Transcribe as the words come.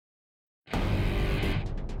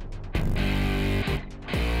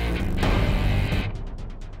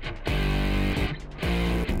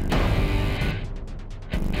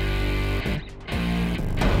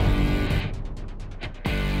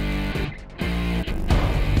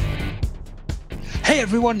Hey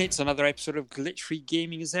everyone, it's another episode of Glitch Free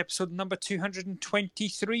Gaming. It's episode number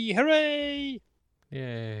 223. Hooray!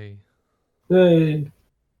 Yay. Hey.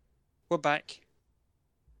 We're back.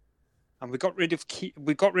 And we got rid of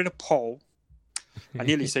Paul. I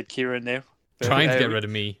nearly said Kieran there. Trying to get rid of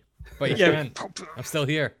me. But you can't. I'm still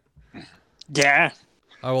here. Yeah.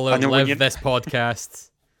 I will outlive this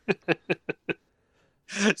podcast.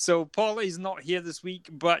 So Paul is not here this week,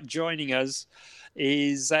 but joining us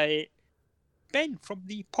is Ben from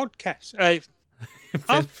the podcast. He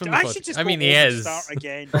is. Start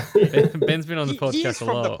again. Ben's been on the podcast he's a from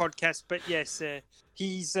lot. the podcast, but yes,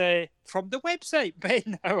 he's from the website.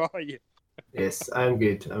 Ben, how are you? Yes, I'm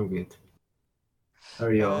good. How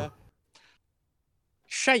are you all?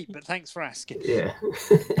 Shite, but thanks for asking. Yeah.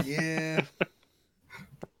 Yeah.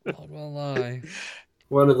 Not gonna lie.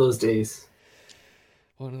 One of those days.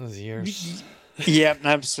 One of those years. Yeah,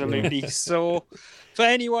 absolutely. So, for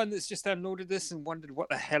anyone that's just downloaded this and wondered what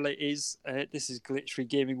the hell it is, this is Glitch Free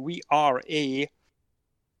Gaming. We are a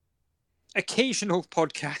occasional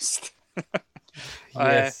podcast.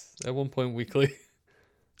 Yes, at one point weekly.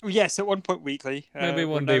 Yes, at one point weekly. Maybe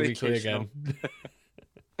one day weekly again.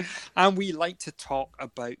 And we like to talk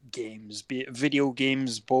about games, be it video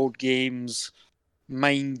games, board games,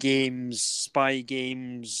 mind games, spy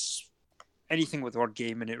games, anything with the word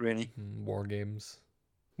game in it, really. War Games.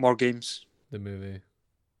 More games. The movie.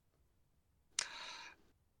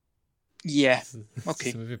 Yeah. It's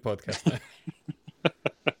Okay. a movie podcast now.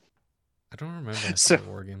 I don't remember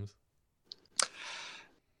War Games.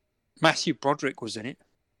 Matthew Broderick was in it.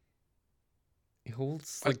 He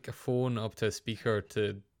holds like a phone up to a speaker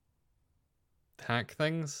to hack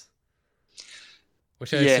things.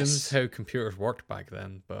 Which I assume is how computers worked back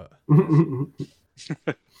then, but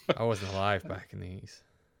I wasn't alive back in the 80s.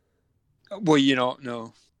 Well, you not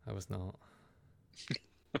know. I was not.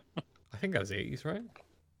 I think I was 80s, right?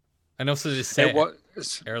 And also just set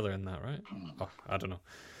earlier than that, right? Oh, I don't know.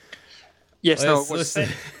 Yes,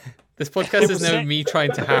 this podcast is now me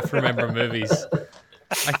trying to half remember movies.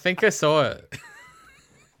 I think I saw it.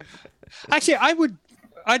 Actually,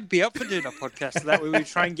 I'd be up for doing a podcast. That way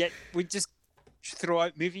we just throw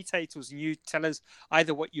out movie titles and you tell us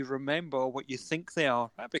either what you remember or what you think they are.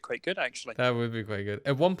 That'd be quite good, actually. That would be quite good.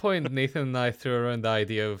 At one point, Nathan and I threw around the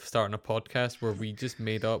idea of starting a podcast where we just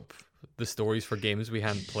made up the stories for games we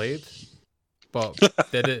hadn't played, but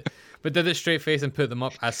did it straight face and put them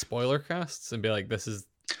up as spoiler casts and be like, this is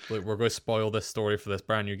like, we're going to spoil this story for this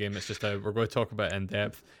brand new game. It's just we're going to talk about it in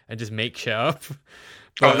depth and just make shit up.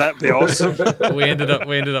 But that'd be awesome. we ended up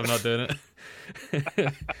not doing it.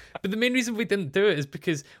 But the main reason we didn't do it is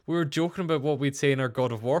because we were joking about what we'd say in our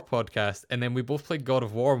God of War podcast, and then we both played God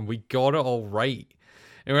of War and we got it all right.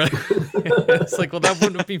 And we're like, it's like, well, that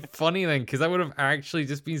wouldn't have been funny then, because that would have actually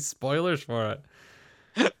just been spoilers for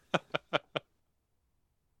it.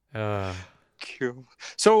 Cool.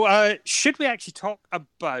 So, should we actually talk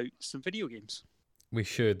about some video games? We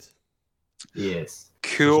should. Yes.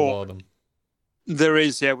 Cool. There's a lot of them. There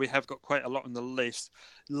is, yeah. We have got quite a lot on the list.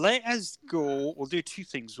 Let us go. We'll do two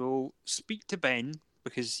things. We'll speak to Ben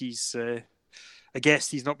because he's a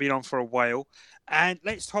guest. He's not been on for a while. And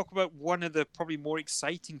let's talk about one of the probably more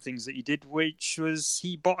exciting things that he did, which was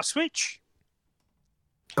he bought a Switch.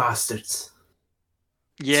 Bastards.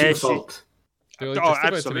 Yeah. It's your fault. They were just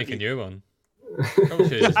about to make a new one. Probably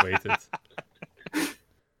should have just waited.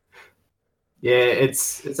 Yeah,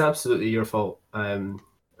 it's absolutely your fault.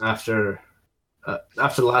 After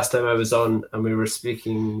the last time I was on and we were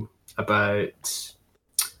speaking about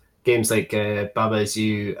games like Baba Is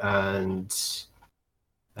You and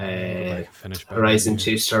Horizon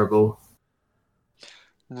Chase Turbo.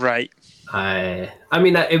 Right. I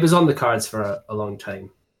mean, it was on the cards for a long time.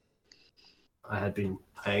 I had been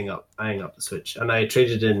eyeing up the Switch, and I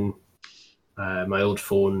traded in my old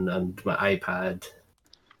phone and my iPad,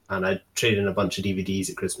 and I traded in a bunch of DVDs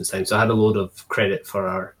at Christmas time. So I had a load of credit for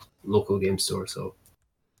our local game store. So,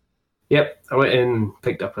 yep, I went in,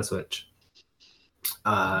 picked up a Switch,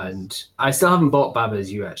 and I still haven't bought Baba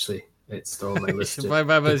Is You. Actually, it's still on my list. Buy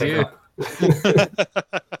Baba Is You.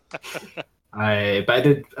 I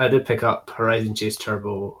did pick up Horizon Chase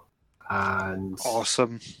Turbo, and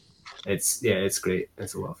awesome. It's great.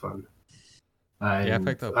 It's a lot of fun. Yeah, I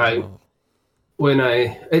picked up.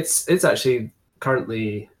 It's actually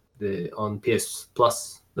currently on PS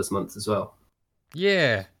Plus this month as well.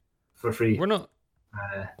 Yeah, for free. We're not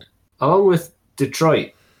along with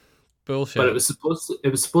Detroit. Bullshit. But it was supposed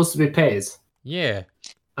to be PES. Yeah.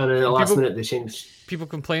 And then at the last minute they changed. People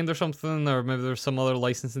complained or something, or maybe there's some other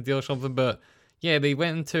licensing deal or something. But yeah, they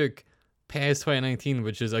went and took PES 2019,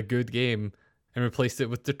 which is a good game, and replaced it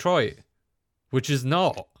with Detroit. which is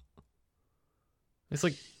not. It's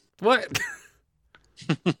like, what?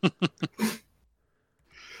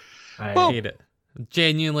 I Well, hate it. I'm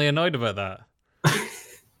genuinely annoyed about that.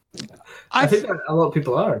 I think that a lot of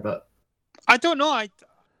people are, but I don't know.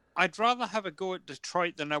 I'd rather have a go at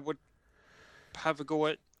Detroit than I would have a go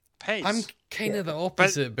at PES. I'm kind of the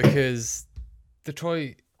opposite because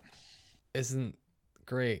Detroit isn't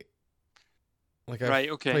great. Like,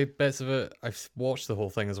 I've played bits of it. I've watched the whole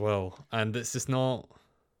thing as well, and it's just not.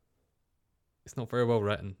 It's not very well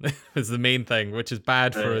written. It's the main thing, which is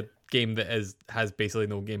bad for a game that has basically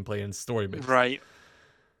no gameplay and story based. Right.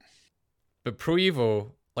 But Pro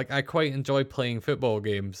Evo, like, I quite enjoy playing football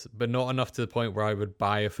games, but not enough to the point where I would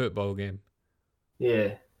buy a football game.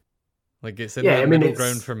 yeah, Like, it's in that middle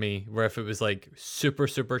ground for me, where if it was like super,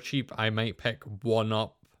 super cheap, I might pick one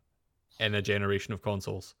up in a generation of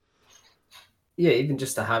consoles. Yeah, even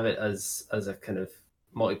just to have it as a kind of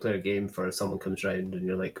multiplayer game for if someone comes round and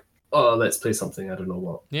you're like, oh, let's play something, I don't know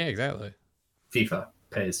what. Yeah, exactly. FIFA,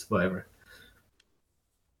 PES, whatever.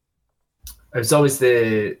 It was always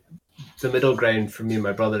the middle ground for me and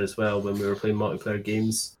my brother as well when we were playing multiplayer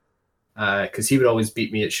games, because he would always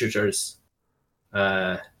beat me at shooters,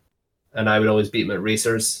 and I would always beat him at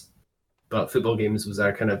racers. But football games was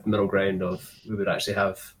our kind of middle ground of we would actually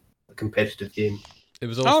have a competitive game. It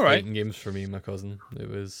was all fighting games for me and my cousin. It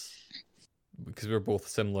was because we were both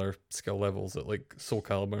similar skill levels at like Soul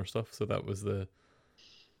Calibur and stuff, so that was the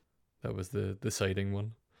deciding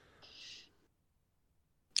one.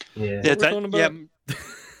 Yeah.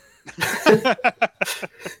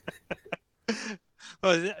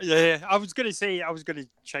 Well, yeah, I was going to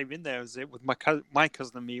chime in there. With my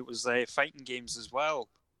cousin and me, it was fighting games as well.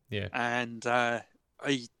 Yeah. And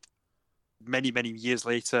many years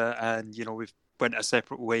later, and we went our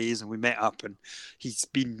separate ways, and we met up, and he's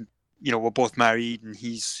been, we're both married, and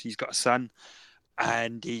he's got a son,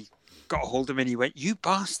 and he got a hold of me, and he went, "You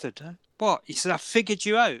bastard! Huh? What?" He said, "I figured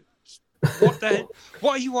you out. What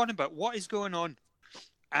are you on about? What is going on?"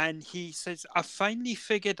 And he says, "I finally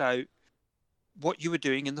figured out what you were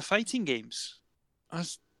doing in the fighting games." I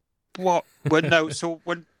was, what? Well, no. So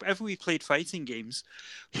whenever we played fighting games,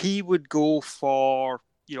 he would go for,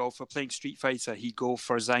 for playing Street Fighter, he'd go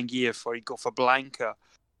for Zangief, or he'd go for Blanca,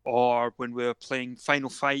 or when we were playing Final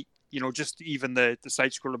Fight, just even the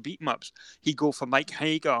side-scroller beat-em-ups, he'd go for Mike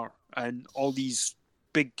Hagar and all these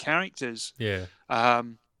big characters. Yeah.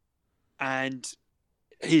 And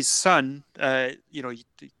his son, his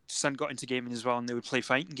son got into gaming as well, and they would play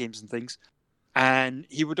fighting games and things. And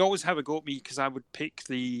he would always have a go at me because I would pick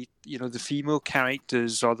the female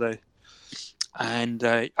characters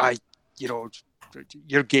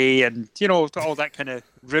you're gay, and all that kind of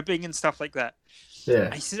ribbing and stuff like that.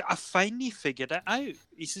 Yeah. He says, "I finally figured it out."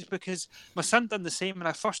 He says, because my son done the same, and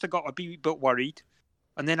I first got a bit worried,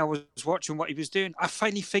 and then I was watching what he was doing. I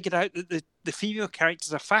finally figured out that the female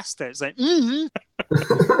characters are faster. It's like,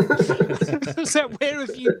 So where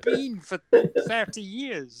have you been for 30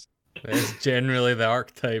 years? It's generally the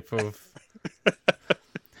archetype of.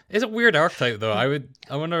 It's a weird archetype though.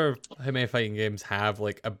 I wonder how many fighting games have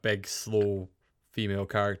like a big, slow female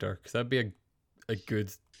character, because that'd be a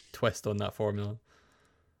good twist on that formula.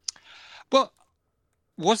 Well,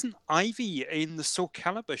 wasn't Ivy in the Soul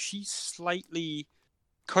Calibur? She's slightly,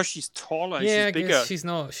 because she's taller. Yeah, she's bigger.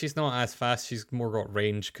 She's not as fast. She's more got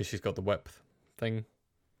range because she's got the whip thing.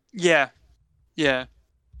 Yeah,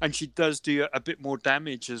 and she does do a bit more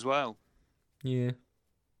damage as well. Yeah,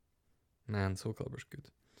 man, Soul Calibur's good.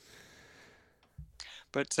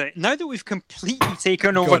 But now that we've completely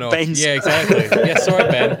taken over Ben's... Yeah, exactly. Yeah, sorry,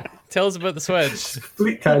 Ben. Tell us about the Switch.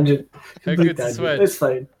 Complete tangent. How good's the Switch? It's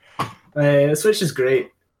fine. The Switch is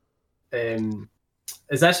great. It's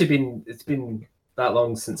been that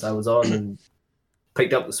long since I was on and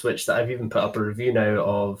picked up the Switch that I've even put up a review now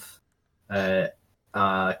of a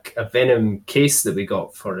Venom case that we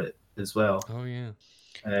got for it as well. Oh yeah.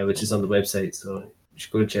 Which is on the website, so you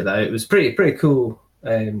should go and check that out. It was pretty cool.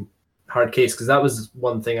 Hard case, because that was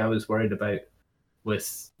one thing I was worried about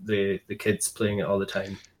with the kids playing it all the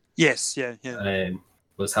time. Yes, yeah.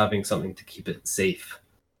 Was having something to keep it safe.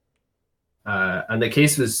 And the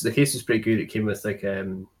case was pretty good. It came with like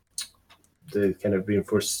the kind of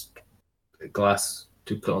reinforced glass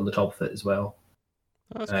to put on the top of it as well.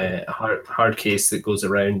 Oh, cool. A hard case that goes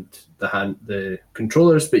around the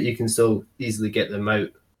controllers, but you can still easily get them out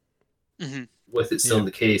with it still in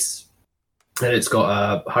the case. And it's got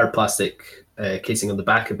a hard plastic casing on the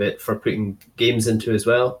back of it for putting games into as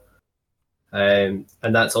well. And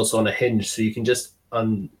that's also on a hinge, so you can just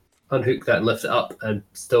unhook that and lift it up and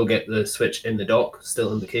still get the Switch in the dock,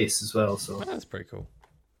 still in the case as well. So that's pretty cool.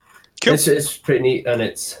 Cool. It's pretty neat, and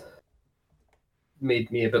it's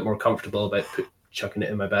made me a bit more comfortable about chucking it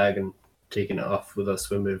in my bag and taking it off with us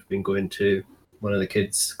when we've been going to one of the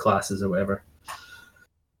kids' classes or whatever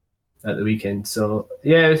at the weekend. So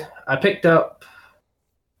yeah, I picked up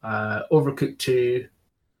Overcooked 2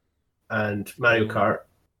 and Mario Kart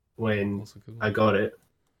when Also cool. I got it.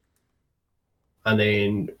 And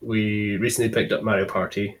then we recently picked up Mario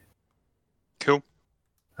Party. Cool.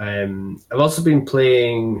 I've also been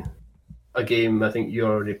playing a game I think you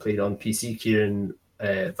already played on PC, Kieran,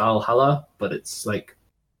 Valhalla, but it's like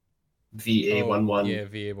VA11. Yeah,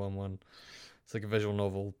 VA11. It's like a visual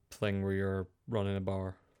novel thing where you're running a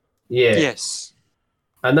bar. Yeah. Yes.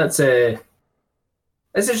 And that's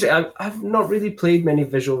essentially, I've not really played many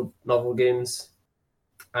visual novel games,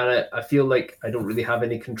 and I feel like I don't really have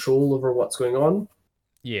any control over what's going on.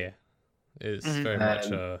 Yeah, it's very much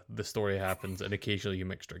the story happens, and occasionally you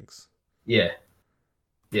mix drinks. Yeah,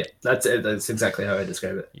 that's it. That's exactly how I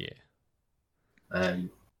describe it. Yeah.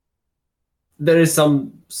 There is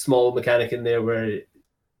some small mechanic in there where,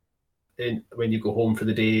 when you go home for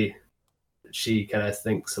the day, she kind of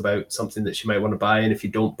thinks about something that she might want to buy, and if you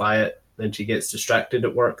don't buy it, then she gets distracted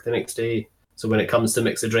at work the next day. So when it comes to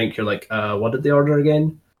mix a drink, you're like, what did they order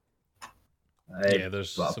again? Yeah,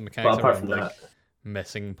 there's some mechanics apart around from like that,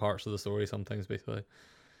 missing parts of the story sometimes, basically.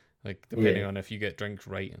 Like, depending on if you get drinks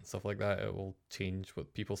right and stuff like that, it will change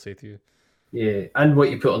what people say to you. Yeah, and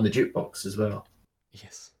what you put on the jukebox as well.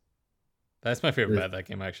 Yes. That's my favorite bit of that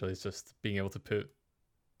game, actually, is just being able to put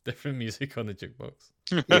different music on the jukebox.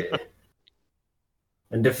 Yeah.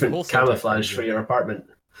 And different camouflage for your apartment.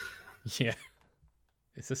 Yeah.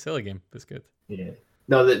 It's a silly game. It's good. Yeah.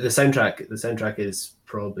 No, the soundtrack is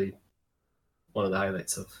probably one of the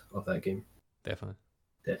highlights of that game. Definitely.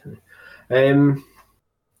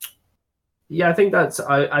 Yeah, I think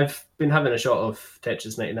I've been having a shot of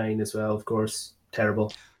Tetris 99 as well, of course.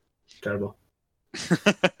 Terrible. It's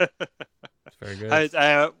very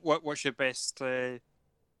good. What's your best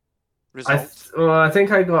result? I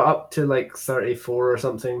think I got up to like 34 or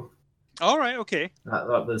something. All right, okay.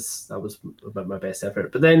 That was about my best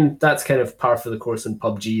effort. But then that's kind of par for the course in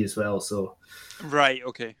PUBG as well. So right,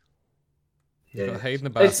 okay. Yeah, hide in the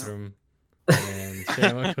bathroom and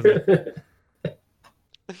share much with it.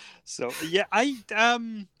 So yeah, I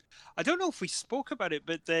don't know if we spoke about it,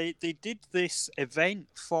 but they did this event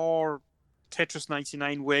for Tetris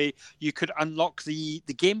 99 where you could unlock the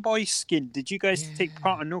Game Boy skin. Did you guys take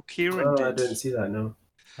part? I know Kieran did. I didn't see that. No,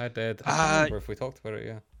 I did. I can't remember if we talked about it.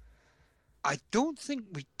 Yeah. I don't think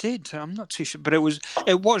we did. I'm not too sure, but it was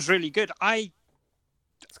really good.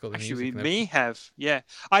 We may have. Yeah,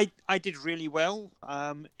 I did really well.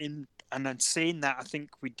 And then saying that, I think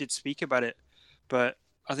we did speak about it, but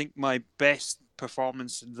I think my best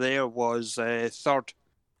performance there was third.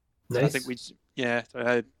 Nice. I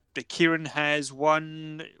think Kieran has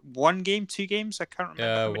won one game, 2 games. I can't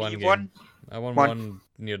remember how many you've won. I won one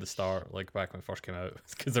near the start, like back when it first came out,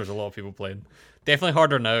 because there's a lot of people playing. Definitely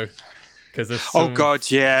harder now. There's there's still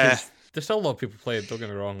a lot of people playing. Don't get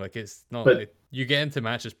me wrong. Like, it's not. You get into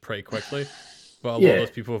matches pretty quickly, but a lot of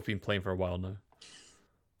those people have been playing for a while now.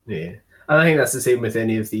 Yeah, and I think that's the same with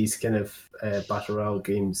any of these kind of battle royale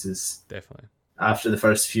games. Is definitely after the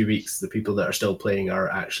first few weeks, the people that are still playing are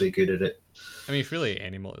actually good at it. I mean, it's really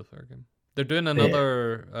any multiplayer game. They're doing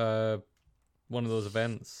another one of those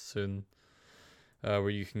events soon, where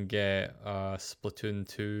you can get a Splatoon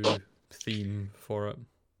 2 theme for it.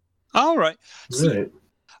 All right. Right.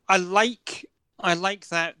 I like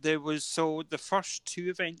that there was the first 2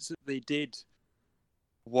 events that they did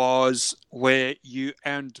was where you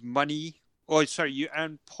earned money. Oh, sorry, you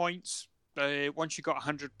earned points. Once you got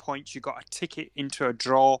 100 points, you got a ticket into a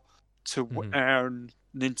draw to earn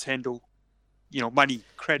Nintendo, money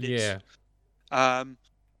credits. Yeah.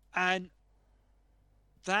 And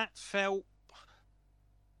that felt.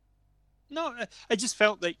 No, I just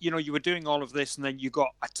felt that, you were doing all of this and then you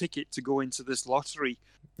got a ticket to go into this lottery,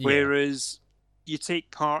 whereas you take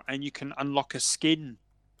part and you can unlock a skin.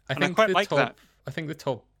 I quite like that. I think the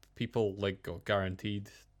top people got guaranteed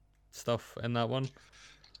stuff in that one.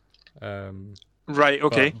 Right,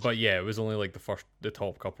 okay. But yeah, it was only the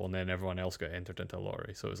top couple, and then everyone else got entered into a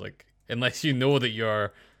lottery. So it was like, unless you know that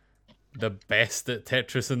you're the best at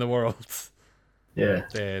Tetris in the world,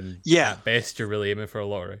 then at best you're really aiming for a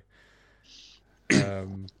lottery.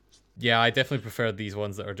 I definitely prefer these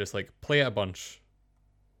ones that are just play it a bunch.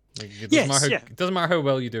 It doesn't matter how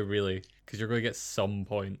well you do, really, because you're going to get some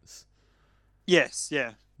points. Yes,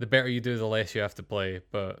 yeah. The better you do, the less you have to play,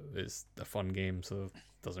 but it's a fun game, so it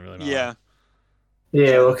doesn't really matter.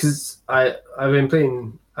 Yeah, well, because I have been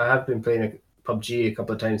playing PUBG a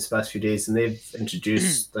couple of times the past few days, and they've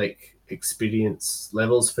introduced like experience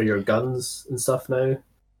levels for your guns and stuff now.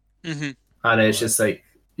 Mm-hmm. And it's just like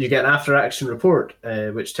you get an after action report,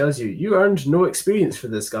 which tells you earned no experience for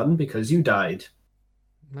this gun because you died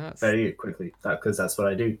very quickly. Because that's what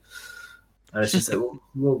I do. And it's just like,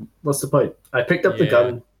 well, what's the point? I picked up the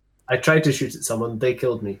gun, I tried to shoot at someone, they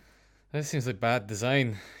killed me. That seems like bad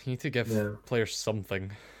design. You need to give players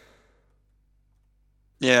something.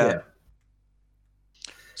 Yeah.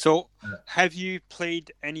 So, have you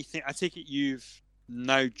played anything? I take it you've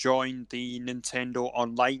now joined the Nintendo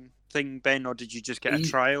Online thing, Ben, or did you just get a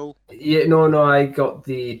trial? Yeah, no, I got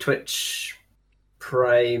the Twitch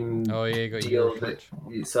Prime you got deal.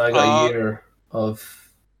 So I got a year of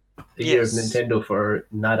Yes. Nintendo for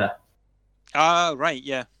nada. Right,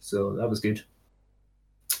 yeah. So that was good.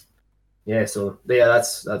 Yeah, so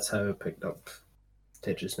that's how I picked up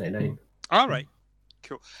Tetris 99. All right,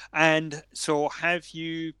 cool. And so, have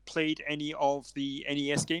you played any of the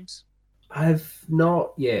NES games? I've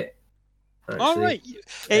not yet. Actually. All right,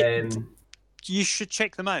 you should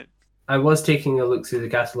check them out. I was taking a look through the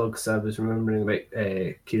catalogue because I was remembering about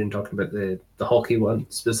Kieran talking about the hockey one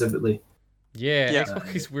specifically. Yeah.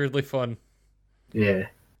 Hockey's weirdly fun. Yeah,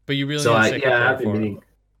 but you really I've been meaning.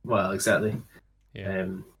 Well, exactly. Yeah.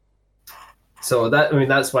 So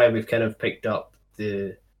that's why we've kind of picked up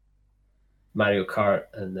the Mario Kart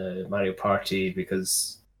and the Mario Party,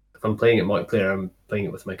 because if I'm playing it multiplayer, I'm playing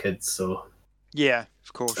it with my kids. So yeah,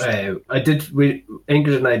 of course.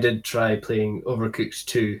 Ingrid and I did try playing Overcooked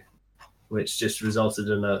 2, which just resulted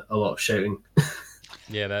in a lot of shouting.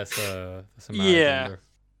 Yeah, that's a yeah.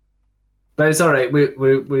 But it's all right.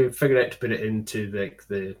 We figured out to put it into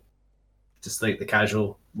the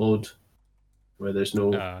casual mode, where there's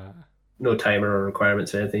no timer or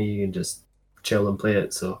requirements or anything. You can just chill and play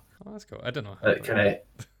it. So that's cool. I don't know how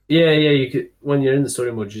you could, when you're in the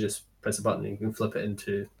story mode, you just press a button and you can flip it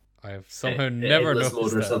into I've somehow never noticed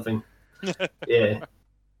mode or that. something. Yeah.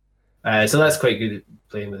 So that's quite good at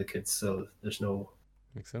playing with the kids. So there's no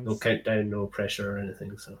countdown, no pressure or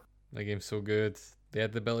anything. So that game's so good. They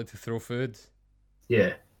had the ability to throw food.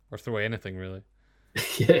 Yeah. Or throw anything really.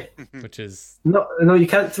 Yeah. Which is no, you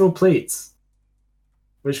can't throw plates.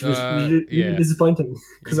 Which was really disappointing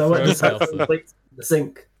because I wanted to have plates in the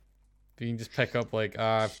sink. You can just pick up like,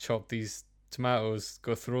 I've chopped these tomatoes,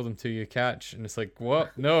 go throw them to you, catch, and it's like,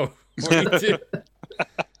 what? No, what do you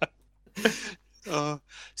do?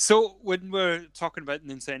 So when we're talking about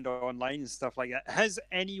Nintendo Online and stuff like that, has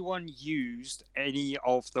anyone used any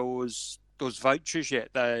of those vouchers yet?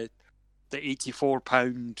 The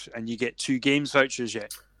 £84 and you get 2 games vouchers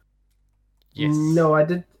yet? Yes. No, I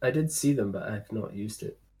did see them, but I've not used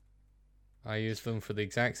it. I use them for the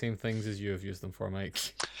exact same things as you have used them for,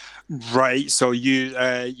 Mike. Right. So you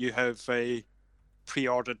have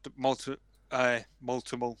pre-ordered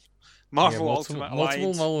multiple Marvel Ultimate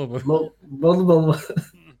Alliance,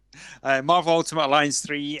 Marvel Ultimate Alliance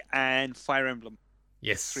 3 and Fire Emblem.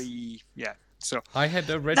 Yes. 3. Yeah. So I had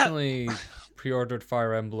originally pre-ordered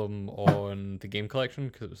Fire Emblem on the game collection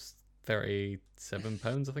because it was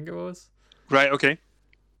 £37, I think it was. Right. Okay.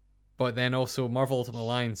 But then also Marvel Ultimate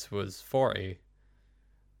Alliance was 40,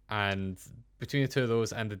 and between the two of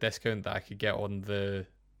those and the discount that I could get on the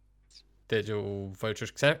digital vouchers,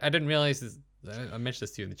 because I didn't realize this, I mentioned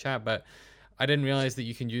this to you in the chat, but I didn't realize that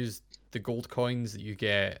you can use the gold coins that you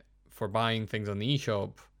get for buying things on the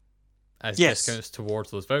eShop as discounts towards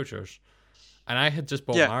those vouchers. And I had just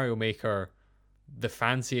bought Mario Maker, the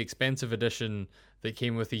fancy expensive edition that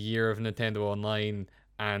came with a year of Nintendo Online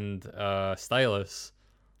and stylus.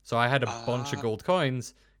 So I had a bunch of gold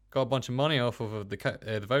coins, got a bunch of money off of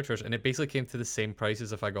the vouchers, and it basically came to the same price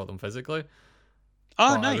as if I got them physically.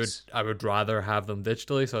 Oh, nice. I would rather have them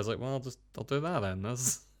digitally, so I was like, well, I'll do that then.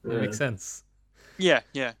 That makes sense. Yeah.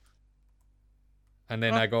 And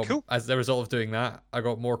then I got, as the result of doing that, I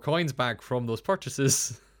got more coins back from those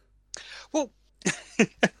purchases. Well,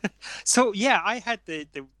 so yeah, I had the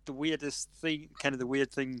weirdest thing, kind of the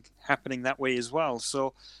weird thing happening that way as well.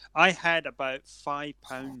 So I had about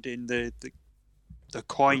 £5 in the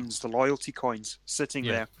coins, the loyalty coins, sitting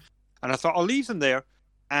there, and I thought I'll leave them there.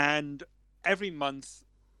 And every month,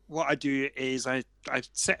 what I do is I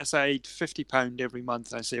set aside £50 every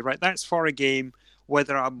month. I say, right, that's for a game,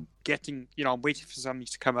 whether I'm getting, I'm waiting for something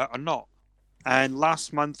to come out or not. And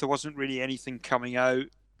last month there wasn't really anything coming out.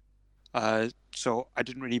 So I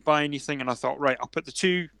didn't really buy anything, and I thought, right, I'll put the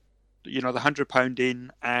 £100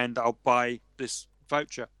 in, and I'll buy this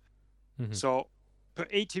voucher. Mm-hmm. So put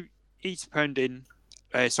 £80 in,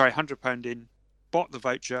 £100 in, bought the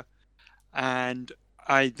voucher, and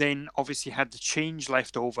I then obviously had the change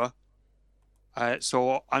left over,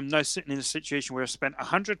 So I'm now sitting in a situation where I spent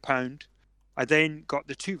 £100. I then got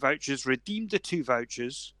the 2 vouchers, redeemed the 2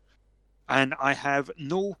 vouchers, and I have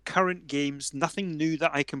no current games, nothing new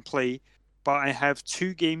that I can play, but I have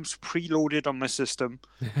 2 games preloaded on my system.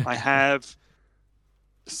 I have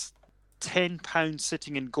 £10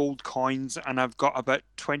 sitting in gold coins, and I've got about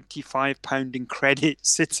 £25 in credit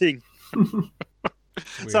sitting.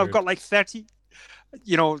 So I've got like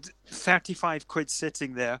 35 quid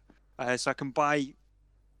sitting there. So I can buy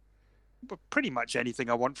pretty much anything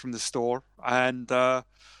I want from the store, and 2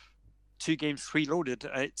 games preloaded.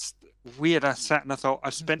 It's weird. I sat and I thought,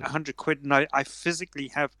 I've spent 100 quid and I physically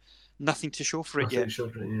have nothing to show for it yet.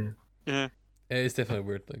 Yeah. It is definitely a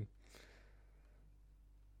weird thing.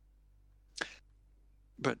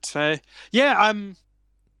 But there's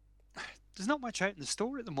not much out in the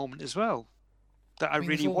store at the moment as well that I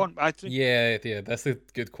really want. I think. Yeah, that's a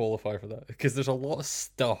good qualifier for that, because there's a lot of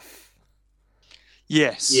stuff.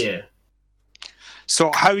 Yes. Yeah.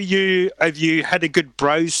 So how have you had a good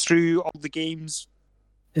browse through all the games?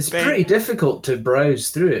 It's pretty difficult to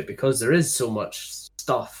browse through it because there is so much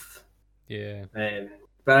stuff. Yeah.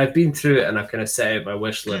 But I've been through it and I've kind of set out my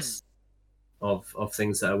wish list of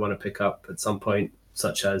things that I want to pick up at some point,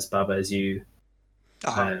 such as Baba Is You,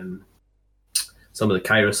 some of the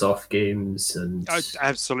Kairosoft games, and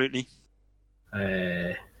absolutely.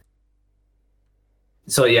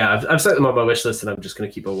 So yeah, I've set them on my wish list, and I'm just going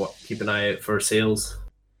to keep an eye out for sales.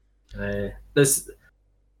 I've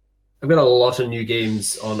got a lot of new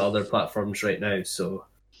games on other platforms right now, so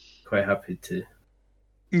quite happy to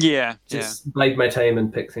just bide my time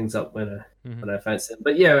and pick things up when I fancy them.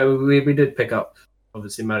 But yeah, we did pick up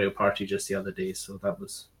obviously Mario Party just the other day, so that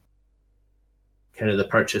was kind of the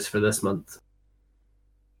purchase for this month.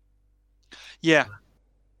 Yeah.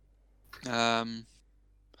 I'm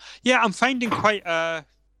finding quite the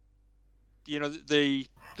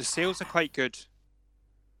sales are quite good.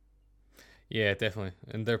 Yeah, definitely.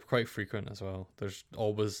 And they're quite frequent as well. There's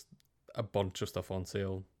always a bunch of stuff on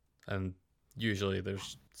sale, and usually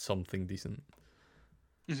there's something decent.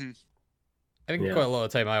 Mm-hmm. I think quite a lot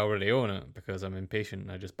of the time I already own it because I'm impatient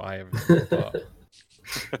and I just buy everything. But...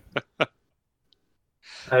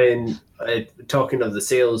 I mean, talking of the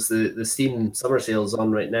sales, the Steam summer sale's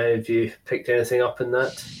on right now. Have you picked anything up in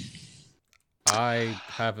that? I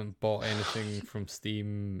haven't bought anything from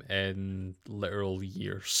Steam in literal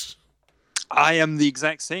years. I am the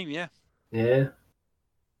exact same, yeah. Yeah.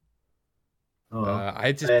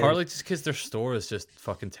 I just partly just because their store is just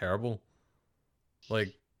fucking terrible.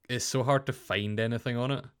 Like, it's so hard to find anything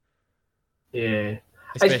on it. Yeah.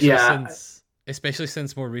 Especially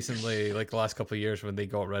since more recently, like the last couple of years, when they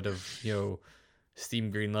got rid of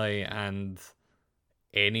Steam Greenlight and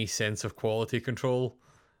any sense of quality control,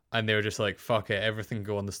 and they were just like, fuck it, everything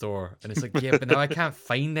go on the store. And it's like, yeah, but now I can't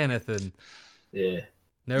find anything. Yeah.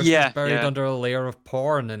 Now it's buried under a layer of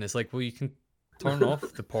porn, and it's like, well, you can turn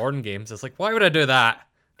off the porn games. It's like, why would I do that?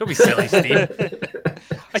 Don't be silly, Steam.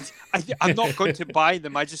 I'm not going to buy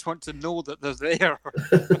them. I just want to know that they're there.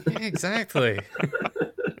 Exactly.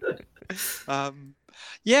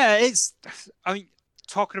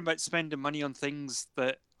 Talking about spending money on things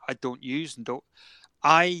that I don't use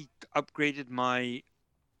I upgraded my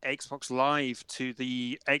Xbox Live to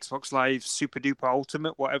the Xbox Live Super Duper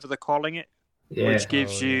Ultimate, whatever they're calling it, which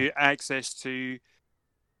gives you access to,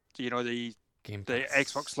 the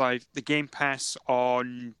Xbox Live, the Game Pass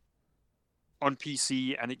on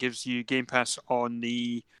PC, and it gives you Game Pass on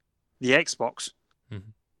the Xbox. Mm-hmm.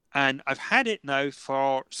 And I've had it now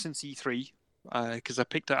since E3 because I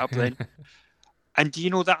picked it up then. And do you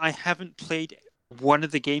know that I haven't played one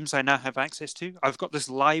of the games I now have access to? I've got this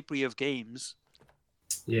library of games.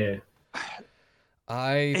 Yeah.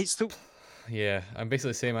 I'm basically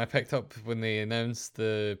the same. I picked up when they announced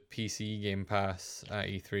the PC Game Pass at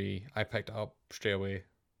E3. I picked it up straight away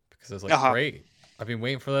because I was like, great. I've been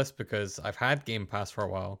waiting for this because I've had Game Pass for a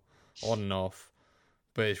while, on and off,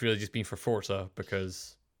 but it's really just been for Forza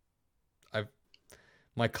because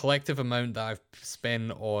my collective amount that I've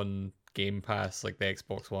spent on Game Pass, like the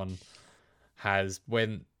Xbox One,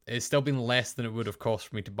 it's still been less than it would have cost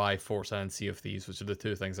for me to buy Forza and Sea of Thieves, which are the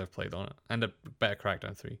 2 things I've played on it, and a bit of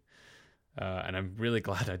Crackdown 3. And I'm really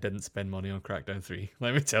glad I didn't spend money on Crackdown 3,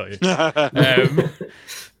 let me tell you.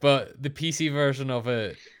 But the PC version of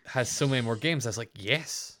it has so many more games. I was like,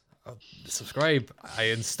 yes, I'll subscribe. I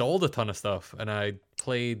installed a ton of stuff, and I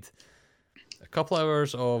played a couple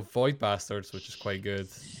hours of Void Bastards, which is quite good.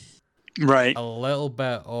 Right. A little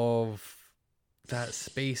bit of that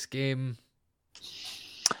space game.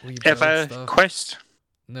 EverQuest?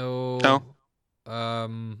 No.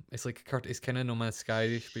 It's like it's kind of No Man's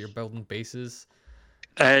Sky, but you're building bases.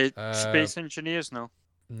 Space Engineers, no.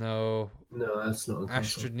 No, No, that's not on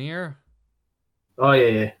console. Astroneer. Oh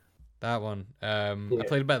yeah. That one. I Yeah.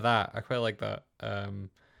 played a bit of that. I quite like that.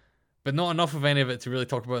 But not enough of any of it to really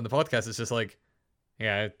talk about in the podcast. It's just like,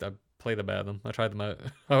 yeah, I played a bit of them. I tried them out.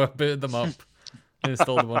 I booted them up. I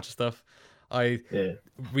installed a bunch of stuff. I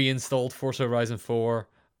reinstalled Forza Horizon 4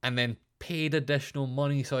 and then paid additional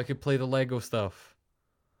money so I could play the Lego stuff.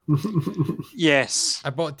 Yes. I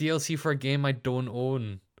bought DLC for a game I don't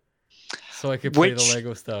own so I could play the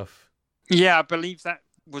Lego stuff. Yeah, I believe that.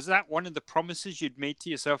 Was that one of the promises you'd made to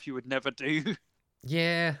yourself you would never do?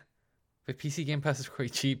 Yeah. But PC Game Pass is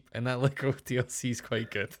quite cheap and that Lego DLC is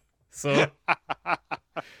quite good. So...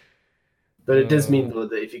 But it does mean, though,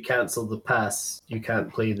 that if you cancel the pass, you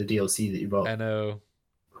can't play the DLC that you bought. I know.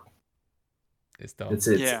 It's dumb. It's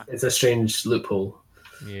a strange loophole.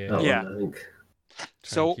 Yeah. I think.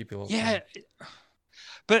 So, yeah.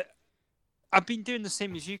 But I've been doing the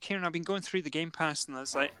same as you, Kieran. I've been going through the Game Pass, and I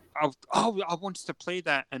was like, I wanted to play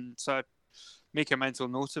that, and so I make a mental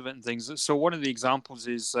note of it and things. So one of the examples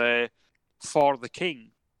is For the King,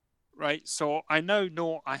 right? So I now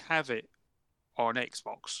know I have it on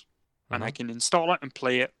Xbox. And I can install it and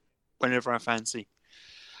play it whenever I fancy.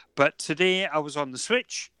 But today I was on the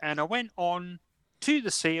Switch and I went on to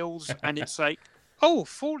the sales and it's like, oh,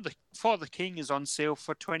 For the King is on sale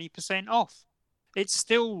for 20% off. It's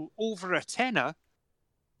still over a tenner,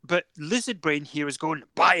 but Lizard Brain here is going,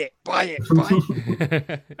 buy it, buy it, buy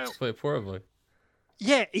it. Just play it portably.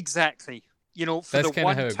 Yeah, exactly. You know, for that's the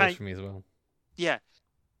one how it time. goes for me as well. Yeah,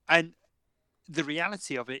 and the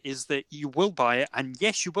reality of it is that you will buy it, and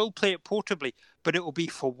yes, you will play it portably, but it will be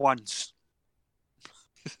for once.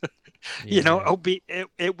 You know,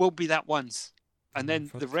 it will be that once, and then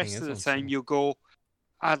the rest of the time you'll go,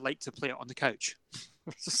 I'd like to play it on the couch.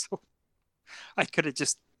 So I could have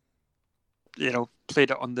just,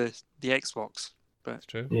 played it on the Xbox. But it's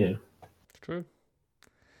true. Yeah, it's true.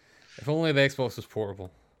 If only the Xbox was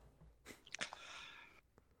portable.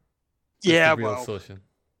 That's the real solution.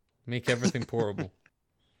 Make everything portable.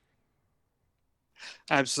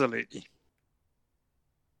 Absolutely.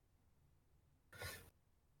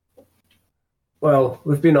 Well,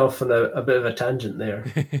 we've been off on a bit of a tangent there.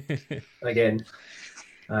 Again.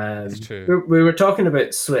 It's true. We were talking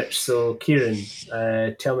about Switch, so Kieran,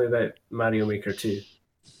 tell me about Mario Maker 2.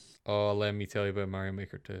 Oh, let me tell you about Mario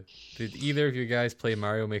Maker 2. Did either of you guys play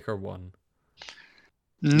Mario Maker 1?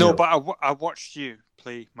 No, but I watched you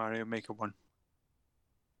play Mario Maker 1.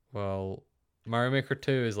 Well, Mario Maker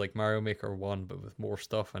 2 is like Mario Maker 1, but with more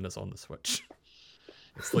stuff, and it's on the Switch.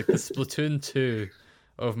 It's like the Splatoon 2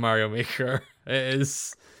 of Mario Maker. It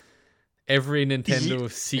is every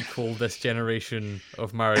Nintendo sequel this generation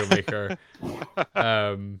of Mario Maker.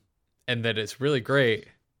 And that it's really great,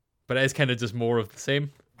 but it is kind of just more of the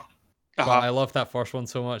same. But I love that first one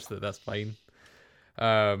so much that's fine.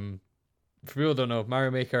 For people who don't know,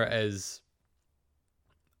 Mario Maker is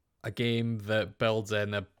a game that builds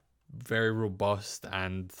in a very robust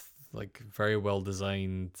and like very well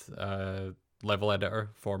designed level editor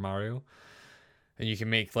for Mario, and you can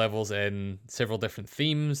make levels in several different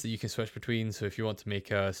themes that you can switch between. So if you want to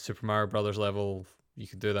make a Super Mario Brothers level, you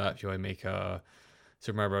can do that. If you want to make a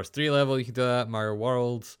Super Mario Bros. 3 level, you can do that. Mario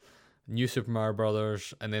World, New Super Mario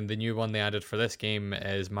Brothers, and then the new one they added for this game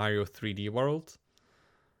is Mario 3D World,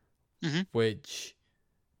 which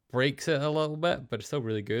breaks it a little bit, but it's still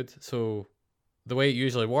really good. So the way it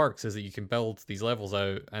usually works is that you can build these levels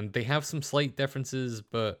out, and they have some slight differences,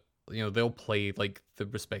 but they'll play like the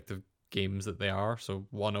respective games that they are. So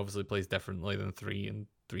 1 obviously plays differently than 3, and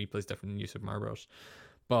 3 plays different than New Super Mario Bros.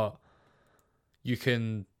 But you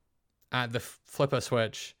can, at the flip a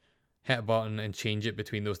switch, hit a button and change it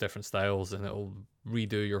between those different styles, and it'll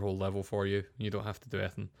redo your whole level for you. You don't have to do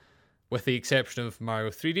anything. With the exception of Mario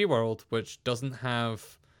 3D World, which doesn't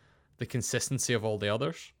have the consistency of all the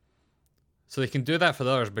others. So they can do that for the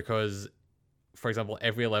others because, for example,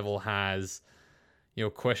 every level has,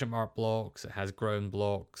 question mark blocks, it has ground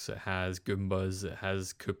blocks, it has Goombas, it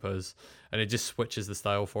has Koopas, and it just switches the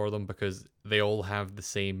style for them because they all have the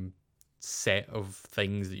same set of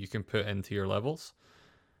things that you can put into your levels.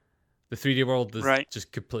 The 3D World is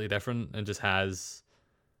just completely different and just has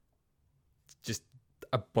just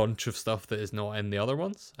a bunch of stuff that is not in the other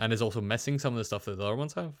ones, and is also missing some of the stuff that the other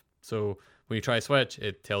ones have. So when you try to switch,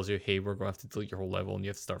 it tells you, hey, we're going to have to delete your whole level and you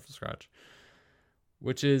have to start from scratch.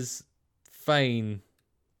 Which is fine,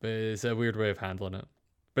 but it's a weird way of handling it.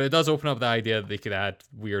 But it does open up the idea that they could add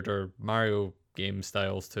weirder Mario game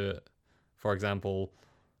styles to it. For example,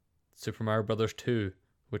 Super Mario Brothers 2,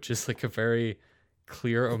 which is like a very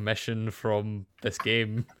clear omission from this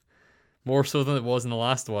game, more so than it was in the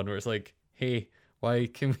last one, where it's like, hey, why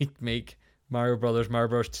can we make Mario Brothers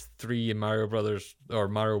 3, and Mario Brothers or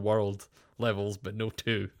Mario World levels, but no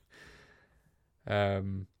 2? But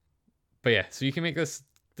yeah, so you can make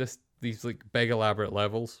these like big elaborate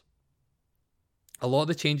levels. A lot of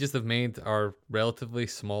the changes they've made are relatively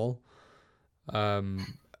small.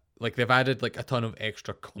 Like they've added like a ton of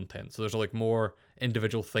extra content, so there's like more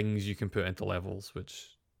individual things you can put into levels,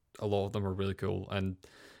 which a lot of them are really cool, and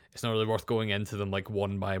it's not really worth going into them like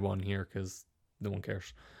one by one here because no one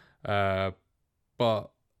cares.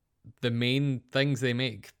 But the main things they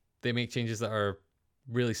make changes that are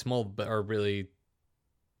really small but are really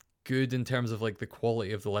good in terms of like the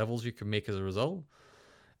quality of the levels you can make as a result.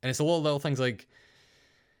 And it's a lot of little things like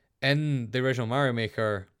in the original Mario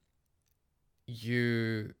Maker,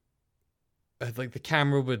 you like the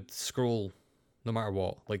camera would scroll no matter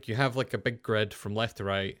what. Like you have like a big grid from left to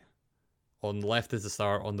right. On the left is the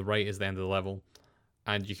start, on the right is the end of the level.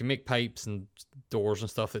 And you can make pipes and doors and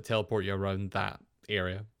stuff that teleport you around that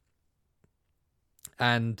area.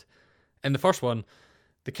 And in the first one,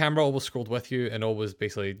 the camera always scrolled with you and always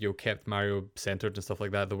basically kept Mario centered and stuff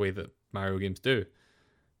like that, the way that Mario games do.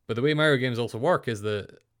 But the way Mario games also work is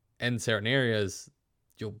that in certain areas,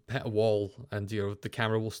 you'll hit a wall and the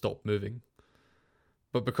camera will stop moving.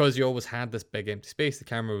 But because you always had this big empty space, the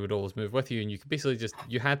camera would always move with you, and you could basically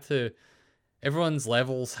everyone's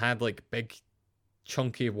levels had like big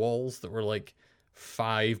chunky walls that were like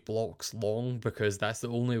 5 blocks long, because that's the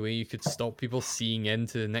only way you could stop people seeing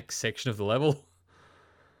into the next section of the level.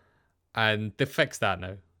 And they fixed that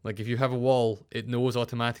now. Like if you have a wall, it knows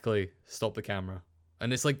automatically stop the camera.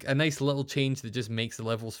 And it's like a nice little change that just makes the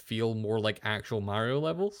levels feel more like actual Mario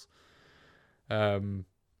levels.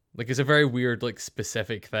 Like it's a very weird, like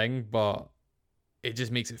specific thing, but it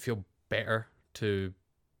just makes it feel better to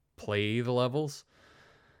play the levels.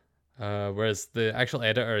 Whereas the actual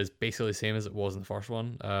editor is basically the same as it was in the first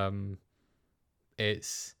one.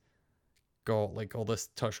 It's got like all this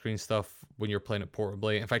touchscreen stuff when you're playing it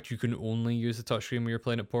portably. In fact, you can only use the touchscreen when you're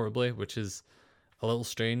playing it portably, which is a little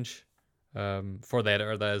strange. For the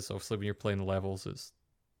editor, that is. Obviously when you're playing the levels, it's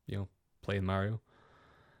playing Mario.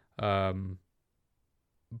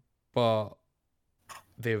 But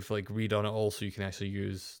they've like redone it all so you can actually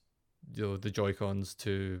use the Joy-Cons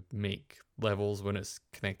to make levels when it's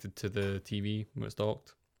connected to the TV when it's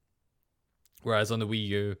docked. Whereas on the Wii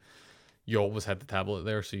U, you always had the tablet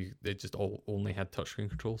there, so they just only had touchscreen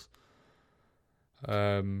controls.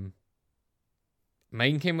 Mine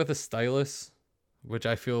came with a stylus, which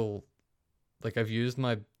I feel like I've used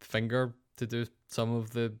my finger to do some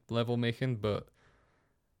of the level making, but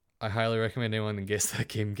I highly recommend anyone that gets that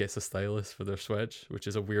game gets a stylus for their Switch, which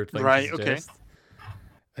is a weird thing to suggest. Okay.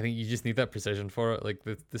 I think you just need that precision for it. Like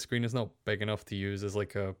the screen is not big enough to use as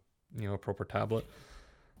like a a proper tablet,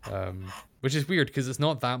 which is weird because it's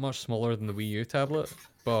not that much smaller than the Wii U tablet,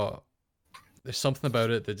 but there's something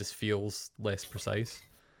about it that just feels less precise.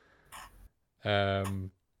 But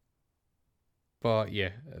yeah,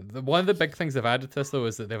 one of the big things they've added to this though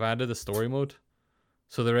is that they've added a story mode.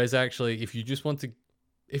 So there is actually,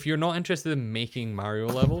 if you're not interested in making Mario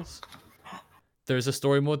levels, there's a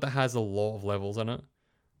story mode that has a lot of levels in it.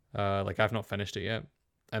 Like I've not finished it yet.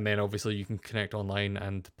 And then obviously you can connect online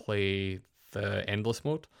and play the endless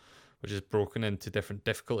mode, which is broken into different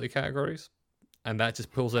difficulty categories. And that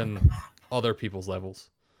just pulls in other people's levels.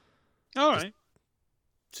 All right.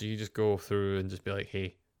 So you just go through and just be like,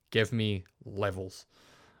 hey, give me levels.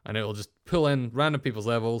 And it'll just pull in random people's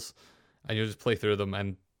levels and you'll just play through them.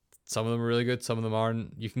 And some of them are really good, some of them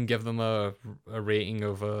aren't. You can give them a rating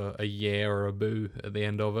of a yeah or a boo at the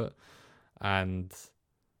end of it. And,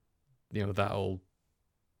 that'll,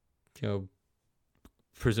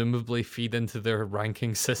 presumably feed into their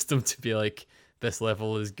ranking system to be like, this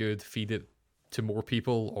level is good, feed it to more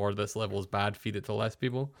people, or this level is bad, feed it to less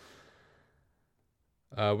people.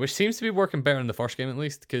 Which seems to be working better in the first game at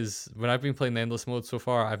least, because when I've been playing the endless mode so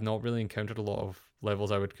far, I've not really encountered a lot of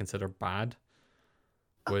levels I would consider bad,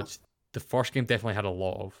 which the first game definitely had a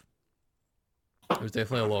lot of. There was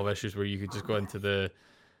definitely a lot of issues where you could just go into the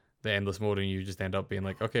endless mode and you just end up being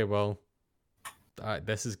like, okay, well,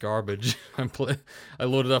 this is garbage. I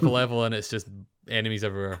loaded up a level and it's just enemies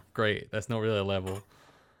everywhere. Great, that's not really a level.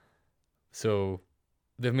 So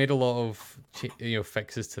they've made a lot of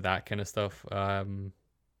fixes to that kind of stuff.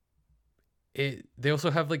 They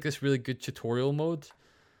also have like this really good tutorial mode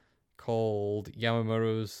called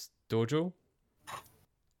Yamamuro's Dojo,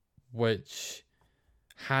 which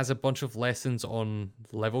has a bunch of lessons on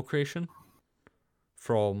level creation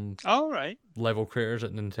from all right level creators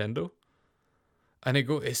at Nintendo. and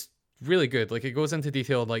it's really good. Like, it goes into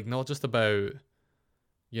detail, like, not just about,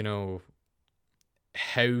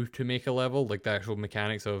 how to make a level, like the actual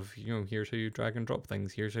mechanics of, here's how you drag and drop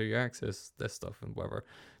things, here's how you access this stuff and whatever,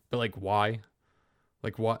 but like why,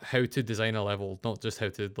 like how to design a level, not just how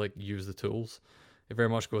to like use the tools. It very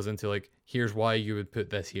much goes into like, here's why you would put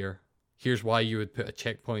this here, here's why you would put a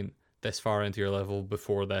checkpoint this far into your level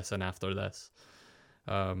before this and after this.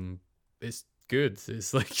 It's good.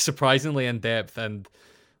 It's like surprisingly in depth and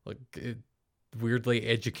like weirdly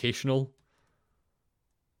educational.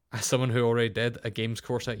 As someone who already did a games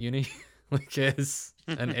course at uni, like, it's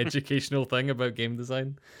an educational thing about game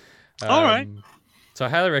design. All right. So I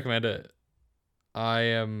highly recommend it. I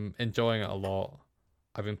am enjoying it a lot.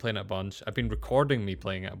 I've been playing it a bunch. I've been recording me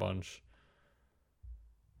playing it a bunch.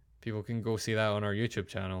 People can go see that on our YouTube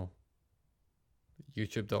channel.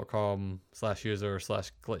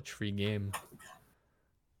 youtube.com/user/glitchfreegame.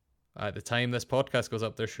 At the time this podcast goes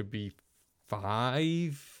up, there should be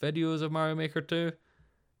 5 videos of Mario Maker 2.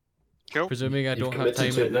 Cool. Presuming I don't have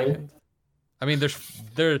time. I mean,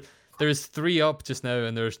 there's 3 up just now,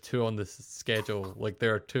 and there's 2 on the schedule. Like,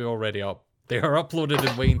 there are 2 already up. They are uploaded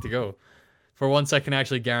and waiting to go. For once, I can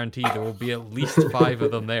actually guarantee there will be at least 5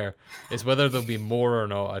 of them there. It's whether there'll be more or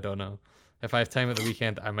not, I don't know. If I have time at the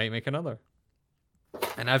weekend, I might make another.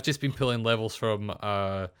 And I've just been pulling levels from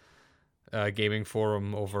a gaming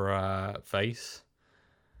forum over Vice,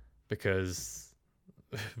 because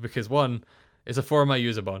one, it's a forum I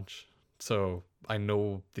use a bunch. So I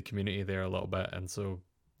know the community there a little bit, and so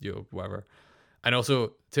whatever. And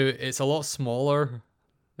also, too, it's a lot smaller.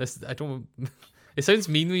 It sounds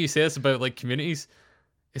mean when you say this about like communities.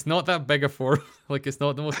 It's not that big a forum. Like, it's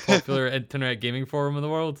not the most popular internet gaming forum in the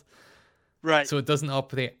world. Right. So it doesn't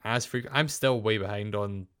update as frequently. I'm still way behind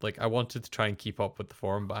on, like, I wanted to try and keep up with the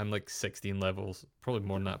forum, but I'm like 16 levels, probably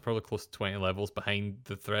more than that, probably close to 20 levels behind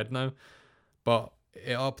the thread now. But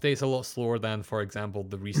it updates a lot slower than, for example,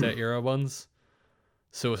 the reset era ones.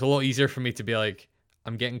 So it's a lot easier for me to be like,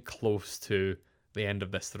 I'm getting close to the end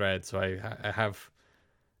of this thread, so I have,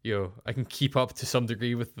 I can keep up to some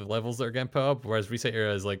degree with the levels that are getting put up, whereas reset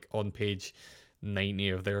era is like on page 90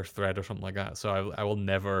 of their thread or something like that. So I will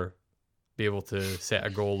never be able to set a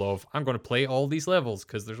goal of, I'm going to play all these levels,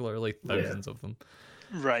 because there's literally thousands of them.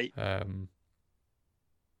 Right.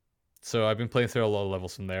 So I've been playing through a lot of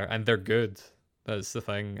levels from there, and they're good. That's the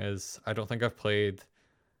thing, is I don't think I've played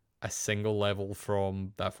a single level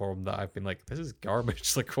from that forum that I've been like, this is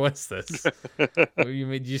garbage. Like, what's this?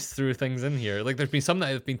 You just threw things in here. Like, there's been some that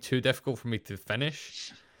have been too difficult for me to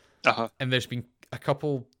finish. And there's been a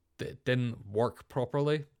couple that didn't work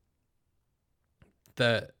properly.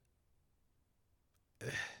 That,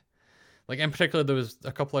 like, in particular, there was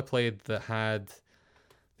a couple I played that had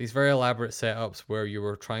these very elaborate setups where you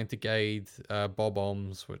were trying to guide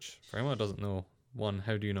Bob-ombs, which, for anyone who doesn't know, one,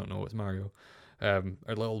 how do you not know it's Mario? Are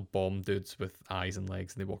little bomb dudes with eyes and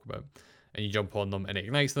legs, and they walk about, and you jump on them and it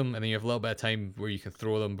ignites them, and then you have a little bit of time where you can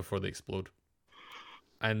throw them before they explode.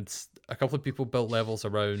 And a couple of people built levels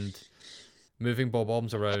around moving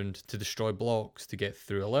Bob-ombs around to destroy blocks to get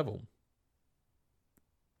through a level.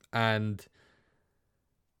 And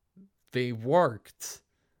they worked,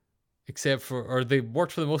 they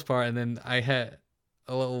worked for the most part, and then I hit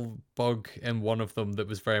a little bug in one of them that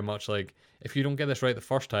was very much like, if you don't get this right the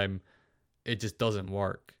first time, it just doesn't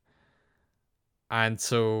work. And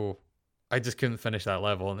so I just couldn't finish that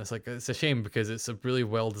level, and it's a shame, because it's a really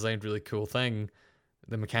well designed, really cool thing.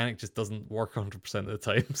 The mechanic just doesn't work 100% of the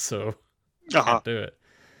time, so I can't do it.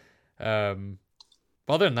 But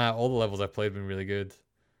other than that, all the levels I've played have been really good.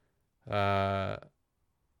 Those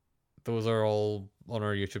are all on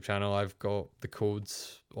our YouTube channel. I've got the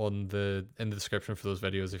codes in the description for those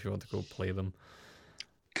videos if you want to go play them.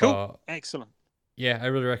 Cool. Excellent. Yeah, I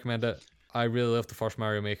really recommend it. I really love the first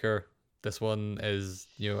Mario Maker. This one is,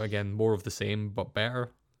 again, more of the same, but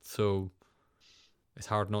better. So it's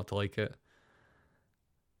hard not to like it.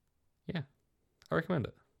 Yeah, I recommend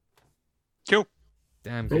it. Cool.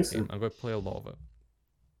 Damn good game. I'm going to play a lot of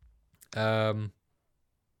it.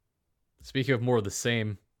 Speaking of more of the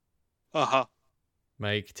same.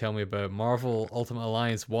 Mike, tell me about Marvel Ultimate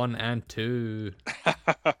Alliance 1 and 2.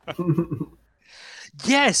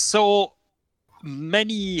 Yes, so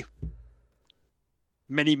many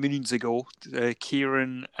moons ago,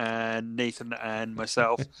 Kieran and Nathan and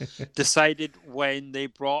myself decided, when they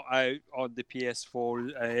brought out on the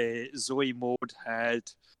PS4 Zoe mode,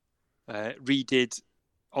 had redid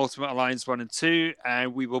Ultimate Alliance 1 and 2,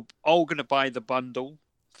 and we were all going to buy the bundle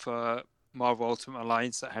for Marvel Ultimate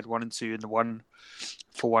Alliance that had 1 and 2 in the one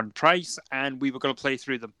for one price, and we were going to play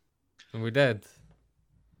through them. And we did.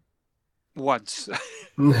 once.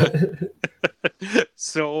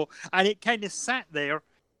 So, and it kind of sat there,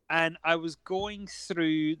 and I was going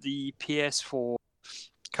through the PS4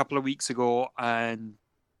 a couple of weeks ago, and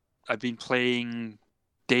I've been playing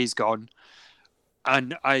Days Gone,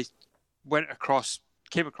 and I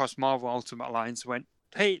came across Marvel Ultimate Alliance, went,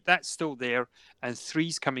 hey, that's still there, and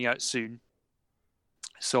 3's coming out soon.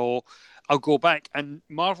 So I'll go back. And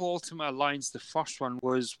Marvel Ultimate Alliance, the first one,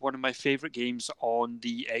 was one of my favorite games on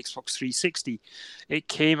the Xbox 360. It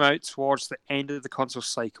came out towards the end of the console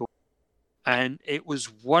cycle, and it was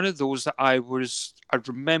one of those that I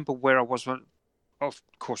remember where I was when. Of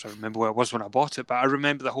course, I remember where I was when I bought it, but I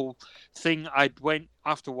remember the whole thing. I went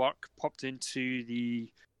after work, popped into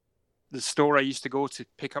the store I used to go to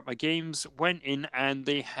pick up my games, went in, and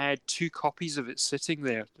they had 2 copies of it sitting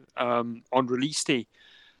there on release day.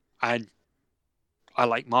 And I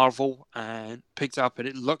like Marvel, and picked it up, and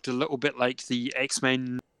it looked a little bit like the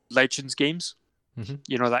X-Men Legends games. Mm-hmm.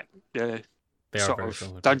 You know, that They sort are very of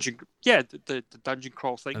similar. dungeon, the dungeon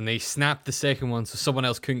crawl thing. And they snapped the second one so someone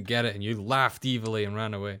else couldn't get it, and you laughed evilly and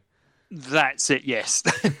ran away. That's it, yes.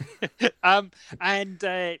 And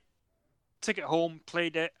took it home,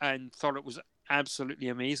 played it, and thought it was absolutely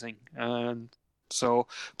amazing. And so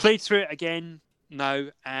played through it again now,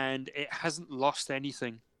 and it hasn't lost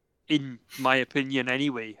anything, in my opinion.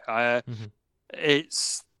 Anyway,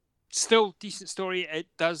 it's still decent story. It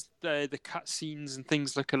does the cutscenes and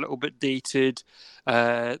things look a little bit dated.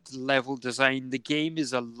 The level design, the game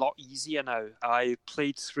is a lot easier now. I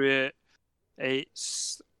played through it.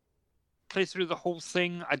 Play through the whole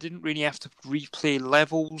thing. I didn't really have to replay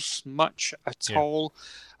levels much at all.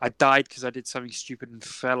 I died because I did something stupid and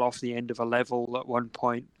fell off the end of a level at one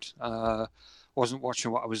point. Wasn't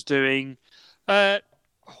watching what I was doing.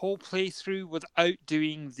 Whole playthrough without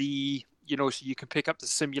doing the, so you can pick up the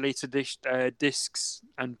simulator discs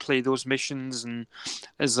and play those missions, and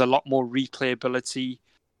there's a lot more replayability.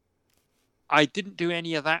 I didn't do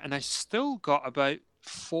any of that, and I still got about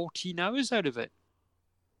 14 hours out of it.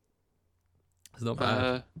 It's not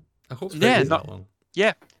bad. I hope it's not that long.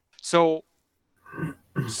 Yeah. So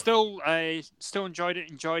I still enjoyed it.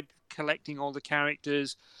 Enjoyed collecting all the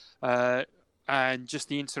characters, and just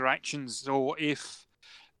the interactions. So if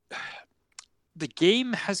the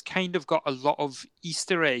game has kind of got a lot of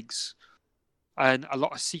Easter eggs and a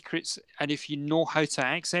lot of secrets, and if you know how to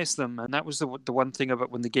access them, and that was the one thing about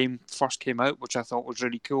when the game first came out, which I thought was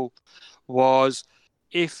really cool, was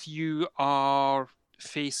if you are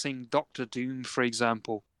facing Doctor Doom, for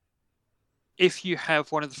example, if you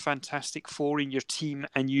have one of the Fantastic Four in your team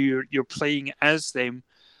and you're playing as them,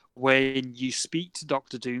 when you speak to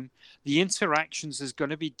Doctor Doom, the interactions is going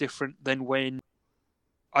to be different than when,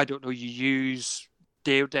 I don't know, you use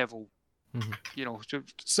Daredevil.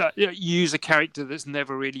 So you use a character that's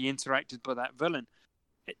never really interacted with that villain.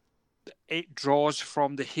 It draws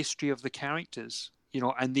from the history of the characters.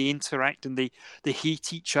 And they interact, and they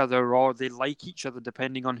hate each other or they like each other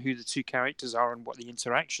depending on who the 2 characters are and what the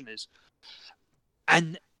interaction is.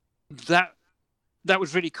 And that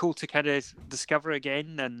was really cool to kind of discover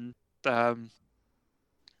again. And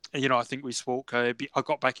I think we spoke. I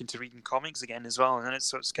got back into reading comics again as well, and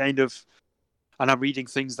it's kind of, and I'm reading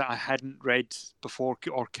things that I hadn't read before,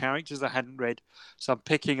 or characters I hadn't read. So I'm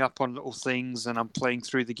picking up on little things, and I'm playing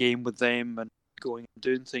through the game with them and going and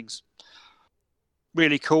doing things.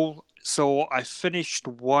 Really cool. So I finished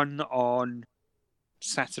one on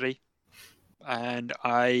Saturday, and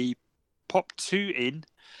I popped 2 in,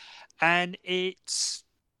 and it's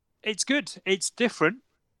good. It's different.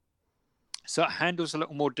 So it handles a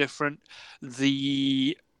little more different.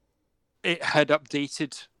 It had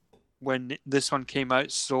updated when this one came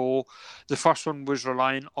out. So the first one was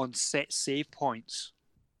relying on set save points.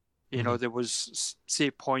 There was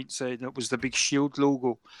save points, and it was the big shield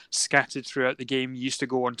logo scattered throughout the game. You used to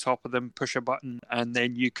go on top of them, push a button, and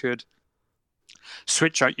then you could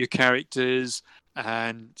switch out your characters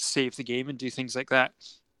and save the game and do things like that.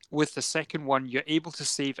 With the second one, you're able to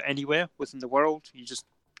save anywhere within the world. You just,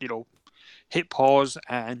 hit pause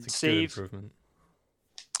and save. Good improvement.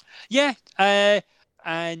 Yeah,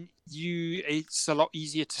 and it's a lot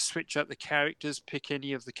easier to switch out the characters, pick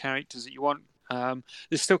any of the characters that you want.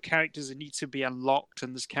 There's still characters that need to be unlocked,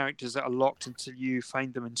 and there's characters that are locked until you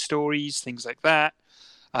find them in stories, things like that.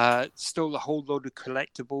 Still a whole load of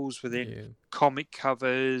collectibles within comic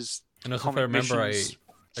covers. And also, if I remember,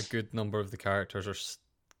 a good number of the characters are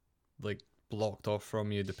blocked off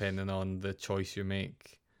from you depending on the choice you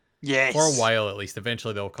make. Yes. For a while, at least.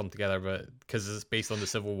 Eventually, they'll come together, but because it's based on the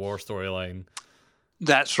Civil War storyline.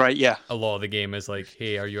 That's right. Yeah. A lot of the game is like,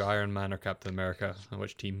 hey, are you Iron Man or Captain America? On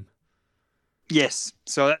which team? Yes,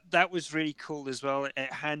 so that was really cool as well.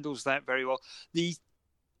 It handles that very well. The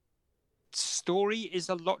story is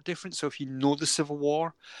a lot different. So if you know the Civil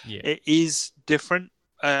War, Yeah. it is different.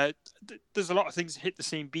 There's a lot of things that hit the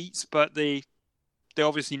same beats, but they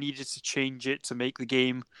obviously needed to change it to make the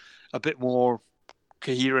game a bit more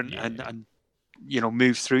coherent and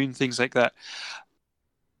move through and things like that.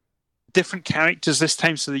 Different characters this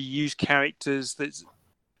time, so they use characters that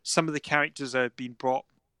some of the characters have been brought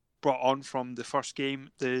on from the first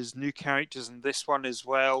game. There's new characters in this one as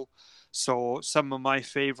well. So some of my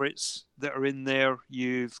favorites that are in there,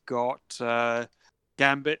 you've got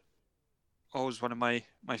Gambit, always one of my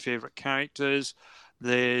favorite characters.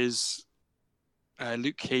 There's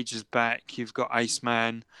Luke Cage is back. You've got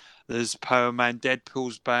Iceman. There's Power Man.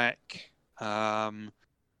 Deadpool's back.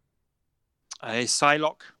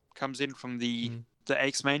 Psylocke comes in from the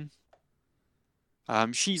X-Men.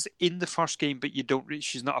 She's in the first game, but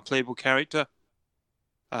she's not a playable character.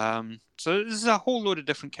 So there's a whole load of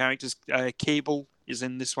different characters. Cable is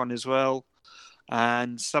in this one as well,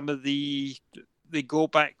 and some of they go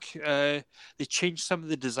back. They change some of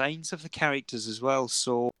the designs of the characters as well.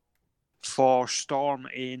 So for Storm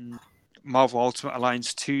in Marvel Ultimate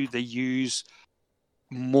Alliance 2, they use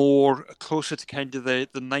more closer to kind of the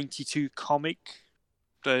 92 comic,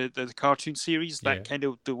 the cartoon series. That kind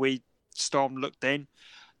of the way Storm looked then.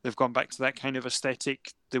 They've gone back to that kind of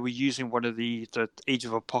aesthetic. They were using one of the Age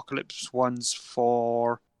of Apocalypse ones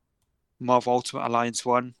for Marvel Ultimate Alliance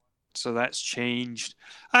 1. So that's changed.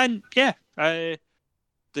 And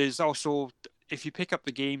there's also, if you pick up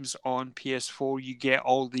the games on PS4, you get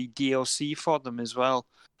all the DLC for them as well.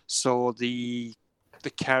 So the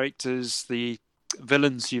characters, the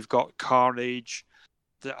villains, you've got Carnage,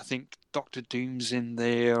 I think Doctor Doom's in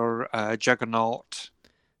there, Juggernaut.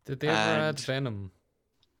 Did they ever add Venom?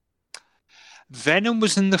 Venom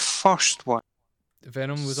was in the first one.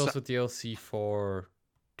 Venom was also DLC for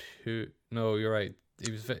 2. No, you're right. He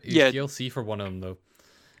was DLC for one of them, though.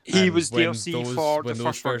 He was DLC for the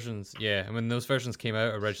first versions. One. Yeah, and when those versions came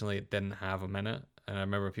out, originally it didn't have him in it. And I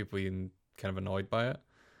remember people being kind of annoyed by it.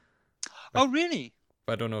 Oh, really?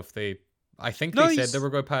 But I don't know if I think they said they were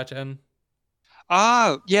going to patch it in.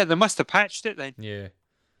 Oh, yeah, they must have patched it then. Yeah.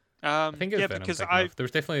 I think it's Venom, because there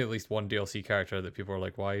was definitely at least one DLC character that people were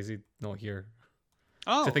like, why is he not here?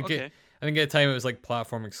 Oh, I think okay. I think at the time it was like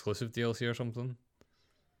platform exclusive DLC or something.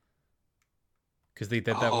 Because they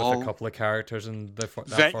did that with a couple of characters in that first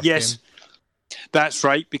game. That's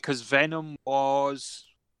right, because Venom was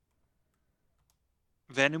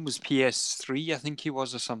PS3, I think he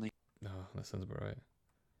was, or something. No, that sounds about right.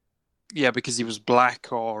 Yeah, because he was black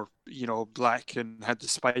black and had the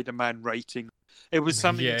Spider-Man writing. It was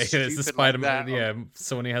something it's the Spider-Man. Like that,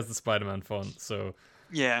 Sony has the Spider-Man font, so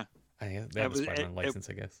yeah, they have the Spider-Man license,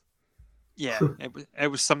 I guess. Yeah, it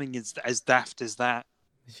was something as daft as that.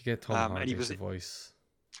 You should get Tom Hardy as the voice.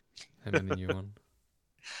 Him in the new one.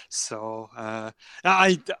 So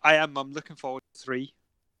I'm looking forward to 3.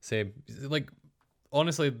 Same.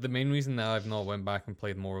 Honestly, the main reason that I've not went back and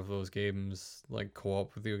played more of those games, like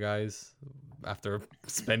co-op with you guys, after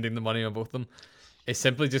spending the money on both of them, is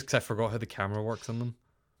simply just because I forgot how the camera works on them.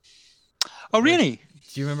 Oh, really?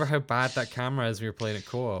 Do you remember how bad that camera is when you're playing it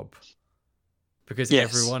co-op? Because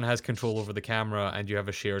everyone has control over the camera and you have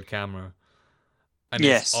a shared camera. And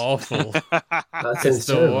it's awful. It's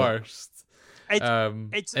the worst.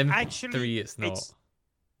 It's in actually 3, it's not.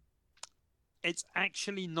 It's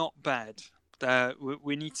actually not bad.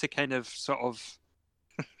 We need to kind of sort of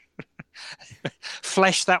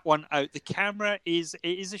flesh that one out. The camera is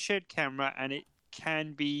a shared camera, and it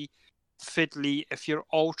can be fiddly if you're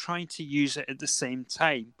all trying to use it at the same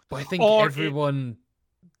time. But I think everyone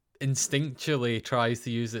instinctually tries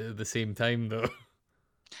to use it at the same time, though.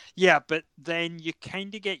 Yeah, but then you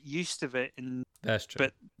kind of get used to it, and that's true.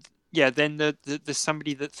 But yeah, then there's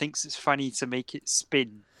somebody that thinks it's funny to make it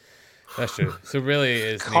spin. That's true. So really,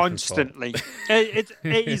 it's constantly. It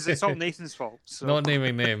is. It's all Nathan's fault. So. Not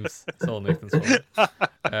naming names. It's all Nathan's fault.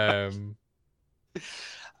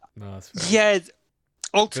 No, that's fair. Yeah,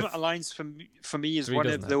 Ultimate Alliance for me is one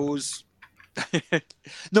of those.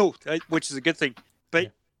 No, which is a good thing.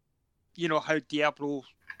 But you know how Diablo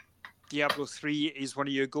 3 is one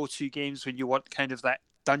of your go-to games when you want kind of that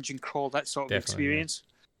dungeon crawl, that sort of experience.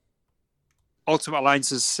 Yeah. Ultimate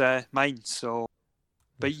Alliance is mine. So.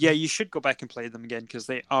 But yeah, you should go back and play them again because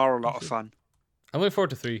they are a lot of fun. I'm looking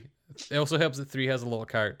forward to 3. It also helps that 3 has a lot of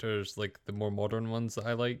characters, like the more modern ones that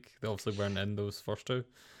I like. They obviously weren't in those first 2.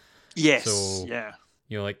 Yes. So, yeah.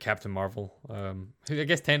 You know, like Captain Marvel, who I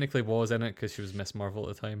guess technically was in it because she was Miss Marvel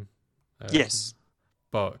at the time. Yes.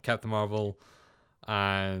 But Captain Marvel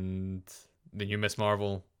and the new Miss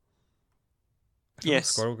Marvel. I don't know if Yes.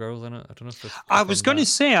 Squirrel Girl's in it. I don't know if they've I was going to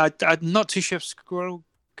confirmed say, I'm not too sure if Squirrel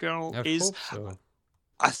Girl that. I is. hope so.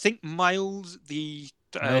 I think Miles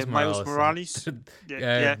Morales.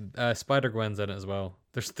 Spider-Gwen's in it as well.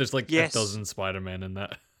 There's like Yes. a dozen Spider-Men in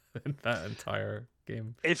that entire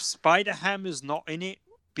game. If Spider-Ham is not in it,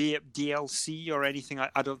 be it DLC or anything,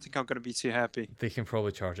 I don't think I'm going to be too happy. They can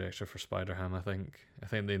probably charge extra for Spider-Ham, I think. I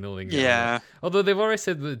think they know they can get rid of Yeah. it. Although they've already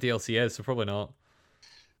said what the DLC is, so probably not.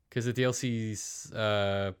 Because the DLC's,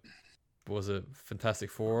 what was it,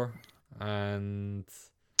 Fantastic Four? And...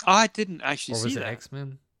 I didn't actually Or see was it that.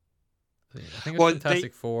 X-Men? I think it was Well,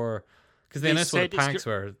 Fantastic Four. Because they they announced what said the it's packs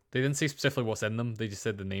were. They didn't say specifically what's in them. They just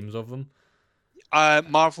said the names of them.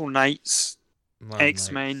 Marvel Knights, Marvel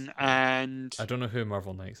X-Men, Knights. and I don't know who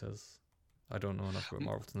Marvel Knights is. I don't know enough about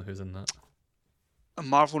Marvel to know who's in that.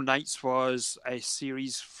 Marvel Knights was a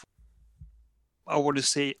series, I want to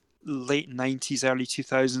say late 90s, early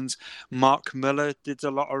 2000s. Mark Miller did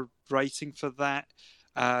a lot of writing for that.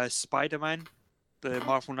 Spider-Man, the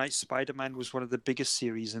Marvel Knights Spider-Man was one of the biggest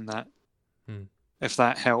series in that. If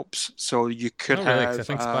that helps. So you could Not really, have... 'cause I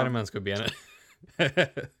think Spider-Man's could be in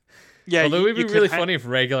it. Yeah, although it would be could really funny if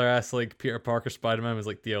regular ass like Peter Parker Spider-Man was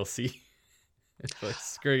like DLC. It's like,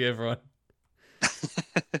 screw you, everyone.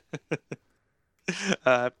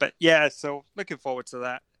 But yeah, so looking forward to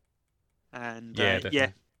that. And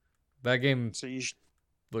Definitely. That game so you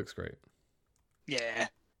looks great. Yeah.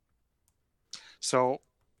 So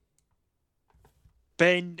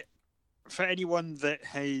Ben, for anyone that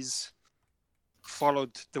has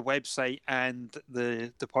followed the website and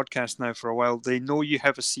the podcast now for a while, they know you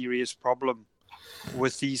have a serious problem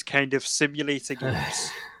with these kind of simulator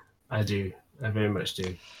games. I do. I very much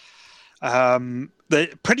do.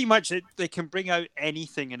 Pretty much they can bring out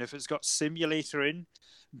anything, and if it's got simulator in,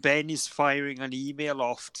 Ben is firing an email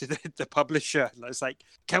off to the publisher. It's like,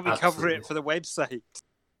 can we cover it for the website?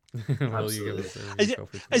 Will you give us a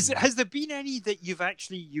copy, has there been any that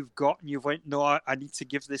you've got and you've went, no, I need to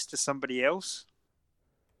give this to somebody else?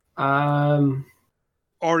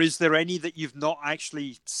 Or is there any that you've not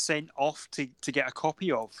actually sent off to get a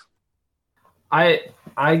copy of? I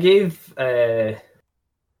gave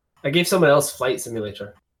someone else Flight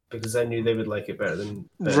Simulator because I knew they would like it better than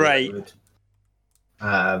right. I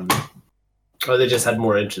would. Or they just had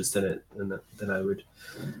more interest in it than I would.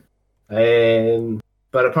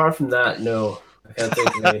 But apart from that, no, I can't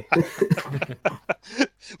think of any.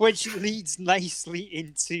 Which leads nicely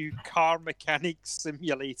into Car Mechanics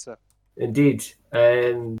Simulator. Indeed.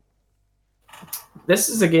 This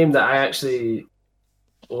is a game that I actually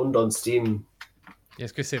owned on Steam. Yeah, I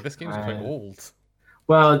was going to say, this game's quite old.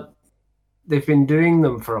 Well, they've been doing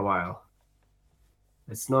them for a while.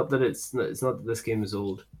 It's not that this game is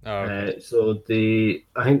old. Oh, okay. So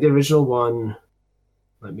I think the original one.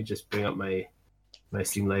 Let me just bring up my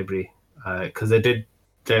Steam library because I did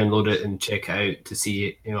download it and check it out to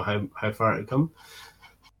see how far it had come.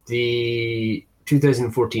 The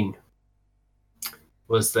 2014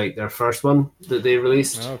 was like their first one that they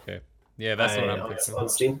released. Oh, okay. Yeah, that's what I'm thinking. On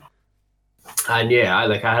Steam. And yeah,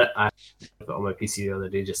 I got it on my PC the other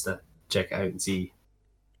day just to check it out and see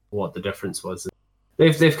what the difference was.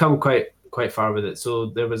 They've come quite far with it. So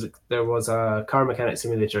there was a Car Mechanic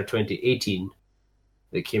Simulator 2018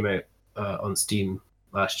 that came out on Steam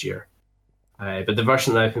last year. But the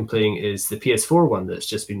version that I've been playing is the PS4 one that's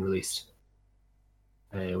just been released,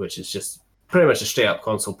 which is just pretty much a straight up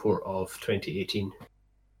console port of 2018.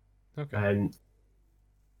 Okay. And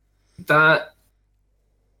that,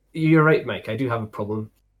 you're right, Mike. I do have a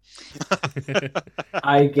problem.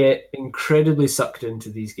 I get incredibly sucked into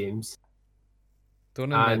these games.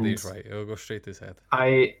 Don't admit these, right? It'll go straight to his head.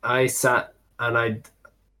 I sat and I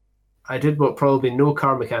did what probably no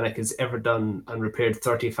car mechanic has ever done and repaired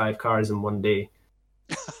 35 cars in one day.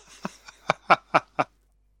 But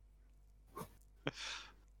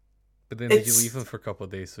then did you leave them for a couple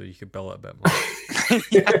of days so you could build it a bit more?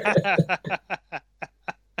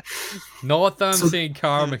 Not that I'm saying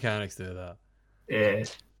car mechanics do that. Yeah.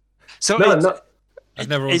 So I've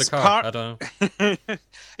never owned a car. I don't know.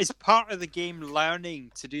 It's part of the game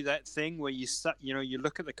learning to do that thing where you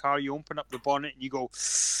look at the car, you open up the bonnet, and you go,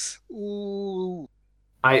 "Ooh."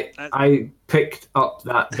 I picked up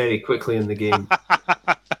that very quickly in the game.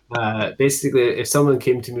 Basically, if someone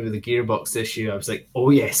came to me with a gearbox issue, I was like,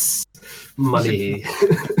 "Oh yes, money."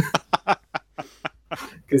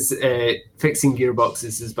 Because fixing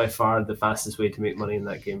gearboxes is by far the fastest way to make money in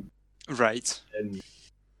that game. Right.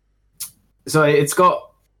 So it's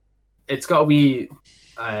got a wee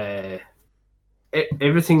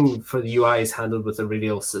everything for the UI is handled with a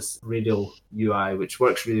radial UI, which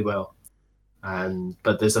works really well.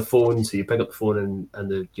 But there's a phone, so you pick up the phone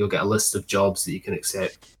and you'll get a list of jobs that you can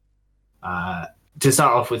accept. To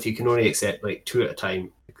start off with, you can only accept like 2 at a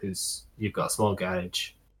time because you've got a small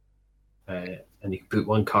garage, and you can put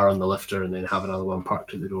one car on the lifter and then have another one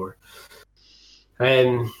parked at the door.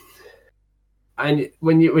 And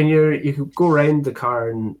when you can go around the car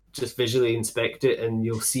and just visually inspect it, and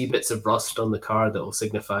you'll see bits of rust on the car that will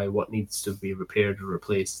signify what needs to be repaired or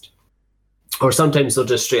replaced. Or sometimes they'll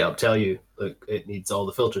just straight up tell you, look, it needs all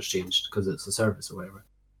the filters changed because it's a service or whatever.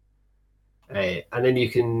 And then you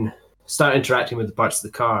can start interacting with the parts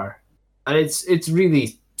of the car. And it's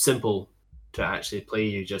really simple to actually play.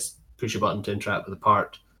 You just push a button to interact with the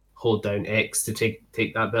part, hold down X to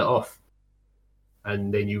take that bit off.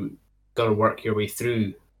 And then you got to work your way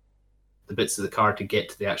through the bits of the car to get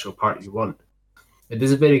to the actual part you want. It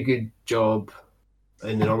does a very good job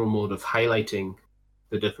in the normal mode of highlighting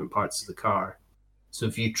the different parts of the car. So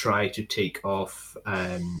if you try to take off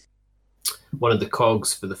one of the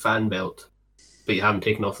cogs for the fan belt, but you haven't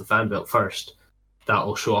taken off the fan belt first, that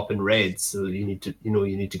will show up in red. So you need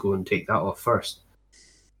to go and take that off first.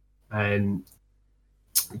 And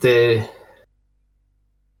the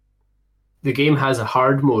game has a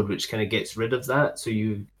hard mode which kind of gets rid of that. So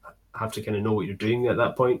you have to kind of know what you're doing at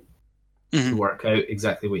that point to work out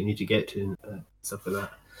exactly what you need to get to and stuff like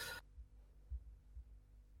that.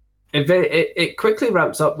 It quickly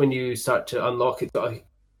ramps up when you start to unlock it. Got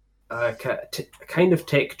a kind of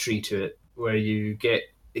tech tree to it where you get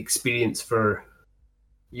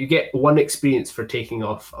one experience for taking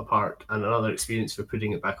off a part and another experience for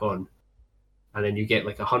putting it back on, and then you get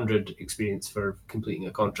like 100 experience for completing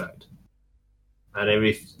a contract. And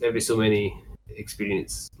every so many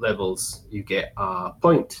experience levels, you get a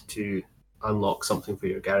point to unlock something for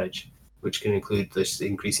your garage, which can include this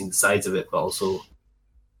increasing the size of it, but also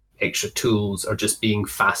extra tools or just being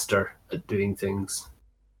faster at doing things,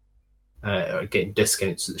 or getting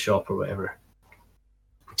discounts at the shop or whatever.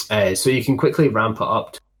 So you can quickly ramp it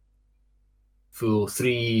up to full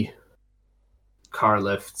 3 car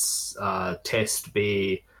lifts, test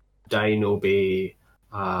bay, dyno bay,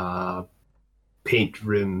 paint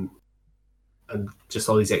room, and just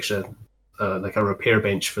all these extra, like a repair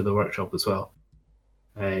bench for the workshop as well.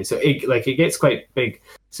 So it gets quite big.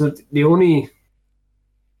 So the only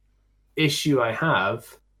issue I have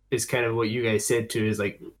is kind of what you guys said too, is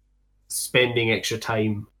like spending extra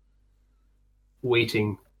time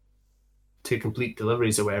waiting to complete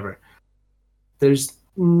deliveries or whatever. There's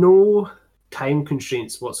no time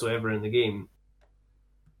constraints whatsoever in the game.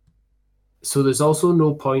 So there's also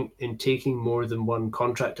no point in taking more than one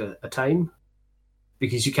contract at a time,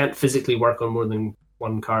 because you can't physically work on more than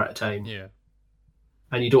one car at a time. Yeah.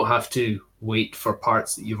 And you don't have to wait for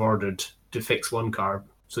parts that you've ordered to fix one car,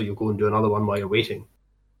 so you'll go and do another one while you're waiting.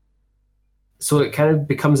 So it kind of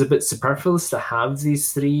becomes a bit superfluous to have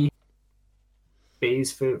these 3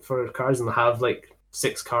 bays for cars and have like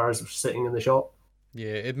 6 cars sitting in the shop.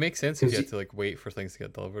 Yeah, it makes sense if you have to like wait for things to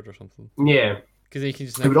get delivered or something. Yeah. Because you can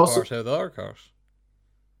just never parts out of the other cars.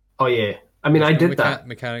 Oh yeah. I mean, I did that.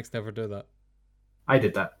 Mechanics never do that. I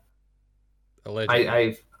did that.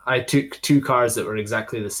 Allegedly. I took 2 cars that were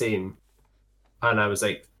exactly the same, and I was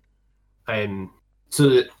like, so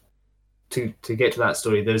that to get to that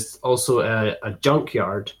story, there's also a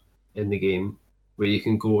junkyard in the game where you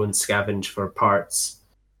can go and scavenge for parts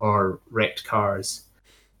or wrecked cars.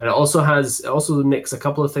 And it also nicks a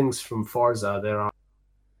couple of things from Forza. There are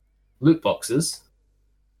loot boxes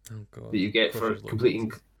that you get for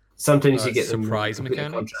completing. Sometimes you get them surprise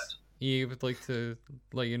mechanics. You would like to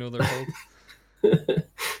let you know they're called.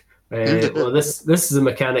 Well, this is a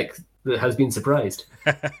mechanic that has been surprised.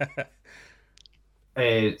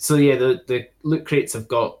 So yeah, the loot crates have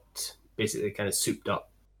got basically kind of souped up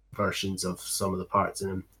versions of some of the parts in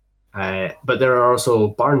them, but there are also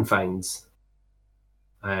barn finds.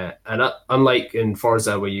 And unlike in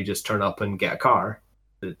Forza where you just turn up and get a car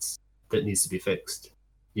that needs to be fixed,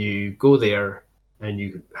 you go there and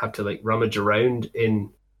you have to like rummage around in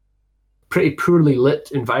pretty poorly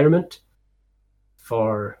lit environment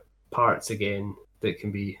for parts again that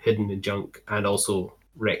can be hidden in junk and also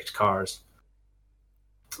wrecked cars.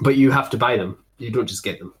 But you have to buy them. You don't just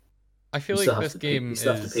get them. I feel like this game you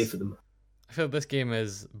still have to pay for them. I feel like this game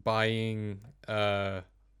is buying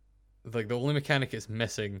like the only mechanic it's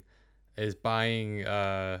missing is buying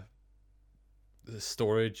the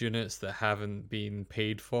storage units that haven't been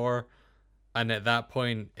paid for, and at that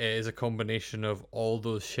point it is a combination of all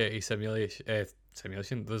those shitty simulation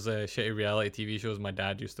those shitty reality TV shows my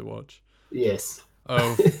dad used to watch. Yes.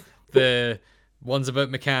 Of the ones about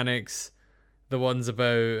mechanics, the ones about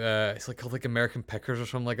it's like called like American Pickers or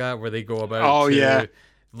something like that, where they go about Oh, yeah.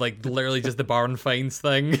 like literally just the barn finds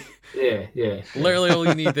thing. Yeah. Literally all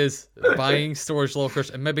you need is buying storage lockers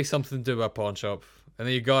and maybe something to do with a pawn shop, and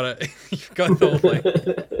then you got it. You've got the whole thing.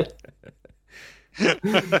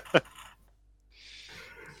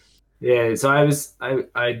 Yeah, so I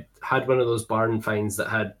had one of those barn finds that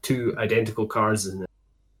had 2 identical cars in it,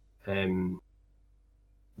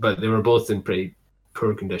 but they were both in pretty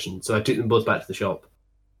poor condition. So I took them both back to the shop,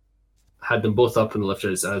 had them both up in the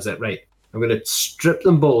lifters. I was like, right, I'm going to strip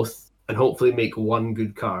them both and hopefully make one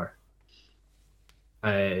good car.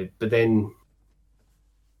 But then,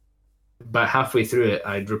 about halfway through it,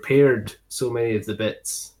 I'd repaired so many of the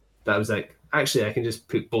bits that I was like, actually, I can just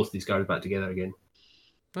put both these cars back together again.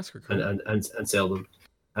 That's cool. And sell them.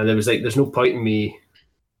 And there was like, there's no point in me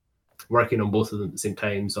working on both of them at the same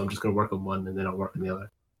time, so I'm just going to work on one and then I'll work on the other.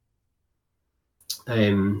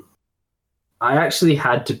 I actually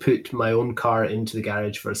had to put my own car into the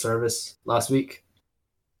garage for a service last week.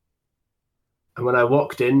 And when I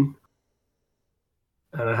walked in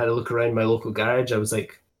and I had a look around my local garage, I was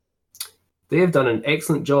like, they have done an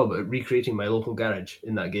excellent job at recreating my local garage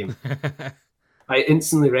in that game. I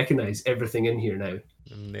instantly recognize everything in here now.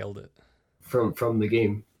 Nailed it. From the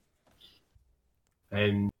game.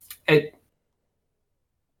 And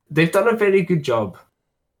they've done a very good job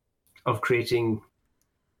of creating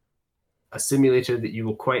a simulator that you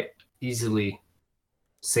will quite easily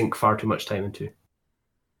sink far too much time into.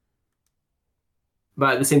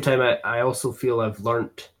 But at the same time, I also feel I've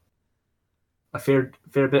learnt a fair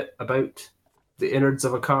bit about the innards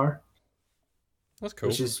of a car. That's cool.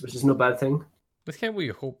 Which is no bad thing. That's kind of what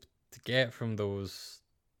you hope to get from those,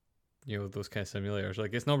 those kind of simulators.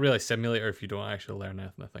 Like, it's not really a simulator if you don't actually learn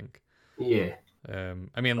anything, I think. Yeah.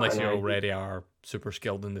 I mean, unless you already are super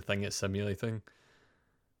skilled in the thing it's simulating.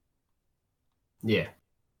 Yeah.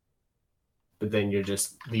 But then you're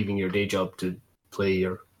just leaving your day job to play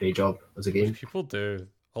your day job as a game. People do.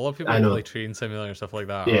 A lot of people play Train Simulator and stuff like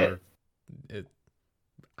that. Yeah.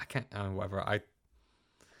 I can't. Whatever.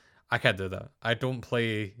 I can't do that. I don't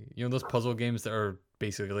play. Those puzzle games that are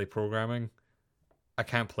basically programming. I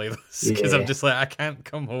can't play those because I'm just like, I can't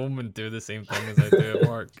come home and do the same thing as I do at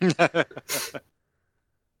work.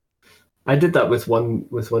 I did that with one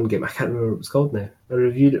game. I can't remember what it was called now. I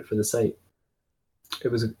reviewed it for the site. It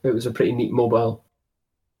was a pretty neat mobile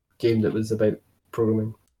game that was about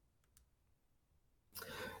programming.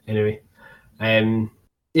 Anyway,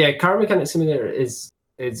 Car Mechanic Simulator is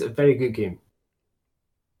a very good game,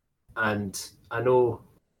 and I know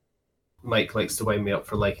Mike likes to wind me up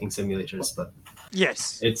for liking simulators, but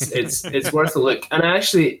yes, it's worth a look. And I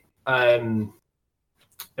actually,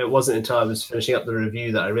 it wasn't until I was finishing up the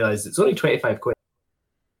review that I realized it's only 25 quid,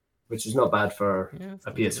 which is not bad for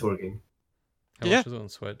a PS4 game. How much is it on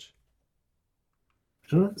Switch? I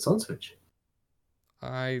don't know if it's on Switch.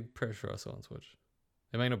 I'm pretty sure it's on Switch.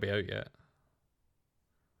 It might not be out yet.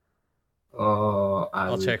 Oh,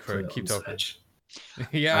 I'll check for it. Keep talking. Switch.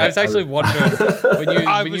 Yeah, I was actually wondering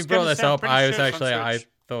when you brought this up. I was actually I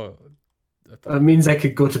thought that means I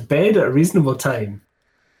could go to bed at a reasonable time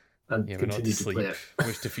and but not continue to to sleep, play it.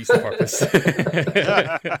 which defeats the purpose.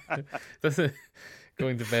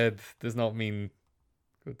 Going to bed does not mean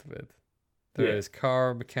go to bed. There is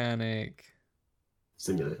Car Mechanic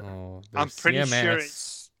Simulator. Oh, I'm pretty CMS. sure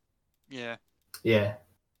it's Yeah.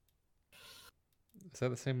 Is that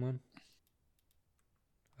the same one?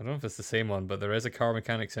 I don't know if it's the same one, but there is a Car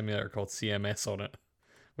Mechanic Simulator called CMS on it,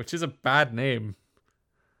 which is a bad name.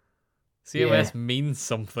 CMS means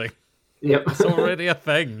something. Yep. It's already a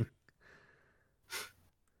thing.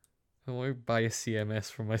 I want to buy a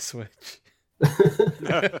CMS for my Switch.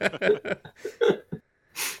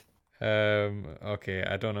 Okay,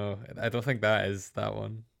 I don't know. I don't think that is that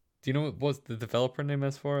one. Do you know what the developer name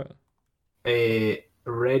is for it? A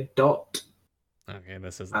Red Dot. Okay,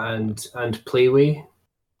 this is and Playway.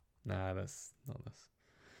 Nah, that's not this.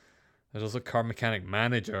 There's also Car Mechanic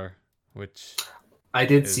Manager, which I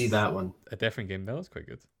did see that one. A different game. That was quite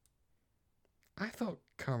good. I thought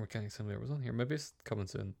Car Mechanic Simulator was on here. Maybe it's coming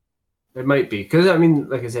soon. It might be because I mean,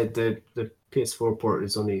 like I said, the PS4 port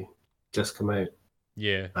has only just come out.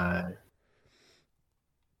 Yeah.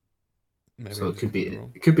 So it could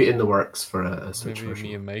be in the works for a Switch Maybe version.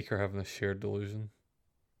 me and Mike are having a shared delusion.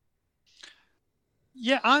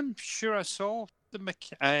 Yeah, I'm sure I saw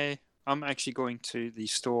the I'm actually going to the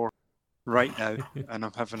store right now and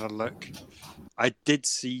I'm having a look. I did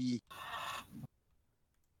see.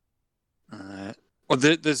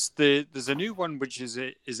 There's a new one which is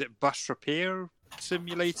it bus repair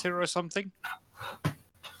simulator or something?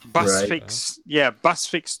 Busfix, yeah,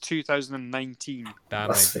 Busfix 2019. Damn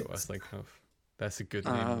Bus it, I was Fix. thinking of. That's a good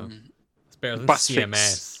name, though. Um, It's better than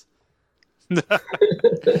Busfix.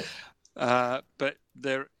 CMS. But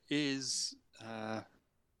there is.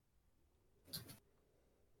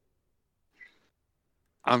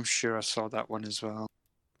 I'm sure I saw that one as well.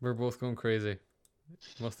 We're both going crazy.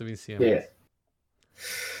 Must have been CMS.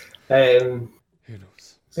 Yeah. Who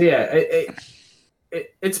knows? So yeah,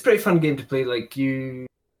 it's a pretty fun game to play. Like you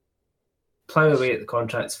plow away at the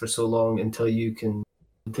contracts for so long until you've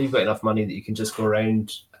got enough money that you can just go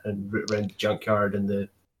around and root around the junkyard and the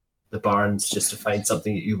barns just to find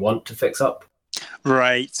something that you want to fix up.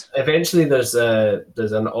 Right. Eventually, there's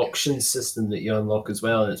an auction system that you unlock as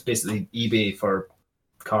well, and it's basically eBay for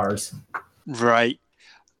cars. Right.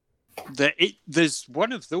 There's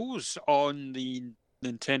one of those on the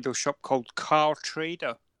Nintendo shop called Car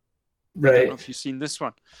Trader. I don't know if you've seen this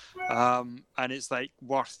one. And it's like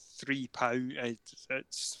worth £3.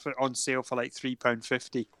 It's on sale for like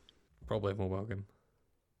 £3.50. Probably a mobile game.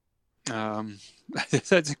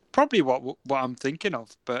 That's probably what I'm thinking of.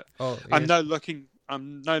 But Oh, yeah. I'm now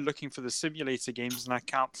looking for the simulator games, and I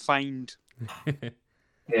can't find.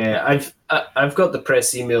 Yeah, I've got the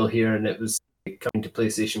press email here, and it was coming to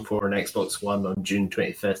PlayStation 4 and Xbox One on June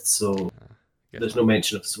 25th. So there's no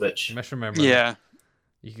mention of Switch. Misremember. Yeah.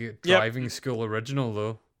 You get driving school original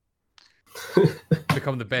though.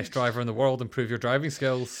 Become the best driver in the world. Improve your driving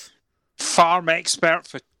skills. Farm Expert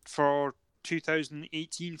for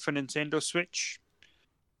 2018 for Nintendo Switch.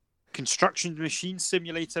 Construction Machine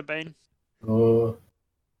Simulator, Ben. Oh,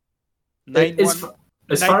 9-1.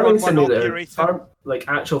 it's farming 911 simulator. operator. Like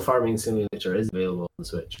actual farming simulator is available on the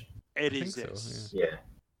Switch. It I is. think so, Yes. Yeah.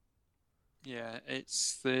 Yeah,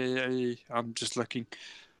 it's the. I'm just looking.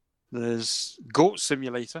 There's Goat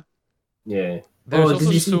Simulator. Yeah. There's did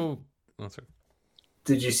also you see? sorry.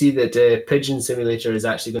 Did you see that Pigeon Simulator is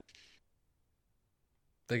actually going?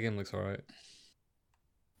 The game looks alright.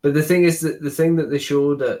 But the thing is that the thing that they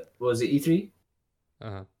showed at was it E3?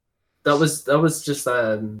 Uh-huh. That was just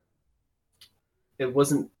it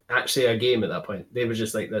wasn't actually a game at that point. They were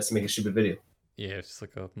just like, let's make a stupid video. Yeah, it's just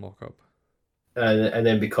like a mock-up. And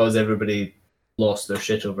then because everybody lost their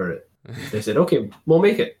shit over it, they said, okay, we'll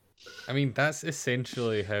make it. I mean, that's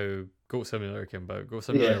essentially how Goat Simulator came about. Goat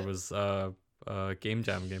Simulator was a game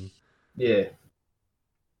jam game. Yeah.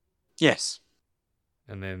 Yes.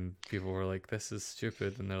 And then people were like, this is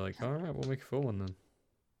stupid. And they're like, all right, we'll make a full one then.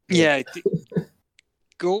 Yeah.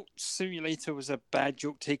 Goat Simulator was a bad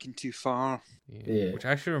joke taken too far. Yeah. Which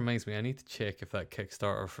actually reminds me, I need to check if that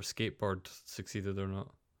Kickstarter for Skateboard succeeded or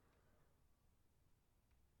not.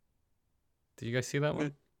 Did you guys see that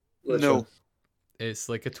one? No. It's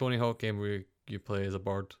like a Tony Hawk game where you play as a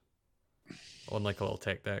bird on like a little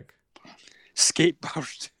tech deck.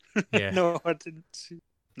 Skateboard. Yeah. No, I didn't see.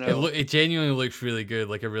 No. It genuinely looks really good,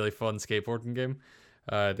 like a really fun skateboarding game.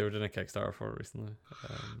 They were doing a Kickstarter for it recently.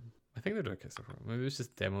 I think they're doing a Kickstarter for it. Maybe it was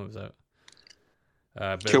just a demo that was out.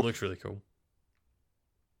 But Cool. it looks really cool.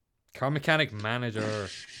 Car Mechanic Manager,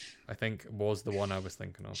 I think, was the one I was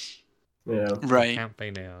thinking of. Yeah. I Right. can't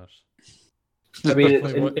find any others. I mean,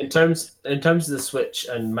 Wait, in terms of the Switch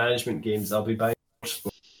and management games, I'll be buying.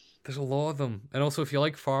 There's a lot of them. And also, if you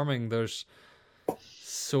like farming, there's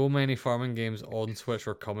so many farming games on Switch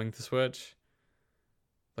or coming to Switch.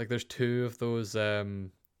 Like, there's 2 of those.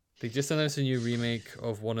 They just announced a new remake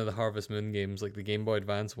of one of the Harvest Moon games, like the Game Boy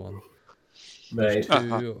Advance one. Right. There's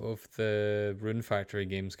 2 of the Rune Factory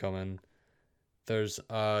games coming. There's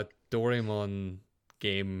a Doraemon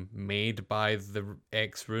game made by the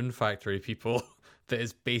ex-Rune Factory people that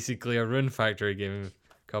is basically a Rune Factory game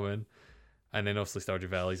coming. And then obviously Stardew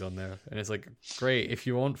Valley's on there. And it's like, great, if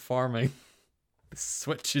you want farming, the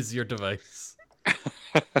Switch is your device.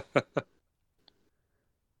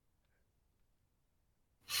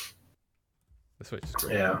 The Switch is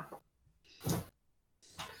great. Yeah.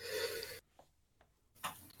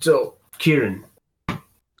 So, Kieran,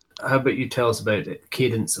 how about you tell us about it?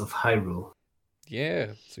 Cadence of Hyrule.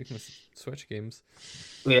 Yeah, speaking of Switch games.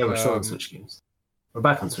 Yeah, we're still on Switch games. We're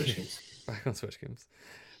back on Switch games. Back on Switch games.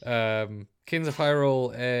 Cadence of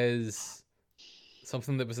Hyrule is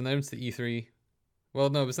something that was announced at E3. Well,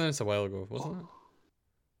 no, it was announced a while ago, wasn't it?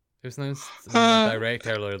 It was announced in a Direct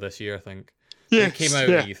earlier this year, I think. It came out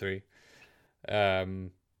at E3.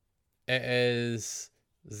 It is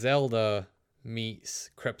Zelda meets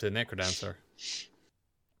Crypt of the Necrodancer.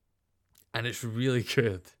 And it's really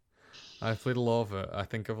good. I've played a lot of it. I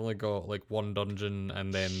think I've only got like one dungeon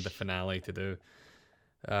and then the finale to do.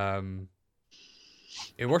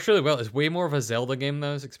 It works really well. It's way more of a Zelda game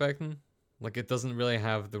than I was expecting. Like, it doesn't really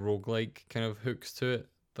have the roguelike kind of hooks to it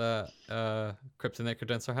that Crypto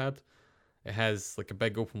Necrodancer had. It has like a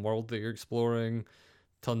big open world that you're exploring,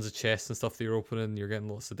 tons of chests and stuff that you're opening. You're getting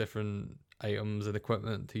lots of different items and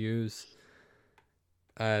equipment to use,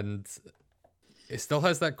 and it still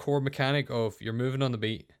has that core mechanic of you're moving on the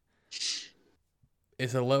beat.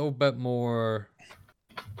 It's a little bit more.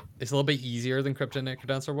 It's a little bit easier than Crypto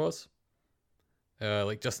Necrodancer was.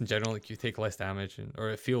 Like just in general, like you take less damage, or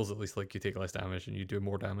it feels at least like you take less damage and you do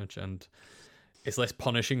more damage, and it's less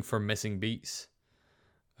punishing for missing beats.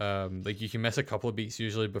 Like you can miss a couple of beats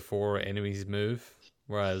usually before enemies move,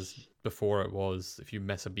 whereas before it was if you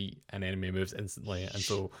miss a beat, an enemy moves instantly, and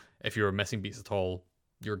so if you were missing beats at all,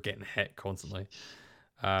 you're getting hit constantly.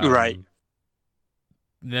 Right.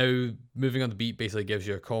 Now moving on the beat basically gives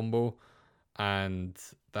you a combo, and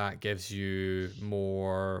that gives you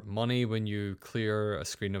more money when you clear a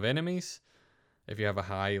screen of enemies if you have a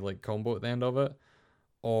high like combo at the end of it,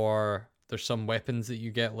 or there's some weapons that you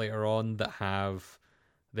get later on that have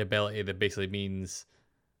the ability that basically means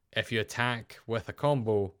if you attack with a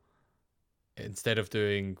combo, instead of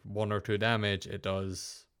doing 1 or 2 damage, it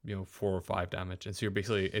does 4 or 5 damage, and so you're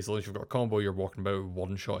basically, as long as you've got a combo, you're walking about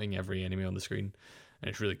one-shotting every enemy on the screen, and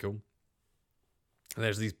it's really cool. And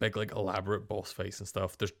there's these big like elaborate boss fights and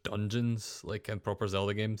stuff. There's dungeons like in proper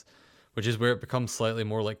Zelda games, which is where it becomes slightly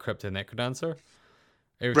more like Crypto Necrodancer.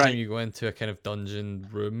 Every time you go into a kind of dungeon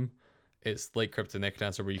room, it's like Crypto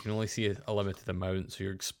Necrodancer where you can only see a limited amount, so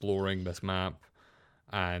you're exploring this map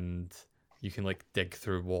and you can like dig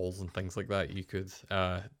through walls and things like that. You could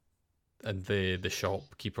and the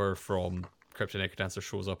shopkeeper from Crypto Necrodancer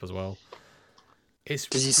shows up as well. It's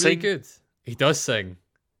Does he really sing? good. He does sing.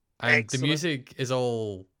 And Excellent. the music is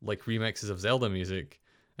all like remixes of Zelda music,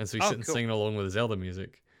 and so he's sitting cool. singing along with the Zelda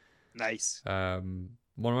music. Nice.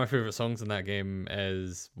 One of my favorite songs in that game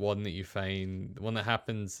is one that you find, one that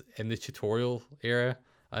happens in the tutorial area,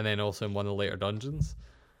 and then also in one of the later dungeons,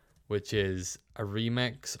 which is a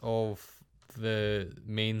remix of the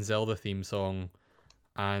main Zelda theme song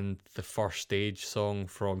and the first stage song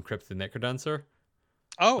from Crypto Necrodancer.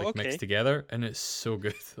 Oh, Okay. Mixed together, and it's so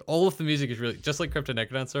good. All of the music is really just like Crypto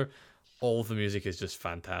Necrodancer. All of the music is just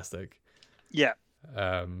fantastic. Yeah.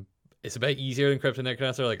 It's a bit easier than Crypto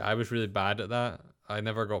Necrodancer. Like I was really bad at that. I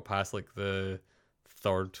never got past like the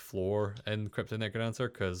 3rd floor in Crypto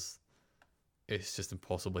Necrodancer because it's just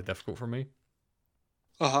impossibly difficult for me.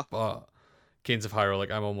 But Canes of Hyrule,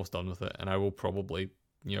 like I'm almost done with it, and I will probably,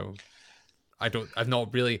 I've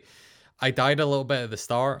not really. I died a little bit at the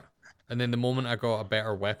start. And then the moment I got a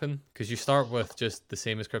better weapon, because you start with just the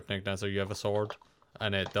same as Crypto Necrodancer, you have a sword,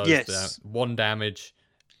 and it does 1 damage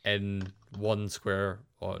in 1 square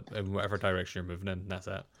or in whatever direction you're moving in, and that's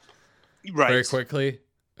it. Right. Very quickly,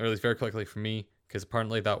 or at least very quickly for me, because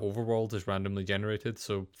apparently that overworld is randomly generated,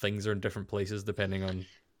 so things are in different places depending on,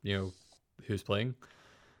 who's playing.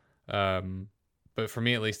 But for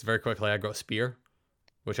me at least, very quickly I got a spear,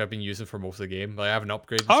 which I've been using for most of the game. Like, I haven't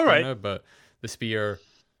upgraded the spear now, but the spear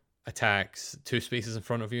attacks 2 spaces in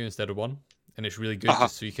front of you instead of 1, and it's really good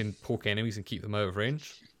just so you can poke enemies and keep them out of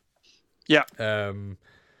range. Yeah.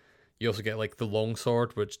 You also get like the long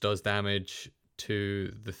sword, which does damage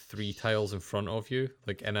to the 3 tiles in front of you,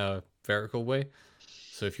 like in a vertical way.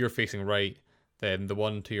 So if you're facing right, then the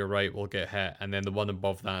one to your right will get hit, and then the one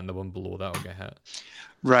above that and the one below that will get hit.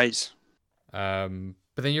 Right.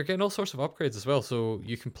 But then you're getting all sorts of upgrades as well, so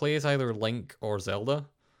you can play as either Link or Zelda,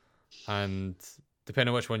 and depending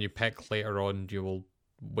on which one you pick later on, you will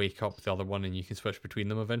wake up the other one and you can switch between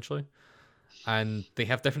them eventually. And they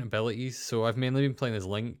have different abilities, so I've mainly been playing as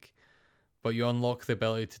Link, but you unlock the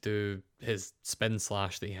ability to do his spin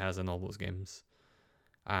slash that he has in all those games.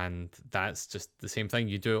 And that's just the same thing.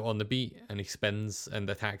 You do it on the beat and he spins and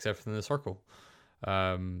attacks everything in a circle.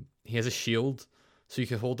 He has a shield, so you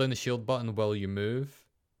can hold down the shield button while you move,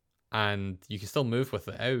 and you can still move with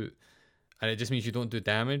it out. And it just means you don't do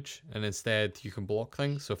damage, and instead you can block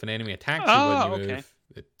things. So if an enemy attacks you when you move,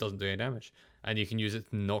 it doesn't do any damage. And you can use it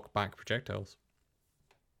to knock back projectiles.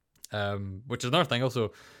 Which is another thing.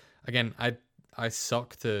 Also, again, I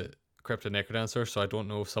suck to Crypto Necrodancer, so I don't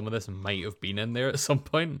know if some of this might have been in there at some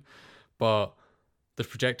point. But there's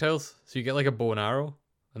projectiles, so you get like a bow and arrow.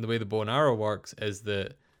 And the way the bow and arrow works is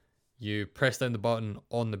that you press down the button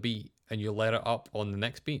on the beat, and you let it up on the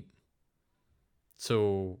next beat.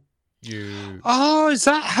 So is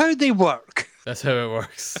that how they work? That's how it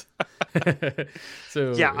works.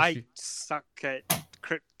 So yeah, I suck at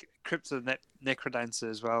Crypto Necrodancer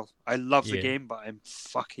as well. I love the game, but I'm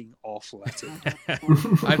fucking awful at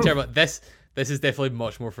it. I'm terrible. This is definitely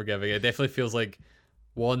much more forgiving. It definitely feels like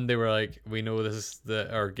One, they were like, we know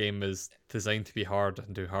our game is designed to be hard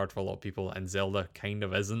and too hard for a lot of people, and Zelda kind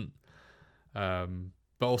of isn't. But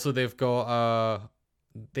also they've got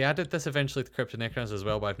they added this eventually to Crypt of Necrons as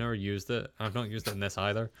well, but I've never used it, and I've not used it in this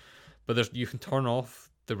either. But you can turn off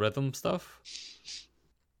the rhythm stuff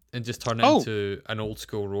and just turn it into an old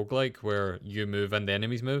school roguelike where you move and the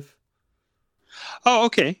enemies move. Oh,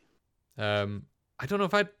 okay. I don't know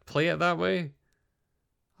if I'd play it that way.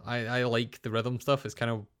 I like the rhythm stuff. It's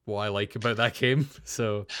kind of what I like about that game.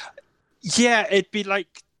 So yeah, it'd be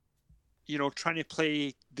like, trying to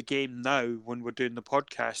play the game now when we're doing the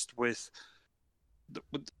podcast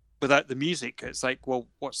without the music. It's like, well,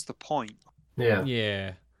 what's the point? Yeah.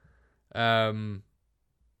 Yeah. I'm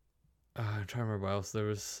trying to remember what else there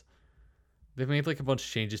was. They've made like a bunch of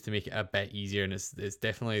changes to make it a bit easier, and it's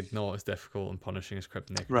definitely not as difficult and punishing as Crypt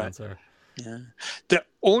of Necrons are. Yeah. The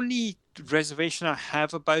only reservation I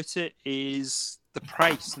have about it is the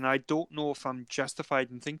price, and I don't know if I'm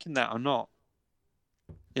justified in thinking that or not.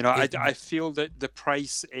 I feel that the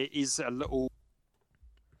price is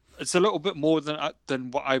it's a little bit more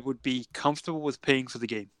than what I would be comfortable with paying for the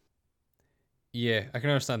game. Yeah, I can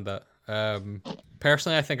understand that.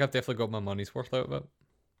 Personally, I think I've definitely got my money's worth out of it.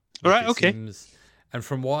 Right, okay. And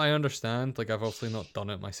from what I understand, like I've obviously not done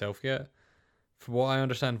it myself yet. From what I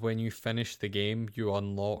understand, when you finish the game, you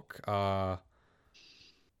unlock a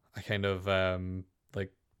kind of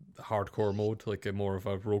like hardcore mode, like a more of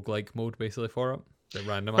a roguelike mode basically for it that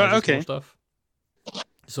randomizes more stuff.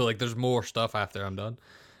 So like there's more stuff after I'm done.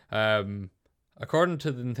 According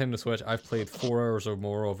to the Nintendo Switch, I've played 4 hours or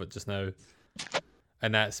more of it just now.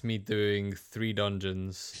 And that's me doing 3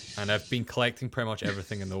 dungeons, and I've been collecting pretty much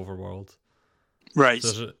everything in the overworld. Right.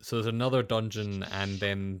 So there's another dungeon, and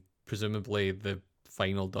then presumably the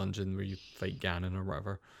final dungeon where you fight Ganon or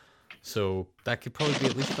whatever. So that could probably be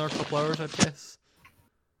at least another couple hours, I'd guess.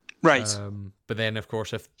 Right. But then, of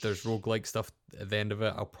course, if there's roguelike stuff at the end of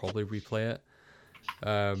it, I'll probably replay it.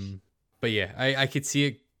 But yeah, I could see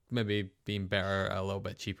it maybe being better, a little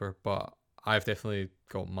bit cheaper, but I've definitely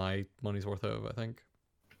got my money's worth out of it, I think.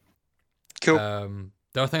 Cool.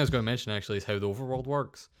 The other thing I was going to mention actually is how the overworld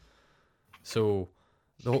works. So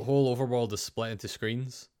the whole overworld is split into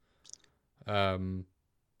screens, and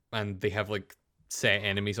they have like set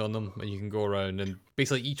enemies on them, and you can go around, and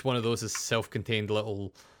basically each one of those is self-contained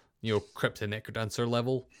little, Crypt of Necrodancer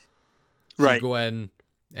level. So right. You go in,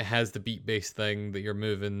 it has the beat-based thing that you're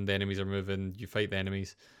moving, the enemies are moving, you fight the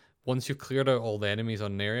enemies. Once you've cleared out all the enemies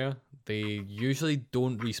on an area, they usually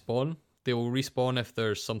don't respawn. They will respawn if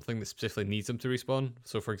there's something that specifically needs them to respawn.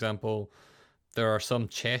 So, for example, there are some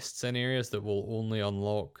chests in areas that will only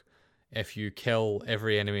unlock if you kill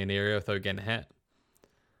every enemy in the area without getting hit.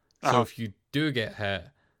 So if you do get hit,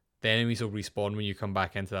 the enemies will respawn when you come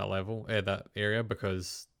back into that area,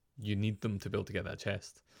 because you need them to be able to get that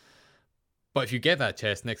chest. But if you get that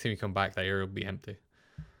chest, next time you come back, that area will be empty.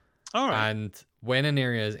 All right. And when an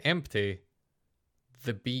area is empty,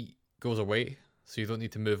 the beat goes away, so you don't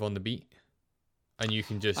need to move on the beat, and you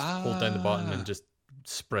can just hold down the button and just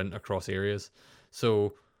sprint across areas.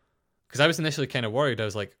 So, because I was initially kind of worried, I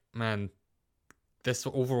was like, man, this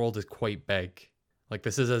overworld is quite big. Like,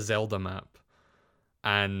 this is a Zelda map,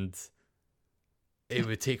 and it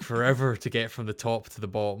would take forever to get from the top to the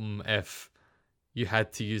bottom if you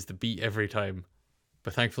had to use the beat every time.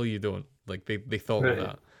 But thankfully you don't. Like, they thought of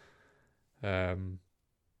that.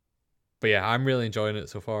 But yeah, I'm really enjoying it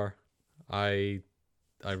so far. I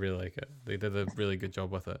really like it. They did a really good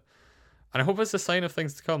job with it. And I hope it's a sign of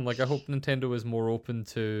things to come. Like, I hope Nintendo is more open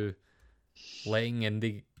to letting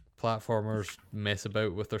indie platformers mess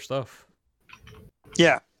about with their stuff.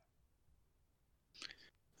 Yeah.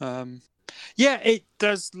 Yeah, it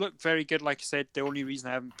does look very good. Like I said, the only reason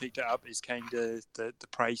I haven't picked it up is kind of the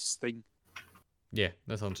price thing. Yeah,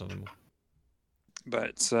 that's understandable.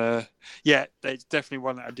 But yeah, it's definitely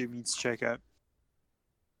one that I do mean to check out.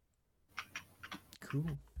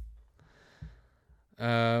 Cool.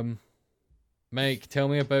 Mike, tell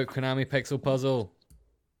me about Konami Pixel Puzzle.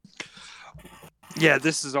 Yeah,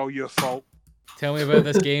 this is all your fault. Tell me about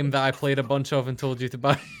this game that I played a bunch of and told you to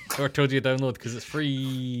buy or told you to download because it's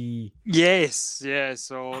free. Yes, yeah.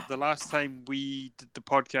 So the last time we did the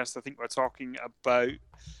podcast, I think we're talking about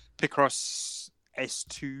Picross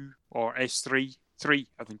S2 or S3. 3,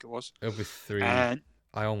 I think it was. It'll be 3. And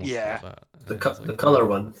I almost got that. The color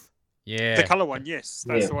one. Yeah. The color one, yes.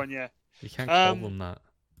 That's the one, yeah. You can't call them that.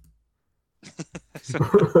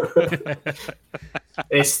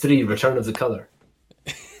 S3, Return of the Color.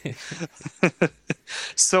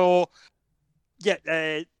 So, yeah,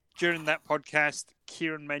 during that podcast,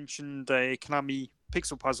 Kieran mentioned Konami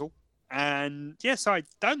Pixel Puzzle, And so I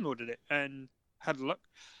downloaded it and had a look.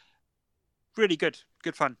 Really good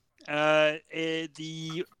fun.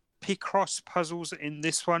 The Picross puzzles in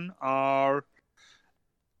this one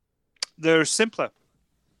they're simpler.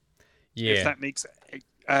 Yeah. If that makes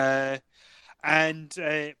but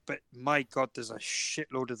my God, there's a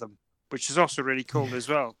shitload of them, which is also really cool as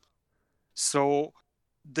well. So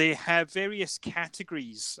they have various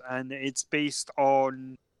categories, and it's based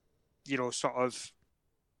on, sort of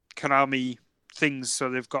Konami things. So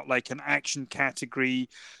they've got like an action category.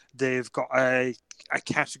 They've got a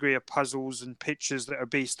category of puzzles and pictures that are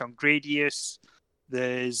based on Gradius.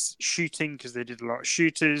 There's shooting, because they did a lot of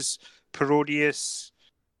shooters. Parodius.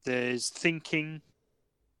 There's thinking.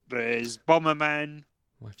 There's Bomberman.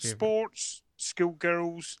 Sports.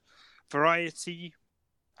 Schoolgirls. Variety.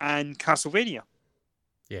 And Castlevania.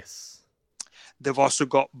 Yes. They've also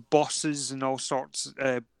got bosses and all sorts.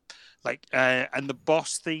 And the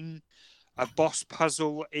boss thing, a boss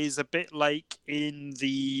puzzle is a bit like in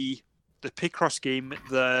the Picross game,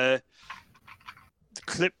 the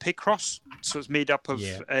Clip Picross. So it's made up of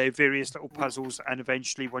various little puzzles, and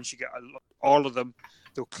eventually, once you get all of them,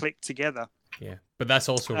 they'll click together. Yeah, but that's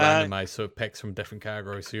also randomized, so it picks from different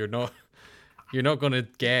categories. So you're not going to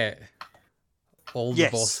get all the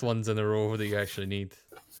boss ones in a row that you actually need.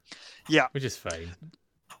 Yeah, which is fine.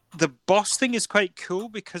 The boss thing is quite cool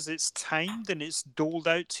because it's timed and it's doled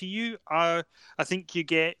out to you. I think you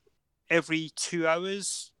get every 2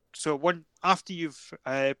 hours. So after you've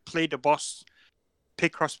played a boss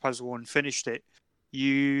Picross puzzle and finished it,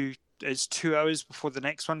 it's 2 hours before the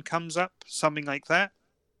next one comes up, something like that.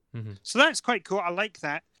 Mm-hmm. So that's quite cool. I like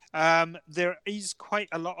that. There is quite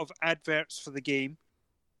a lot of adverts for the game,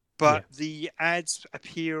 but the ads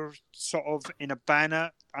appear sort of in a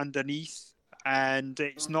banner underneath, and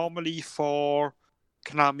it's normally for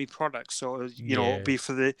Konami products. So, it'll be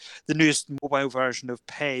for the newest mobile version of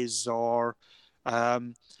PES or... a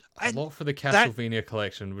lot for the Castlevania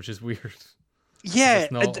collection, which is weird. Yeah.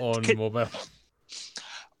 It's not on mobile.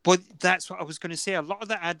 But that's what I was going to say. A lot of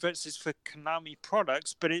the adverts is for Konami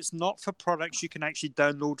products, but it's not for products you can actually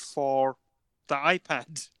download for the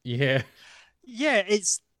iPad. Yeah. Yeah,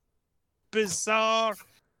 it's bizarre,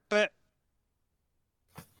 but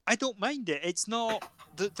I don't mind it. It's not...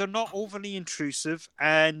 They're not overly intrusive,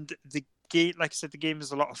 and the game, like I said, the game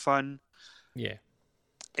is a lot of fun. Yeah.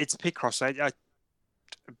 It's Picross,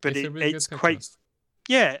 but it's quite...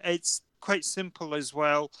 Yeah, it's quite simple as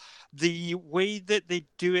well. The way that they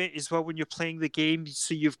do it is, well, when you're playing the game,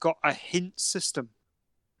 so you've got a hint system.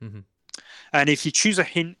 Mm-hmm. And if you choose a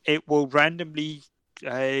hint, it will randomly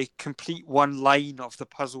complete one line of the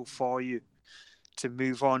puzzle for you to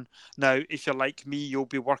move on. Now, if you're like me, you'll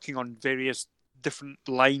be working on various different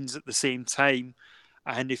lines at the same time.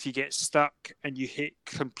 And if you get stuck and you hit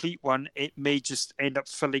complete one, it may just end up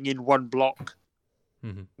filling in one block.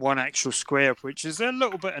 Mm-hmm. One actual square, which is a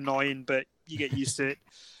little bit annoying, but you get used to it.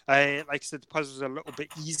 Like I said, the puzzles are a little bit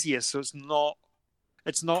easier, so it's not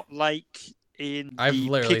like in I've the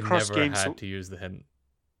literally Picross never games. had to use the hint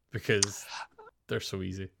because they're so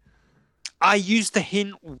easy. I used the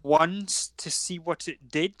hint once to see what it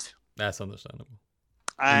did. That's understandable.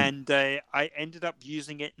 And I ended up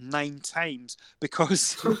using it 9 times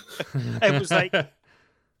because it was like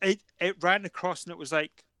it ran across and it was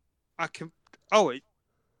like it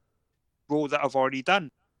row that I've already done,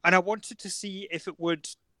 and I wanted to see if it would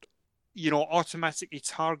automatically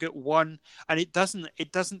target one, and it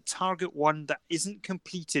doesn't target one that isn't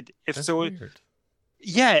completed. That's weird.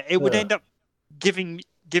 It would end up giving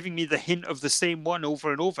me the hint of the same one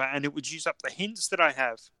over and over, and it would use up the hints that I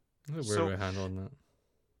have. That's a weird way of handling that.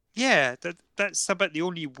 Yeah, that's about the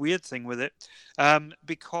only weird thing with it,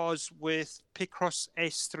 because with Picross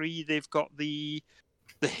S3 they've got the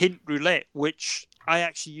hint roulette, which I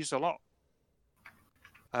actually use a lot.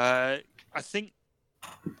 I think,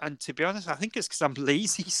 and to be honest, I think it's because I'm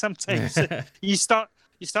lazy sometimes. You start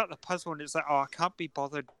the puzzle and it's like, I can't be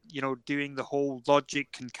bothered, doing the whole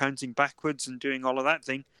logic and counting backwards and doing all of that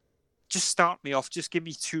thing. Just start me off. Just give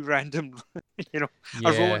me 2 random, I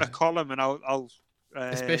roll in a column and I'll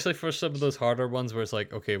especially for some of those harder ones where it's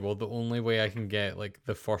like, okay, well, the only way I can get like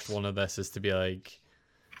the first one of this is to be like,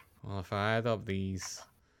 well, if I add up these,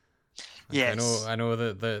 yes, I know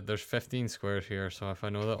that there's 15 squares here, so if I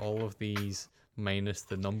know that all of these minus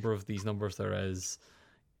the number of these numbers there is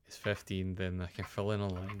 15, then I can fill in a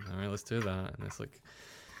line. All right, let's do that. And it's like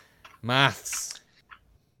maths,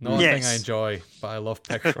 not a thing I enjoy, but I love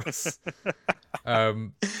Picross.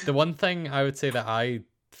 The one thing I would say that I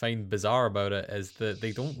find bizarre about it is that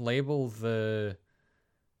they don't label the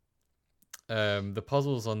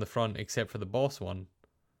puzzles on the front except for the boss one.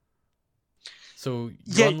 So you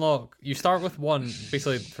Yeah. unlock. You start with one.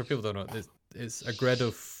 Basically, for people who don't know, it's a grid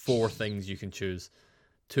of 4 things you can choose.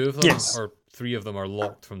 2 of them Yes. or 3 of them are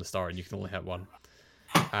locked from the start, and you can only hit one.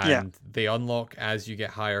 Yeah. And they unlock as you get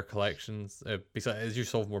higher collections. Basically, as you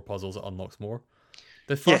solve more puzzles, it unlocks more.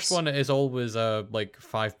 The first Yes. one is always a like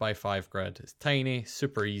 5x5 grid. It's tiny,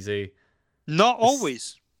 super easy. Not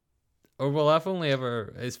always. Or well, I've only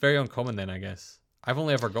ever. It's very uncommon then, I guess. I've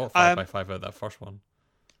only ever got 5x5 out of that first one.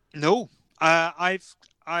 No. I've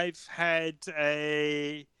had I've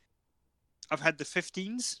had the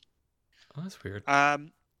 15s. Oh, that's weird.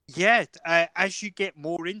 Yeah. As you get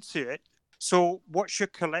more into it. So, what's your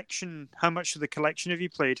collection? How much of the collection have you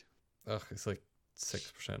played? Ugh, it's like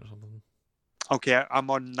 6% or something. Okay, I'm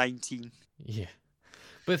on 19. Yeah.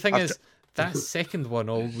 But the thing I've is, that second one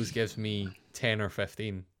always gives me 10 or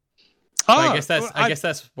 15. Oh, But I guess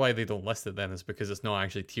that's why they don't list it then, is because it's not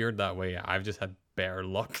actually tiered that way. I've just had better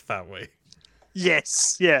luck that way.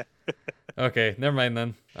 Yes, yeah. Okay, never mind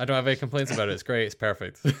then. I don't have any complaints about it. It's great. It's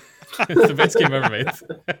perfect. It's the best game ever made.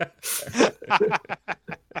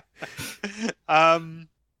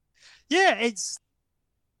 Yeah, it's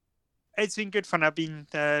been good fun. I've been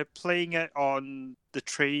playing it on the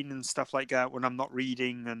train and stuff like that when I'm not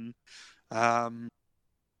reading, and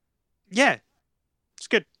yeah, it's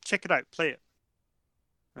good. Check it out. Play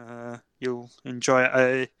it. You'll enjoy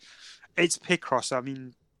it. It's Picross. I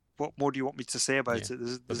mean, what more do you want me to say about Yeah,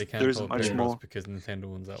 it? but they can't There call isn't it much Picross more. because Nintendo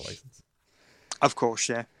owns that license. Of course,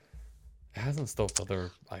 yeah. It hasn't stopped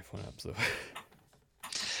other iPhone apps though.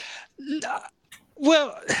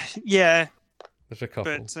 Well, yeah, There's a couple.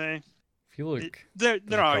 but If you look, there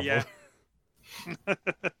there's a are, couple. yeah.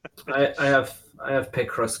 I have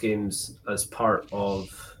Picross games as part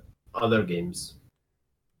of other games,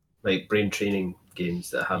 like brain training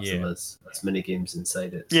games that have them as mini games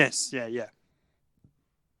inside it. Yes, yeah.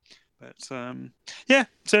 But yeah,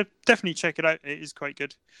 so definitely check it out. It is quite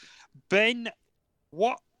good. Ben,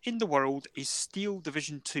 what in the world is Steel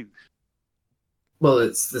Division 2? Well,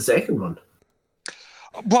 it's the second one.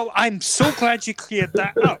 Well, I'm so glad you cleared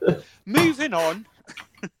that up. Moving on.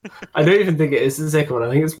 I don't even think it is the second one. I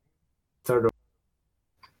think it's the third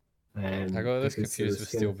one. I got this because confused it with was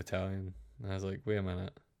Steel Battalion. And I was like, wait a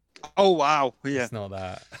minute. Oh, wow. Yeah. It's not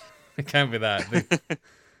that. It can't be that.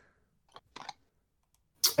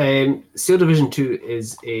 Steel Division 2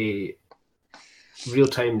 is a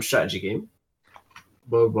real-time strategy game.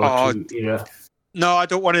 World War II era. No, I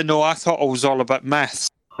don't want to know. I thought it was all about maths.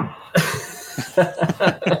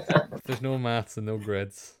 There's no maths and no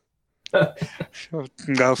grids.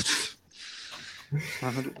 No.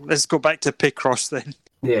 Let's go back to Picross then.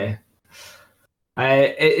 Yeah.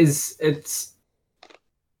 It's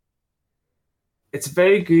a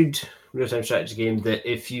very good real-time strategy game that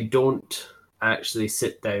if you don't actually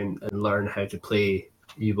sit down and learn how to play,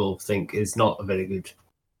 you will think is not a very good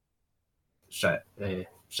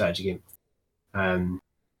strategy game.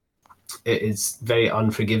 It is very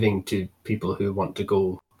unforgiving to people who want to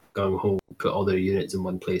go gung-ho, put all their units in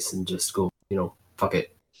one place and just go, fuck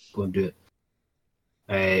it, go and do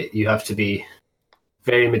it. You have to be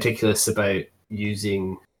very meticulous about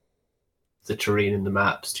using the terrain and the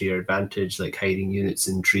maps to your advantage, like hiding units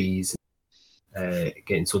in trees,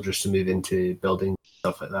 getting soldiers to move into buildings,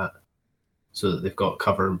 stuff like that, so that they've got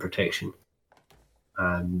cover and protection.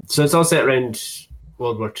 So it's all set around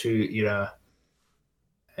World War II era.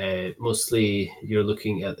 Mostly you're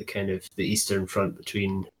looking at the kind of the Eastern Front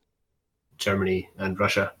between Germany and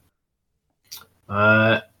Russia.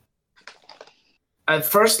 At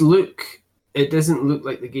first look, it doesn't look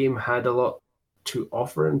like the game had a lot to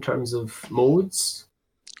offer in terms of modes.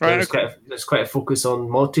 Right. There's quite a focus on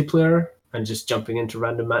multiplayer and just jumping into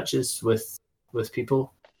random matches with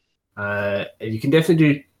people. You can definitely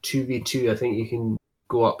do 2v2. I think you can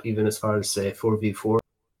go up even as far as 4v4.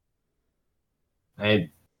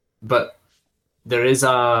 But there is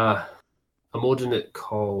a mode in it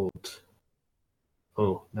called...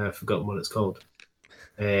 Oh, now I've forgotten what it's called.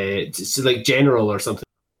 It's like General or something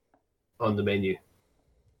on the menu.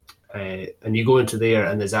 And you go into there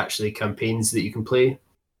and there's actually campaigns that you can play.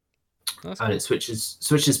 That's and cool. it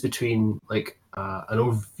switches between like an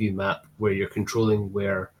overview map where you're controlling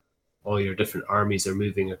where all your different armies are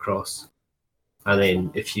moving across. And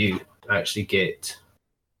then if you actually get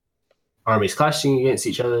armies clashing against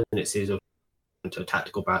each other, then it says into a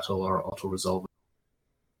tactical battle or auto resolve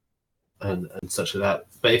and such like that.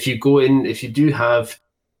 But if you do have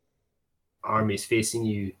armies facing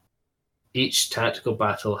you, each tactical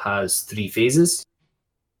battle has 3 phases.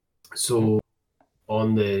 So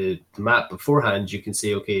on the map beforehand, you can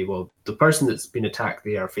say, okay, well, the person that's been attacked,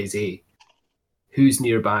 they are phase A. who's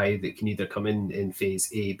nearby that can either come in phase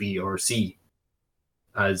A, B, or C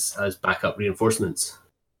as backup reinforcements.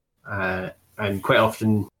 And quite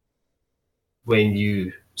often, when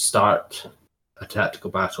you start a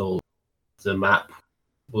tactical battle, the map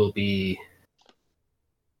will be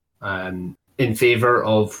in favor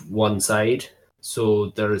of one side. So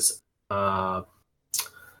there's an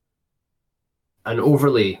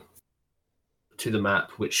overlay to the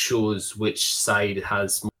map which shows which side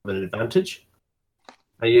has more of an advantage.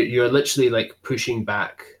 And you're literally like pushing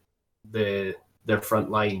back their front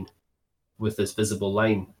line with this visible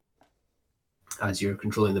line as you're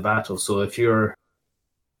controlling the battle. So if you're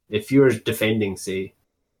defending, say,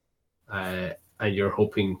 and you're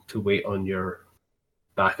hoping to wait on your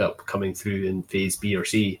backup coming through in phase B or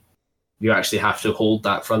C, you actually have to hold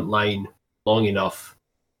that front line long enough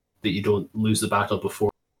that you don't lose the battle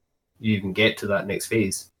before you even get to that next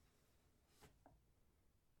phase.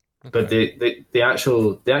 Okay. But the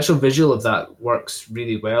actual visual of that works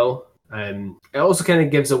really well. It also kind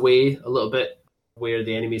of gives away a little bit where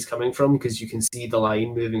the enemy's coming from, because you can see the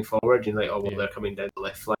line moving forward. You're like, oh well, they're coming down the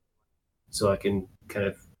left flank, so I can kind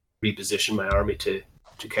of reposition my army to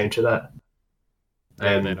counter that.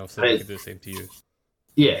 And then also they can do the same to you.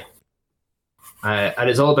 Yeah. And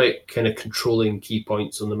it's all about kind of controlling key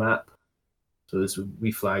points on the map. So there's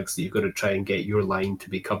wee flags that you've got to try and get your line to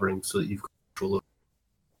be covering so that you've got control of.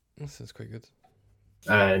 That sounds quite good.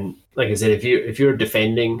 And like I said, if you're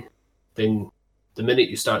defending, then the minute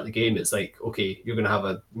you start the game, it's like, okay, you're going to have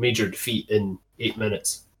a major defeat in 8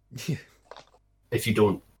 minutes. If you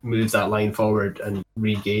don't move that line forward and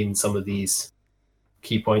regain some of these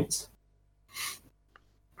key points.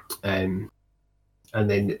 And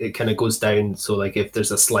then it kind of goes down. So like if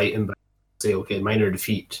there's a slight imbalance, say, okay, minor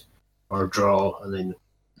defeat or draw, and then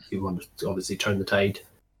you want to obviously turn the tide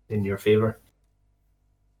in your favor.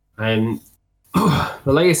 But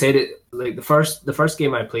like I said, like the first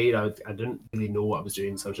game I played, I didn't really know what I was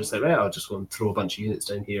doing, so I was just like, right, I'll just go and throw a bunch of units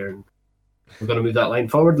down here, and we're going to move that line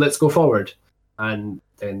forward. Let's go forward. And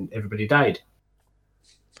then everybody died.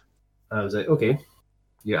 And I was like, okay,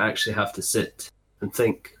 you actually have to sit and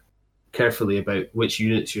think carefully about which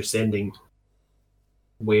units you're sending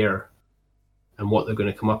where and what they're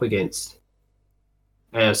going to come up against.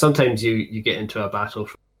 Sometimes you get into a battle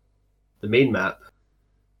from the main map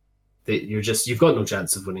that you've got no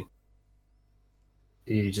chance of winning.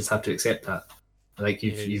 You just have to accept that. Like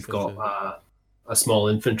you've got a small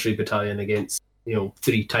infantry battalion against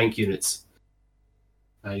 3 tank units,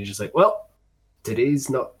 and you're just like, well, today's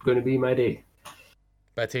not going to be my day.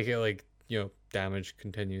 But I take it like damage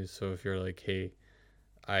continues. So if you're like, hey,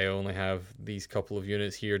 I only have these couple of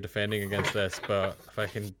units here defending against this, but if I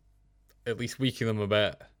can at least weaken them a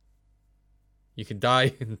bit, you can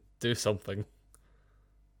die and do something.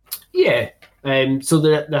 Yeah. So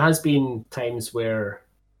there has been times where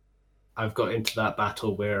I've got into that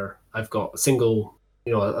battle where I've got a single,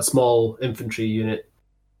 a small infantry unit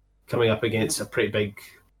coming up against a pretty big,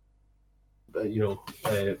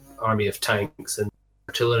 army of tanks and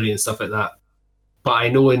artillery and stuff like that. But I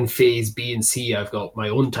know in phase B and C, I've got my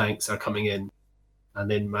own tanks are coming in,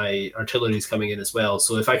 and then my artillery is coming in as well.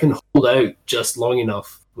 So if I can hold out just long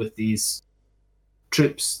enough with these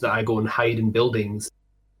troops that I go and hide in buildings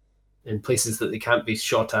in places that they can't be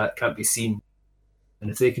shot at, can't be seen,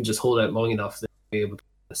 and if they can just hold out long enough, they'll be able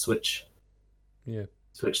to switch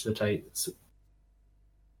the tide,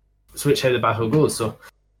 switch how the battle goes. So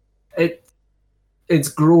it's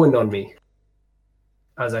growing on me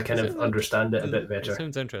as I kind of understand it a bit better. It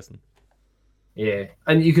sounds interesting. Yeah,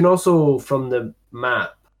 and you can also from the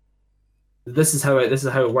map. This is how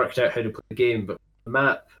it worked out how to play the game. But the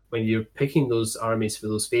map, when you're picking those armies for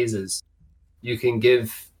those phases, you can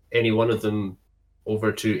give any one of them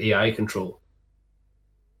over to AI control.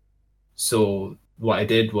 So what I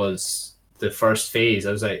did was the first phase,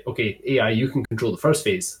 I was like, okay, AI, you can control the first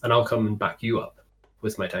phase, and I'll come and back you up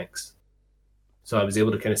with my tanks. So I was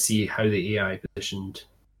able to kind of see how the AI positioned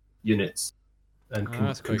units and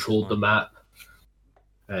controlled the map.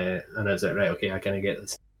 And I was like, right, okay, I kind of get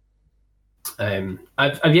this.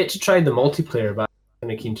 I've yet to try the multiplayer, but I'm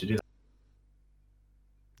kind of keen to do that.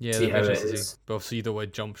 Yeah, see how it is. But also you don't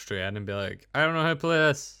want to jump straight in and be like, I don't know how to play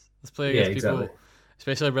this. Let's play against people.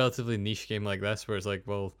 Especially a relatively niche game like this, where it's like,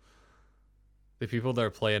 well, the people that are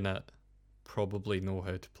playing it probably know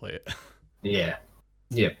how to play it. Yeah.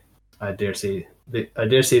 I dare say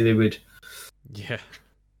they would. Yeah.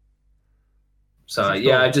 So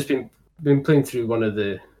yeah, I've just been playing through one of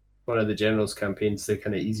the generals campaigns, the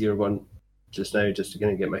kind of easier one, just now, just to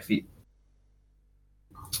kind of get my feet.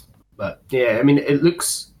 But yeah, I mean, it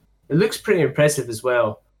looks pretty impressive as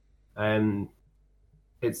well.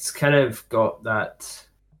 it's kind of got that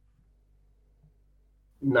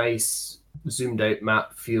nice zoomed out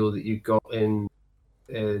map feel that you got in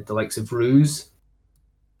the likes of Ruse.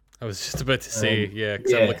 I was just about to say, yeah,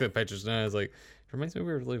 because I'm looking at pictures now. I was like, it reminds me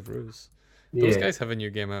of Live Ruse. Those guys have a new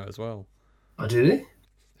game out as well. Oh, do they?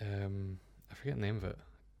 I forget the name of it.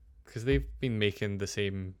 Because they've been making the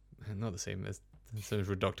same, not the same, it sounds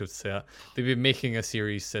reductive to say that. They've been making a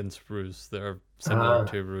series since Ruse that are similar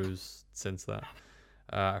to Ruse since that.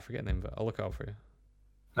 I forget the name of it. I'll look it up for you.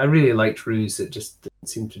 I really liked Ruse. It just didn't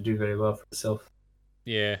seem to do very well for itself.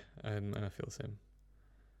 Yeah, I feel the same.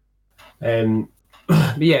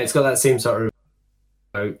 But yeah, it's got that same sort of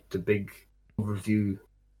out the big overview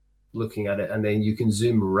looking at it, and then you can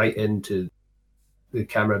zoom right into the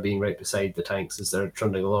camera being right beside the tanks as they're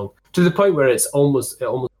trundling along, to the point where it almost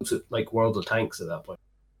looks like World of Tanks at that point.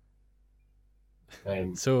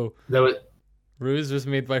 So Ruse was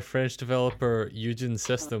made by French developer Eugen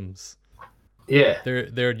Systems. Yeah.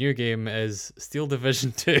 Their new game is Steel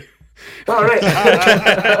Division 2. Oh, right.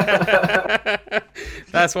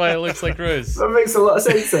 That's why it looks like Ruse. That makes a lot of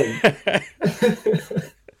sense then.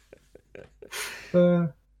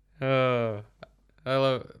 I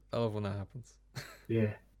love when that happens.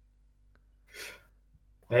 Yeah.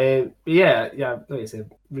 Yeah, like I said,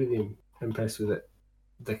 really impressed with it.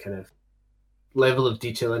 The kind of level of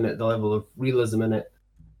detail in it, the level of realism in it,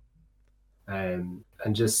 and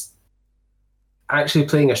just actually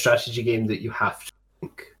playing a strategy game that you have to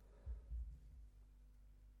think.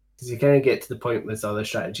 Because you kind of get to the point with other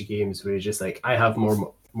strategy games where you're just like, I have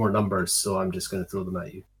more numbers, so I'm just going to throw them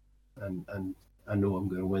at you, and I know I'm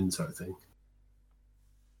going to win, sort of thing.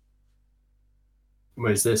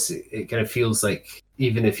 Whereas this, it kind of feels like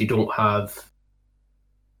even if you don't have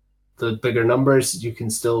the bigger numbers, you can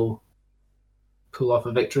still pull off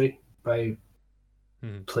a victory by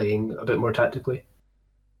playing a bit more tactically.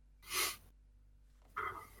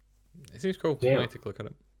 It seems cool. Yeah. I might take a look at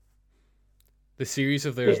it. The series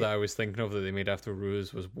of theirs that I was thinking of that they made after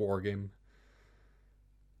Ruse was Wargame.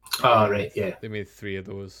 Oh, right, yeah. They made 3 of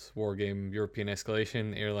those: Wargame, European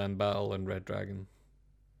Escalation, Airland Battle, and Red Dragon.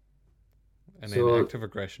 And then Active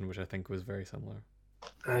Aggression, which I think was very similar.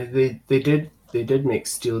 They did make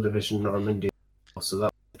Steel Division Normandy, so that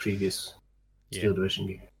was the previous Steel Division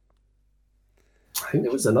game. I think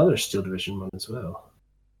there was another Steel Division one as well.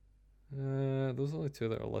 Those are the only 2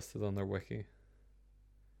 that are listed on their wiki.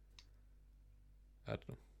 I don't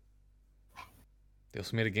know. They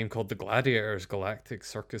also made a game called The Gladiators Galactic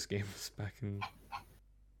Circus Games back in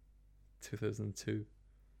 2002.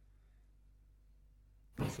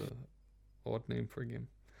 That's a odd name for a game.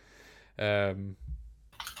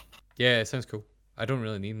 Yeah, it sounds cool. I don't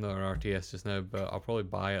really need another RTS just now, but I'll probably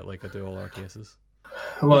buy it like I do all RTSs.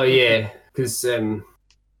 Well, yeah, because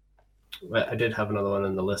I did have another one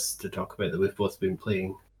on the list to talk about that we've both been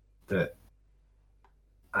playing that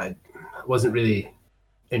I wasn't really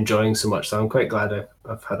enjoying so much, so I'm quite glad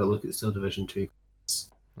I've had a look at Steel Division 2.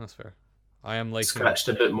 That's fair. I am liking scratched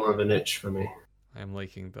a bit more of an itch for me. I am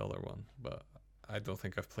liking the other one, but I don't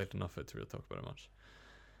think I've played enough of it to really talk about it much.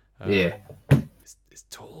 Yeah. It's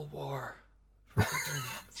Total War.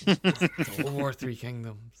 Total War 3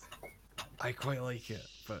 Kingdoms. I quite like it,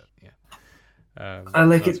 but yeah. I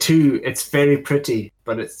like it too. It's very pretty,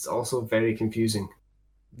 but it's also very confusing.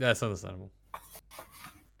 That's understandable.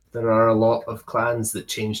 There are a lot of clans that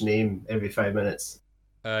change name every 5 minutes.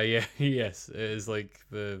 Yeah, yes. It is like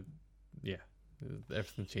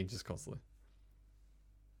everything changes constantly.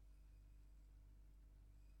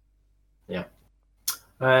 Yeah.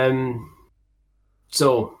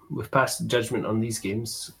 So we've passed judgment on these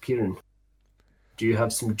games. Kieran, do you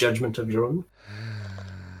have some judgment of your own?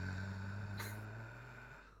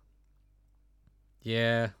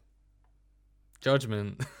 Yeah.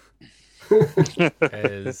 Judgment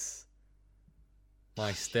is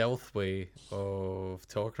my stealth way of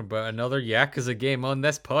talking about another Yakuza game on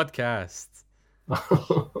this podcast.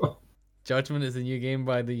 Judgment is a new game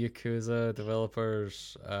by the Yakuza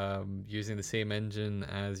developers, using the same engine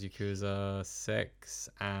as Yakuza 6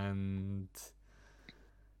 and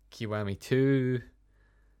Kiwami 2,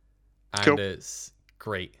 and Cool. It's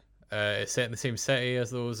great. It's set in the same city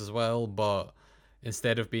as those as well, but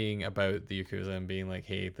instead of being about the Yakuza and being like,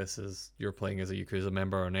 hey, you're playing as a Yakuza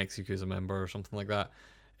member or an ex-Yakuza member or something like that,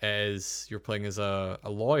 you're playing as a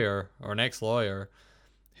lawyer or an ex-lawyer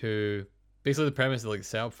who... Basically, the premise, like,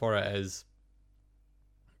 set up for it is,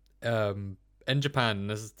 in Japan, and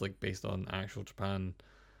this is like based on actual Japan,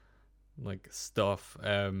 like stuff.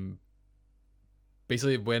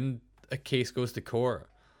 Basically, when a case goes to court,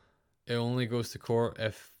 it only goes to court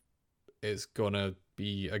if it's gonna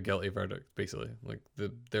be a guilty verdict, basically. Like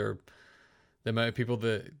the amount of people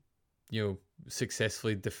that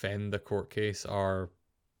successfully defend a court case or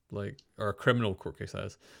a criminal court case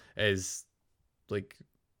is like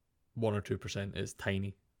 1 or 2%. Is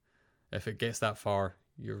tiny. If it gets that far,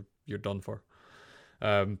 you're done for.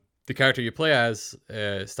 The character you play as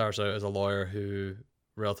starts out as a lawyer who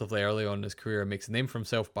relatively early on in his career makes a name for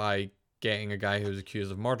himself by getting a guy who's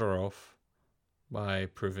accused of murder off by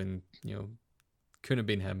proving, couldn't have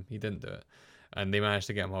been him. He didn't do it. And they managed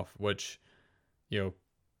to get him off, which,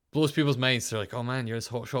 blows people's minds. They're like, oh man, you're this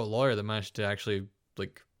hotshot lawyer that managed to actually,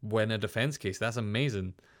 like, win a defense case. That's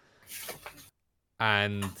amazing.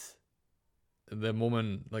 And the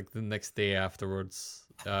moment, like, the next day afterwards,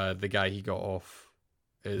 the guy he got off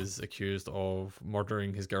is accused of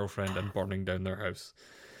murdering his girlfriend and burning down their house.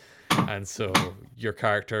 And so your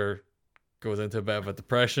character goes into a bit of a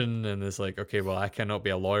depression and is like, okay, well, I cannot be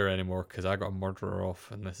a lawyer anymore because I got a murderer off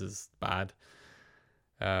and this is bad.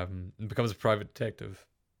 And becomes a private detective,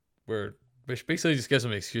 which basically just gives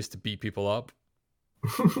him an excuse to beat people up.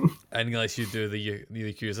 And lets you do the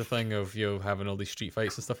Yakuza thing of having all these street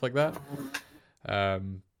fights and stuff like that.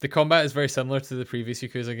 The combat is very similar to the previous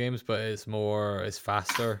Yakuza games, but it's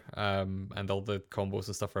faster, and all the combos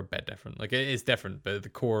and stuff are a bit different. Like, it is different, but the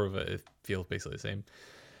core of it feels basically the same.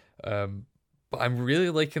 But I'm really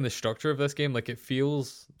liking the structure of this game. Like, it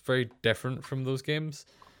feels very different from those games,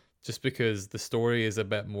 just because the story is a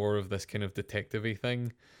bit more of this kind of detective-y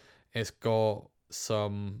thing. It's got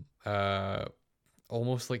some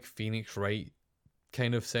almost like Phoenix Wright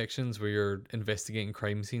kind of sections where you're investigating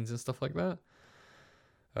crime scenes and stuff like that.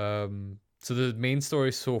 So the main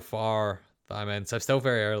story so far that I'm in, so I'm still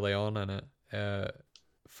very early on in it,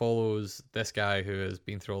 follows this guy who has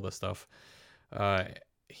been through all this stuff.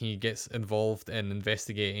 He gets involved in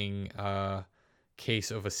investigating a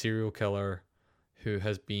case of a serial killer who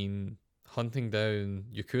has been hunting down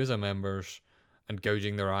Yakuza members and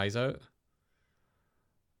gouging their eyes out.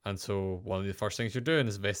 And so one of the first things you're doing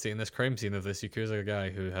is investigating this crime scene of this Yakuza guy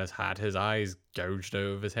who has had his eyes gouged out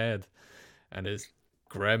of his head. And it's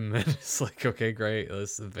grim. And it's like, okay, great,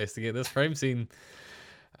 let's investigate this crime scene.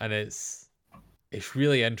 And it's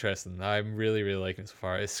really interesting. I'm really, really liking it so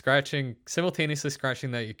far. It's simultaneously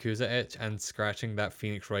scratching that Yakuza itch and scratching that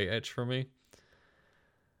Phoenix Wright itch for me.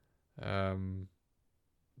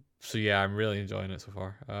 So yeah, I'm really enjoying it so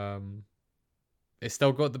far. It's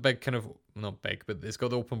still got the big kind of, not big, but it's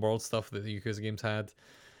got the open world stuff that the Yakuza games had.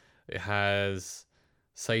 It has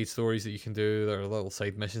side stories that you can do. There are little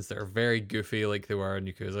side missions that are very goofy like they were in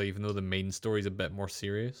Yakuza, even though the main story is a bit more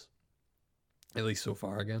serious. At least so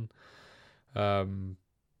far, again.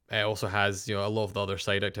 It also has, a lot of the other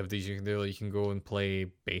side activities you can do. Like, you can go and play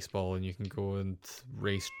baseball, and you can go and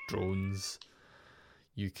race drones.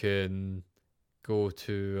 You can go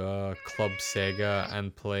to Club Sega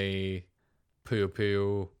and play Puyo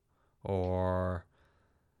Puyo, or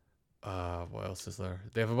what else is there?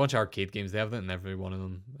 They have a bunch of arcade games. They have that in every one of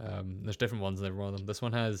them. There's different ones in every one of them. This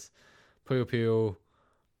one has Puyo Puyo.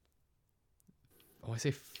 I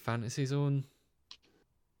say Fantasy Zone.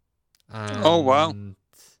 And, oh wow!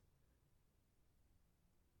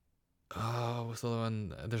 Oh, what's the other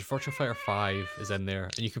one? There's Virtua Fighter 5 is in there,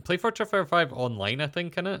 and you can play Virtua Fighter 5 online, I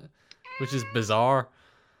think, in it, which is bizarre.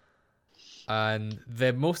 And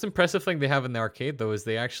the most impressive thing they have in the arcade, though, is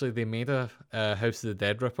they made a House of the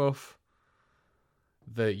Dead ripoff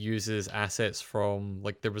that uses assets from,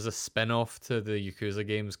 like, there was a spin-off to the Yakuza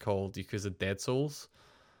games called Yakuza Dead Souls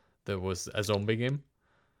that was a zombie game.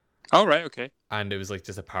 Oh, right, okay. And it was like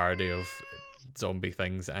just a parody of zombie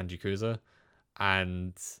things and Yakuza.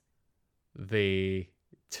 And they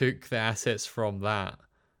took the assets from that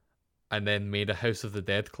and then made a House of the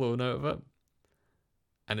Dead clone out of it.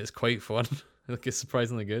 And it's quite fun. Like, it's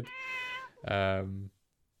surprisingly good. But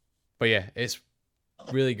yeah, it's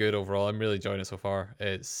really good overall. I'm really enjoying it so far.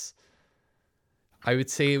 I would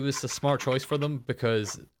say it was a smart choice for them,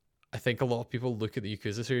 because I think a lot of people look at the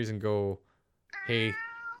Yakuza series and go, hey,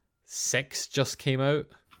 6 just came out,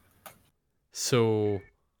 so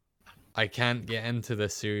I can't get into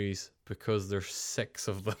this series because there's 6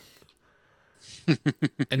 of them.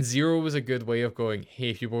 And 0 was a good way of going, hey,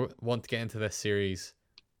 if you want to get into this series,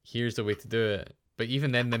 here's the way to do it. But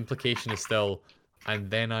even then, the implication is still, and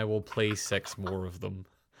then I will play 6 more of them.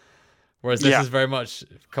 Whereas this is very much,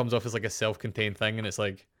 comes off as like a self-contained thing, and it's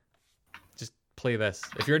like, just play this.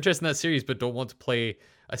 If you're interested in that series but don't want to play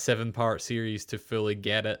a 7-part series to fully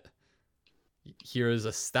get it, here is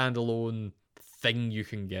a standalone thing you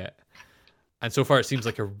can get. And so far it seems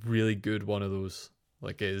like a really good one of those.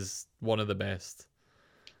 Like, it is one of the best.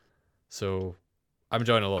 So I'm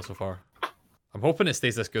enjoying it a lot so far. I'm hoping it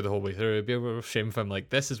stays this good the whole way through. It'd be a real shame if I'm like,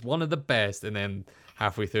 this is one of the best, and then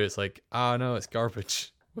halfway through it's like, oh no, it's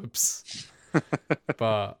garbage. Whoops.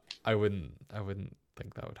 But I wouldn't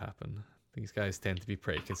think that would happen. These guys tend to be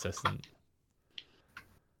pretty consistent.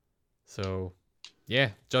 So,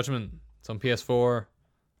 yeah, Judgment. It's on PS4.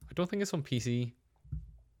 I don't think it's on PC.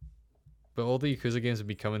 But all the Yakuza games have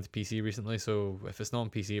been coming to PC recently, so if it's not on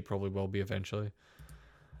PC, it probably will be eventually.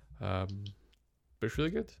 But it's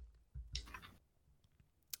really good.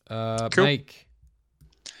 Cool. Mike,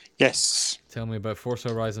 Yes. tell me about Forza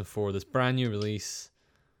Horizon 4. This brand new release.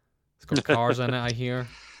 It's got cars in it, I hear.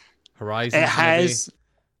 Horizon. It has. Maybe.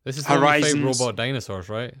 This is the one you fight Horizons. robot dinosaurs,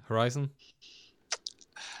 right? Horizon.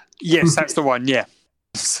 Yes, that's the one. Yeah.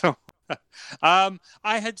 So,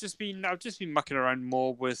 I've just been mucking around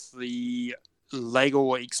more with the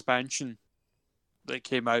Lego expansion that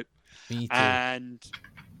came out, Me too. and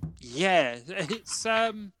yeah, it's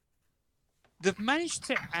they've managed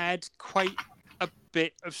to add quite a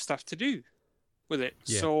bit of stuff to do with it.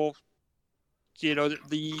 Yeah. So,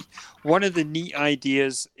 the one of the neat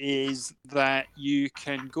ideas is that you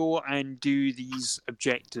can go and do these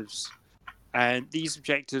objectives, and these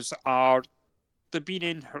objectives they've been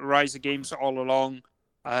in Horizon games all along.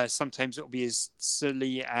 Sometimes it'll be as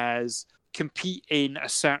silly as compete in a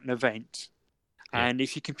certain event, and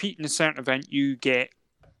if you compete in a certain event, you get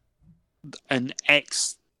an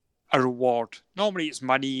a reward. Normally, it's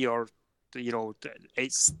money, or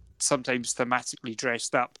it's sometimes thematically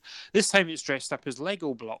dressed up. This time, it's dressed up as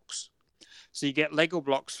Lego blocks. So you get Lego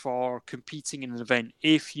blocks for competing in an event.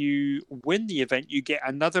 If you win the event, you get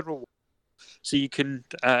another reward. So you can,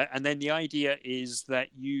 and then the idea is that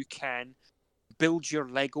you can build your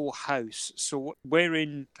Lego house. So where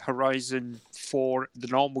in Horizon 4, the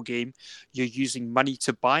normal game, you're using money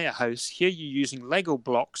to buy a house. Here you're using Lego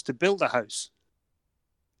blocks to build a house.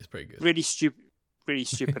 It's pretty good. Really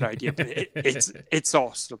stupid idea, but it's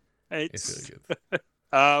awesome. It's really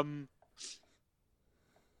good.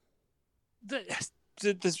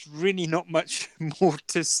 There's really not much more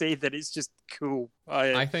to say. That it's just cool.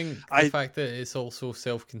 I think the fact that it's also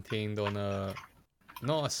self-contained on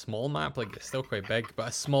not a small map, like it's still quite big, but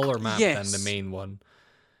a smaller map than the main one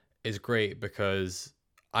is great, because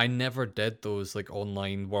I never did those like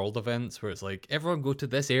online world events where it's like everyone go to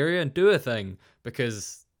this area and do a thing,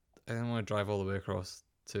 because I didn't want to drive all the way across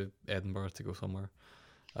to Edinburgh to go somewhere.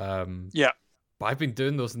 But I've been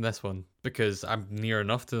doing those in this one because I'm near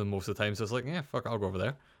enough to them most of the time. So it's like, yeah, fuck, I'll go over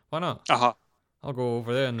there. Why not? I'll go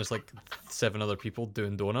over there, and there's like 7 other people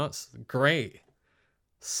doing donuts. Great.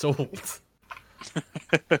 Sold.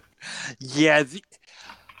 Yeah.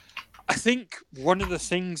 I think one of the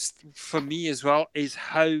things for me as well is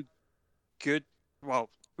how good, well,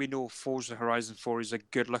 we know Forza Horizon 4 is a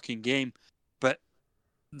good looking game, but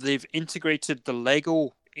they've integrated the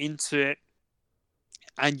Lego into it.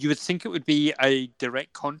 And you would think it would be a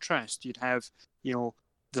direct contrast. You'd have,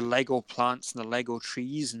 the Lego plants and the Lego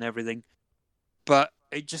trees and everything, but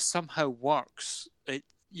it just somehow works.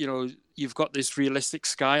 You've got this realistic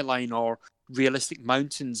skyline or realistic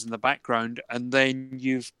mountains in the background, and then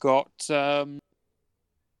you've got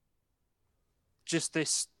just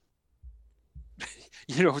this,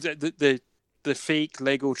 the fake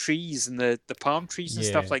Lego trees and the palm trees and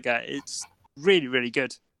stuff like that. It's really, really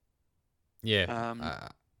good. Yeah,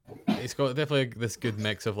 it's got definitely this good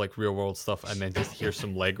mix of like real world stuff, and then just here's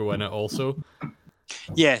some Lego in it also.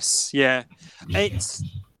 Yes, yeah, they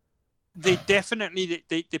definitely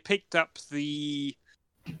they picked up the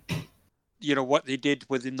what they did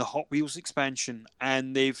within the Hot Wheels expansion,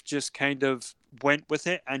 and they've just kind of went with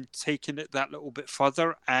it and taken it that little bit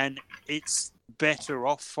further, and it's better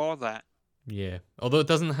off for that. Yeah, although it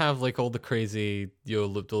doesn't have like all the crazy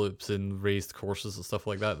loop-de-loops and raised courses and stuff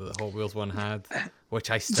like that the Hot Wheels one had, which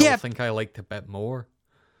I still think I liked a bit more.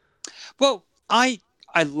 Well, I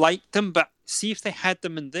liked them, but see, if they had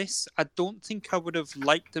them in this, I don't think I would have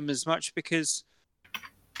liked them as much, because,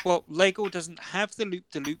 well, Lego doesn't have the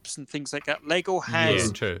loop-de-loops and things like that. Lego has...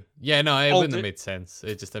 Yeah, true. Yeah, no, it wouldn't have made sense.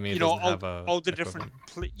 It just, it doesn't have all the different...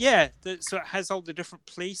 so it has all the different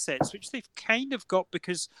play sets, which they've kind of got,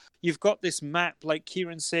 because you've got this map, like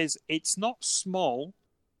Kieran says, it's not small,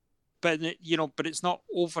 but, but it's not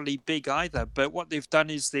overly big either. But what they've done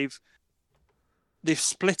is they've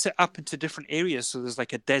split it up into different areas. So there's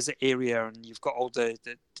like a desert area, and you've got all the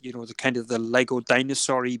kind of the Lego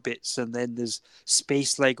dinosaur-y bits, and then there's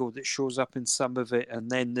space Lego that shows up in some of it,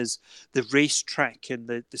 and then there's the racetrack and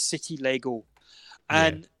the city Lego.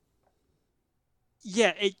 And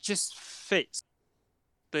it just fits.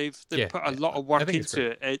 They've put a lot of work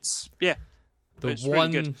into it. It's the it's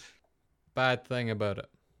one really good. bad thing about it.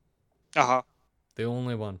 The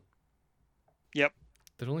only one. Yep.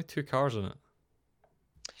 There's only 2 cars in it.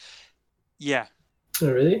 Yeah.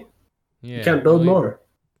 Oh, really? Yeah. You can't build more.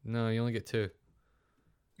 No, you only get 2.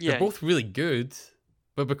 Yeah. They're both really good,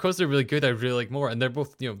 but because they're really good, I really like more. And they're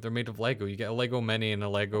both, they're made of Lego. You get a Lego Mini and a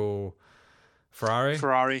Lego Ferrari.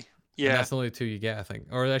 Ferrari. Yeah. And that's the only 2 you get, I think.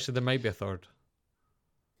 Or actually, there might be a third.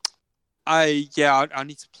 I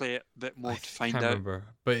need to play it a bit more to find can't out. remember,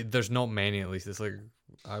 but there's not many. At least it's like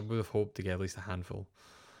I would have hoped to get at least a handful.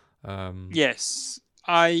 Yes,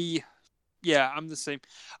 I'm the same.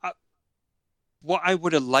 What I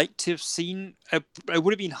would have liked to have seen, it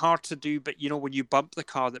would have been hard to do, but when you bump the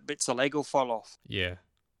car, that bits of Lego fall off. Yeah,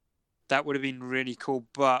 that would have been really cool.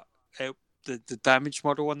 But the damage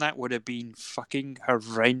model on that would have been fucking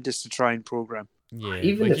horrendous to try and program. Yeah,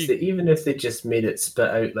 even if they just made it spit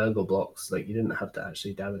out Lego blocks, like you didn't have to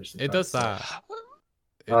actually damage the car. It does that.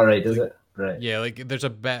 All right, does it? Right. Yeah, like there's a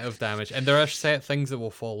bit of damage, and there are set things that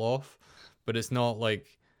will fall off, but it's not like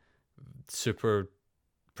super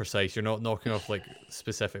precise. You're not knocking off like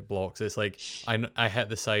specific blocks. It's like I hit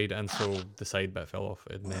the side, and so the side bit fell off,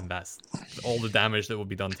 and then that's all the damage that will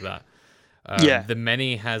be done to that. The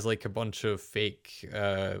Mini has like a bunch of fake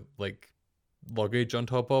like luggage on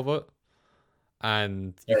top of it,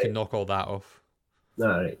 and you can knock all that off. All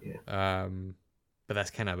right, yeah. But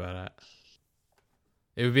that's kind of about it.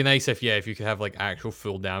 It would be nice if you could have like actual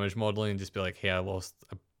full damage modeling and just be like, hey, I lost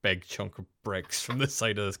a big chunk of bricks from the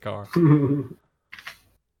side of this car.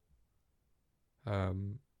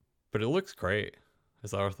 But it looks great.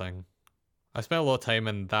 Is the other thing. I spent a lot of time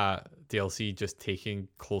in that DLC just taking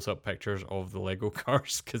close-up pictures of the Lego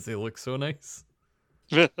cars because they look so nice.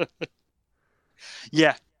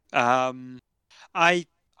 Yeah.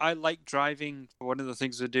 I like driving. One of the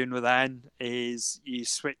things we're doing with Anne is you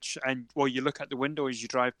switch and you look out the window as you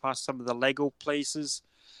drive past some of the Lego places,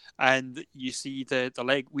 and you see the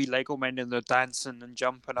wee Lego men and they're dancing and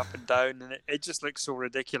jumping up and down, and it just looks so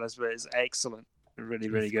ridiculous, but it's excellent. Really,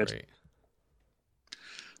 really good. Great.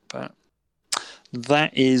 But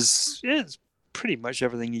that is it's pretty much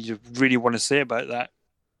everything you really want to say about that.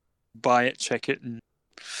 Buy it, check it, and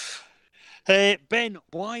Ben,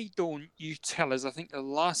 why don't you tell us? I think the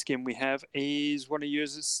last game we have is one of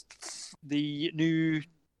yours. It's the new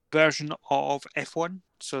version of F1,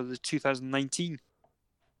 so the 2019.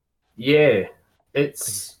 Yeah,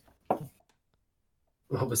 it's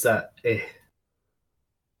what was that? I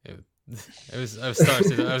was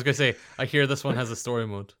gonna say I hear this one has a story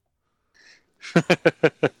mode.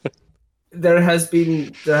 There has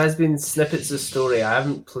been snippets of story. I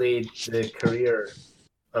haven't played the career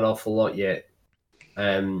an awful lot yet.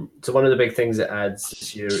 So one of the big things it adds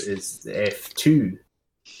this year is the F2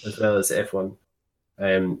 as well as F1.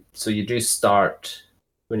 So you do start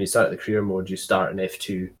when you start the career mode, you start in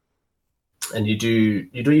F2, and you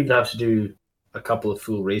don't even have to do a couple of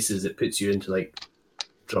full races. It puts you into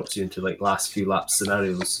drops you into last few laps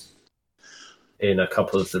scenarios in a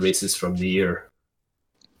couple of the races from the year.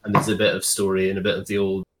 And there's a bit of story and a bit of the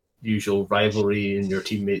old usual rivalry and your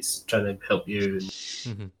teammates trying to help you. And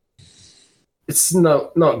mm-hmm. It's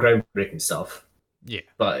not groundbreaking stuff. Yeah.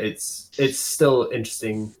 But it's still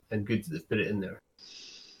interesting and good that they've put it in there.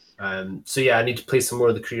 So yeah, I need to play some more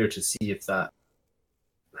of the career to see how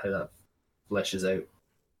that fleshes out.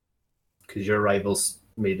 Because your rivals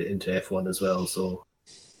made it into F1 as well, so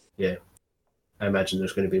yeah. I imagine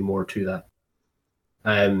there's going to be more to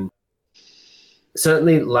that.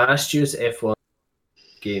 Certainly last year's F1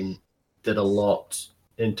 game did a lot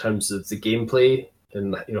in terms of the gameplay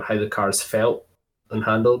and how the cars felt and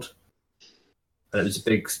handled. And it was a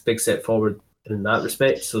big step forward in that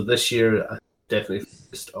respect. So this year I definitely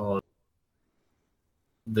focused on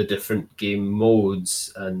the different game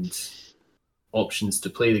modes and options to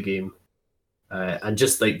play the game. And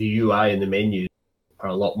just like the UI and the menus are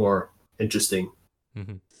a lot more interesting.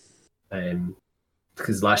 Mm-hmm.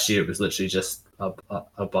 Because last year it was literally just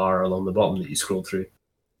a bar along the bottom that you scroll through.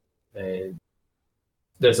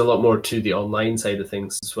 There's a lot more to the online side of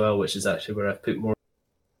things as well, which is actually where I've put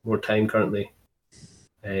more time currently.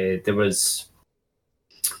 There was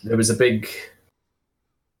a big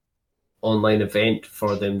online event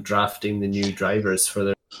for them drafting the new drivers for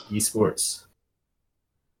their esports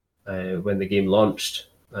when the game launched,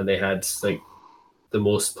 and they had the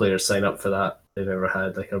most players sign up for that they've ever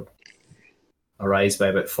had, a rise by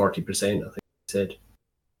about 40%, I think they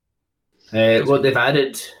said. What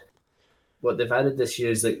they've added this year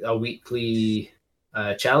is a weekly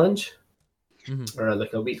challenge, mm-hmm. or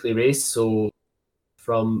a weekly race. So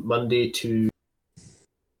from Monday to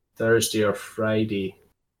Thursday or Friday,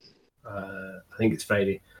 I think it's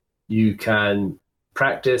Friday, you can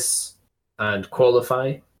practice and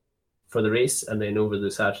qualify for the race, and then over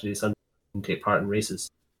the Saturday, Sunday, take part in races.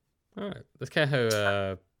 All right, that's kind of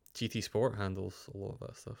how GT Sport handles a lot of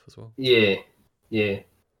that stuff as well. Yeah.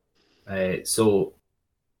 So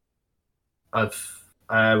I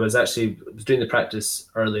was doing the practice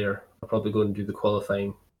earlier. I'll probably go and do the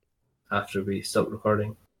qualifying after we stop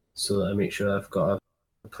recording, so that I make sure I've got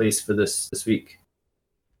a place for this week.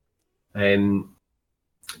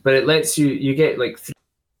 But it lets you get like 3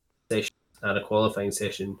 sessions at a qualifying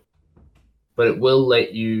session, but it will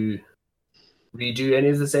let you redo any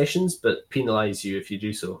of the sessions, but penalize you if you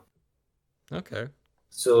do so. Okay.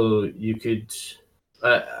 So you could,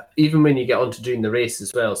 even when you get onto doing the race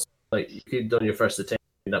as well, so like you could on your first attempt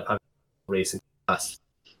end up having a race in class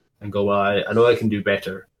and go, well, I know I can do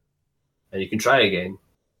better, and you can try again,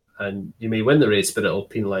 and you may win the race, but it'll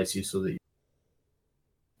penalize you so that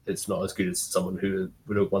it's not as good as someone who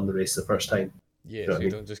would have won the race the first time. Yeah, You know so what I you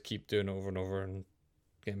mean? don't just keep doing it over and over and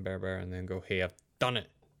getting better, and then go, "Hey, I've done it."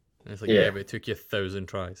 And it's like, Yeah. yeah, but it took you 1,000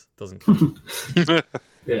 tries. Doesn't count.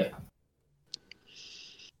 Yeah.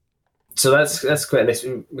 So that's quite a nice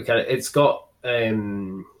mechanic. It's got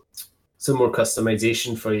some more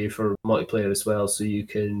customization for you for multiplayer as well, so you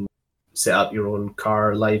can set up your own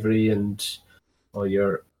car livery and all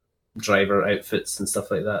your driver outfits and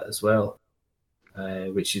stuff like that as well,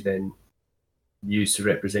 which you then use to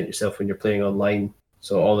represent yourself when you're playing online.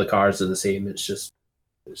 So all the cars are the same. It's just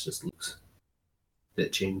looks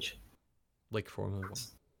that change. Like Formula 1.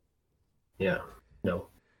 Yeah. No.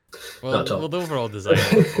 Well, Not at all. the overall design. Of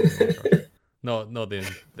the Formula 1 car. Not the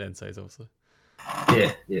insides, obviously.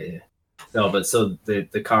 Yeah. No, but so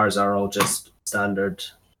the cars are all just standard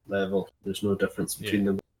level. There's no difference between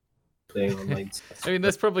them playing online. I mean,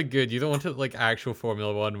 that's probably good. You don't want it like actual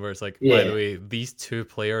Formula 1 where it's like, by Yeah. the way, these 2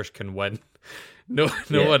 players can win. No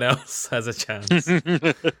Yeah. one else has a chance.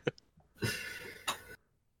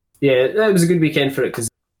 Yeah, that was a good weekend for it because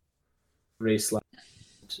race last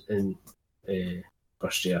in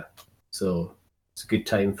Austria, so it's a good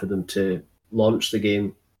time for them to launch the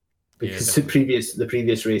game because the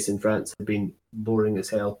previous race in France had been boring as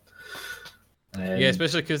hell. Yeah,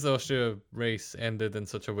 especially because the Austria race ended in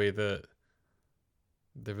such a way that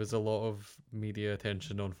there was a lot of media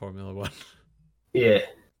attention on Formula 1 Yeah,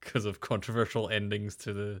 because of controversial endings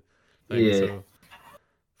to the thing. Yeah. So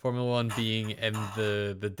Formula 1 being in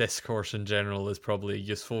the discourse in general is probably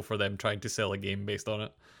useful for them trying to sell a game based on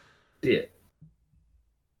it.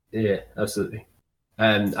 yeah, absolutely.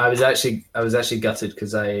 I was actually gutted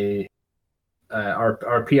because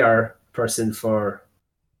our PR person for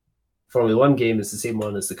Formula 1 game is the same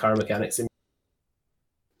one as the car mechanics, and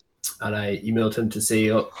I emailed him to say,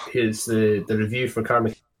 "Oh, here's the review for car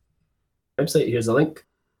mechanics website. Here's a link,"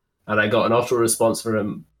 and I got an auto response from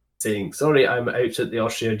him saying, "Sorry, I'm out at the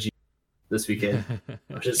Austria G this weekend."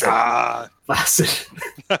 I was just like, bastard.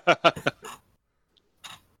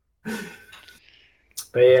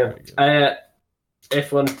 But yeah,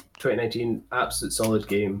 F1 2019, absolute solid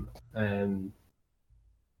game.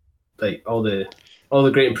 Like all the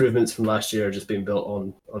great improvements from last year are just being built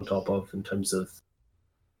on top of, in terms of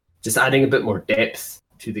just adding a bit more depth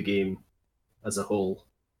to the game as a whole.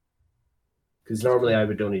 Because normally I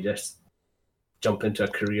would only just jump into a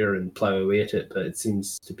career and plow away at it, but it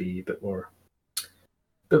seems to be a bit more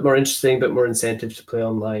interesting, a bit more incentive to play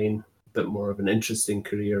online, a bit more of an interesting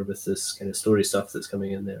career with this kind of story stuff that's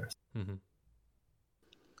coming in there. Mm-hmm.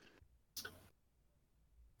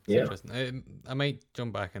 Yeah. Interesting. I might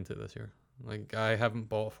jump back into this year. Like, I haven't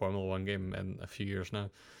bought a Formula 1 game in a few years now,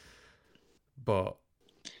 but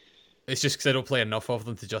it's just because I don't play enough of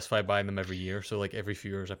them to justify buying them every year. So like every few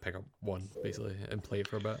years I pick up one basically and play it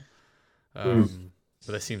for a bit.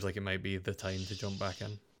 But it seems like it might be the time to jump back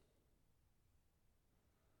in.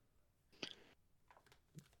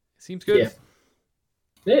 Seems good.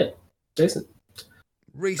 Yeah. Decent.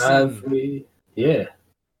 Racing.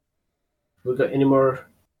 We got any more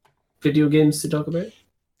video games to talk about?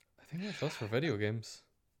 I think that's us for video games.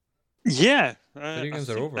 Yeah. Video games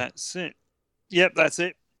are over. That's it. Yep, that's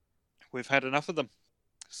it. We've had enough of them.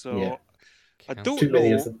 So Yeah. I don't Too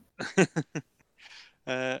many of know.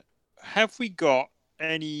 them. Have we got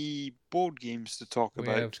any board games to talk We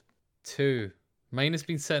about? have 2. Mine has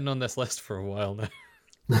been sitting on this list for a while now.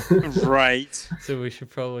 Right. So we should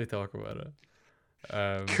probably talk about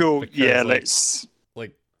it. Cool. Because, Yeah, like, let's.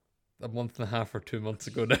 Like a month and a half or 2 months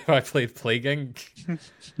ago now, I played Plague Inc.,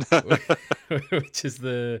 which is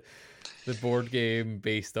the board game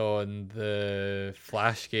based on the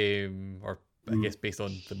Flash game, or I guess based on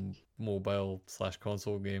the mobile /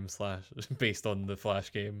 console game / based on the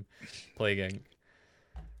Flash game Plague Inc.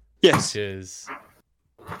 Yes. Which is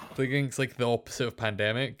it's like the opposite of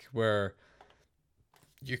Pandemic, where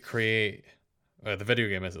you create the video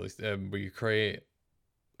game is at least where you create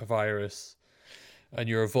a virus and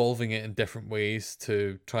you're evolving it in different ways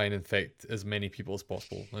to try and infect as many people as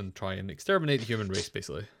possible and try and exterminate the human race,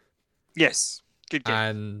 basically. Yes, good game.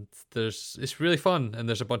 And it's really fun, and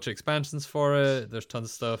there's a bunch of expansions for it. There's tons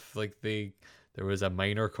of stuff. Like there was a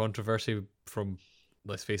minor controversy from,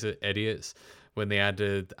 let's face it, idiots when they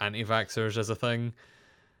added anti-vaxxers as a thing.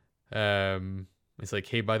 It's like,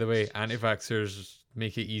 hey, by the way, anti-vaxxers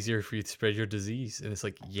make it easier for you to spread your disease, and it's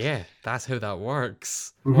like, yeah, that's how that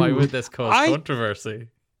works. Why would this cause controversy?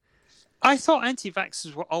 I thought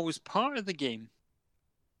anti-vaxxers were always part of the game.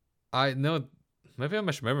 I know, maybe I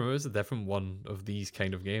misremember. It was a different one of these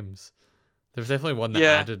kind of games. There's definitely one that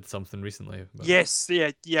added something recently. But... Yes,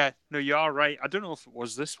 yeah. No, you are right. I don't know if it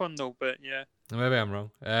was this one though, but yeah. Maybe I'm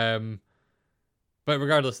wrong. But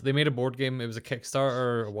regardless, they made a board game. It was a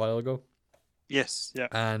Kickstarter a while ago. Yes, yeah.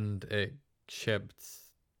 And it shipped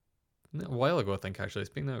a while ago, I think, actually. It's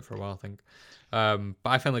been out for a while, I think. But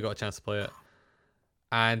I finally got a chance to play it.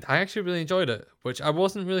 And I actually really enjoyed it, which I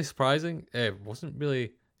wasn't really wasn't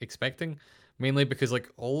really expecting. Mainly because like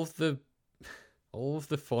all of the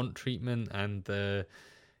font treatment and the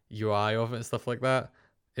UI of it and stuff like that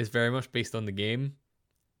is very much based on the game.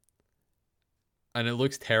 And it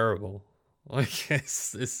looks terrible. Like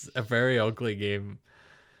it's a very ugly game.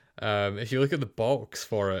 If you look at the box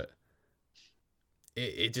for it,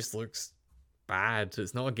 it just looks bad.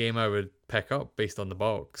 It's not a game I would pick up based on the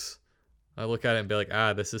box. I look at it and be like,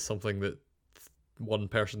 this is something that one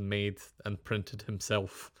person made and printed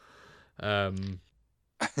himself. But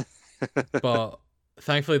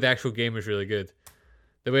thankfully the actual game is really good.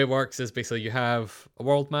 The way it works is basically you have a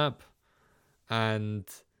world map and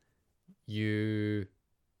it's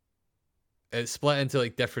split into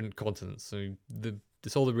like different continents. So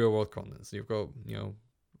it's all the real world continents. You've got,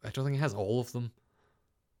 I don't think it has all of them.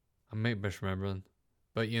 I might misremembering.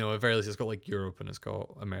 But, at very least it's got like Europe and it's got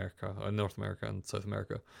America, or North America and South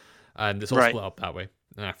America. And it's all split up that way.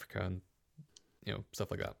 And Africa and,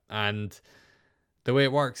 stuff like that. And the way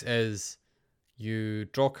it works is you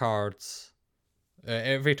draw cards.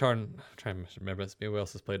 Every turn, I'm trying to remember this, maybe who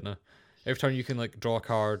else has played now. Every turn you can like draw a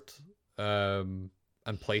card and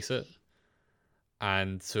place it.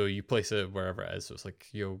 And so you place it wherever it is. So it's like,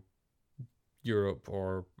 Europe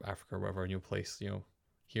or Africa or wherever, and you'll place,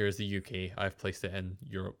 here's the UK. I've placed it in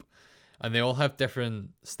Europe. And they all have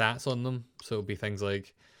different stats on them. So it'll be things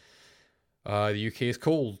like, the UK is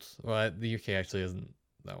cold. Well, the UK actually isn't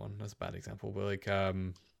that one. That's a bad example. But like,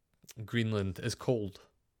 Greenland is cold.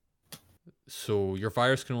 So your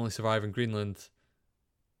virus can only survive in Greenland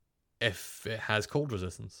if it has cold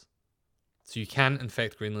resistance. So you can't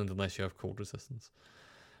infect Greenland unless you have cold resistance.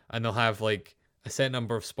 And they'll have like a set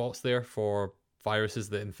number of spots there for viruses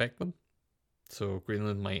that infect them. So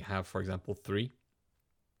Greenland might have, for example, 3.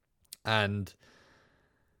 And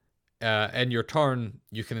in your turn,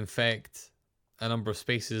 you can infect a number of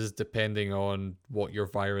spaces depending on what your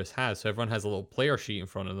virus has. So everyone has a little player sheet in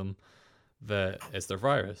front of them that is their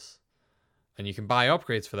virus. And you can buy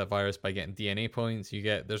upgrades for that virus by getting DNA points.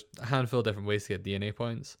 There's a handful of different ways to get DNA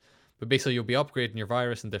points. But basically, you'll be upgrading your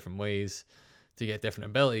virus in different ways to get different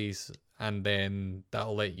abilities. And then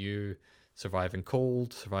that'll let you survive in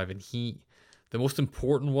cold, survive in heat. The most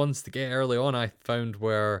important ones to get early on, I found,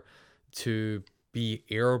 were to be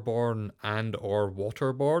airborne and or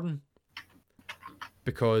waterborne.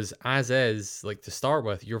 Because as is, like to start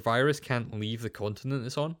with, your virus can't leave the continent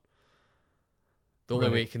it's on. The only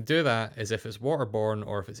way it can do that is if it's waterborne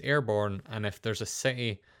or if it's airborne, and if there's a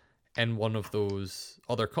city in one of those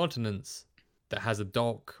other continents that has a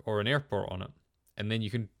dock or an airport on it, and then you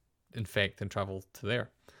can infect and travel to there,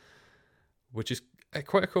 which is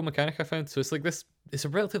quite a cool mechanic I found. So it's like this, it's a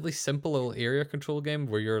relatively simple little area control game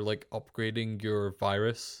where you're like upgrading your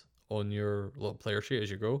virus on your little player sheet as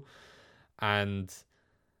you go, and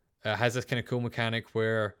it has this kind of cool mechanic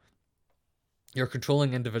where you're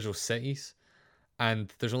controlling individual cities,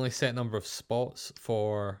 and there's only a set number of spots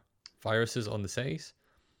for viruses on the cities,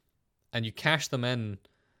 and you cash them in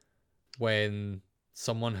when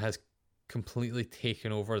someone has completely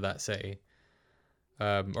taken over that city.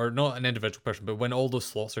 Or not an individual person, but when all those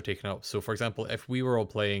slots are taken up. So, for example, if we were all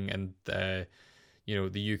playing and, the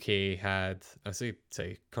UK had, I say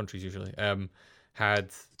countries usually,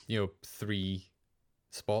 had, 3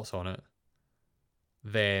 spots on it,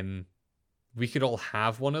 then we could all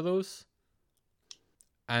have one of those.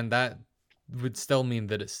 And that would still mean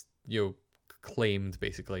that it's, claimed,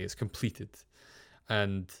 basically. It's completed.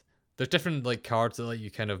 And there's different like cards that let you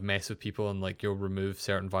kind of mess with people, and like you'll remove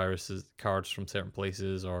certain viruses cards from certain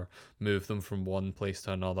places or move them from one place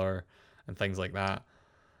to another and things like that.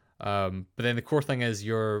 But then the core thing is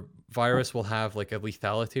your virus will have like a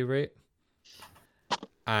lethality rate,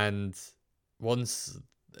 and once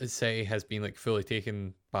a city has been like fully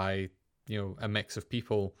taken by a mix of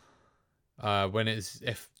people,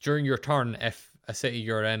 if during your turn, if a city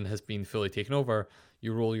you're in has been fully taken over,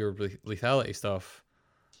 you roll your lethality stuff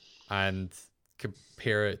and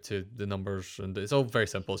compare it to the numbers, and it's all very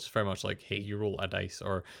simple. It's very much like, hey, you roll a dice,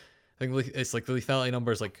 or I think it's like the lethality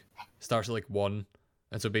numbers like starts at like 1,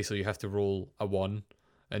 and so basically you have to roll a 1,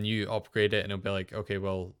 and you upgrade it, and it'll be like, okay,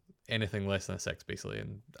 well, anything less than a 6 basically,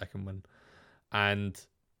 and I can win. And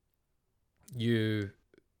you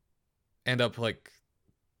end up like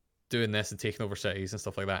doing this and taking over cities and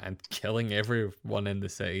stuff like that, and killing everyone in the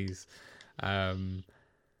cities. And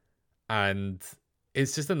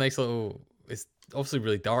it's just a nice little. It's obviously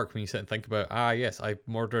really dark when you sit and think about. Yes, I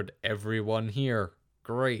murdered everyone here.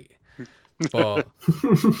 Great, but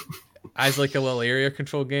as like a little area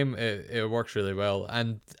control game, it works really well.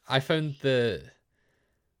 And I found the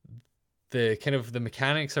kind of the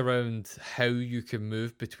mechanics around how you can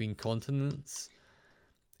move between continents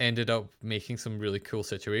ended up making some really cool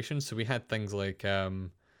situations. So we had things like, for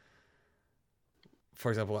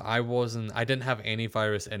example, I didn't have any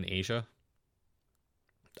virus in Asia.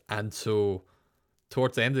 And so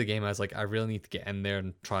towards the end of the game, I was like, I really need to get in there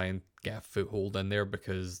and try and get a foothold in there,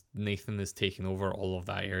 because Nathan is taking over all of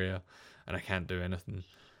that area and I can't do anything.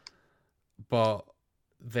 But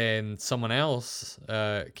then someone else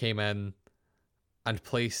came in and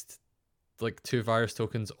placed like 2 virus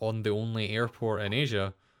tokens on the only airport in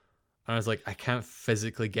Asia. And I was like, I can't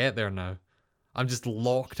physically get there now. I'm just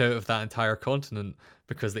locked out of that entire continent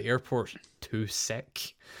because the airport's too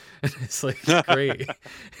sick. And it's like, great.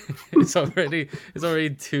 it's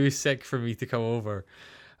already too sick for me to come over.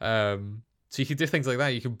 So you can do things like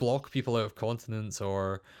that. You can block people out of continents,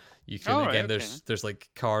 or you can there's like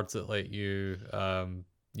cards that let you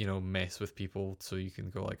mess with people. So you can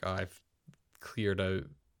go like, I've cleared out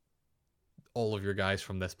all of your guys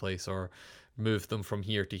from this place, or move them from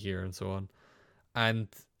here to here, and so on. And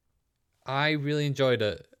I really enjoyed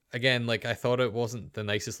it. Again, like, I thought it wasn't the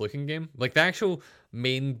nicest looking game. Like, the actual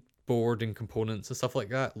main board and components and stuff like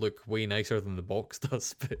that look way nicer than the box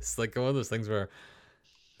does. But it's like one of those things where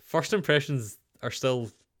first impressions are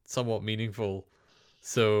still somewhat meaningful.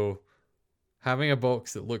 So having a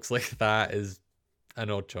box that looks like that is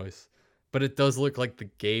an odd choice. But it does look like the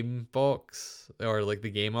game box, or like the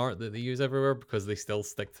game art that they use everywhere, because they still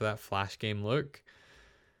stick to that Flash game look,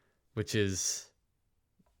 which is,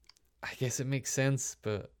 I guess it makes sense,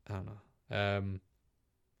 but I don't know.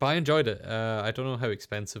 But I enjoyed it. I don't know how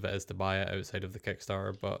expensive it is to buy it outside of the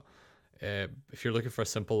Kickstarter, but if you're looking for a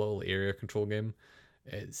simple little area control game,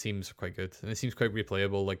 it seems quite good, and it seems quite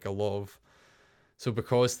replayable. Like a lot of, so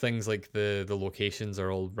because things like the locations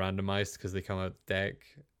are all randomized because they come out deck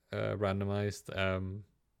randomized,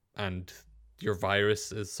 and your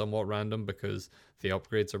virus is somewhat random because the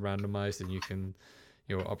upgrades are randomized, and you can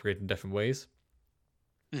upgrade in different ways.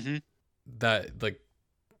 Mm-hmm. That, like,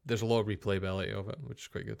 there's a lot of replayability of it, which is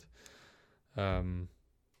quite good. I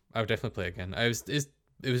would definitely play it again.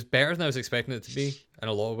 It was better than I was expecting it to be in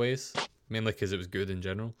a lot of ways, mainly because it was good in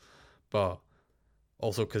general, but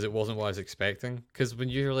also because it wasn't what I was expecting. Because when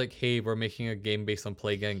you're like, hey, we're making a game based on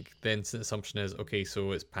Plague Inc., the instant assumption is, okay,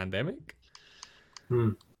 so it's Pandemic?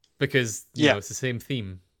 Because, you know, it's the same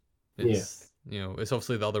theme. It's, it's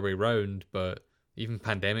obviously the other way around, but even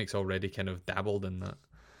Pandemic's already kind of dabbled in that.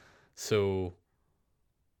 So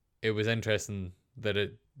it was interesting that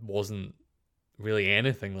it wasn't really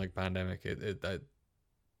anything like Pandemic.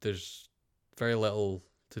 There's very little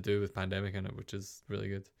to do with Pandemic in it, which is really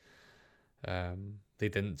good. They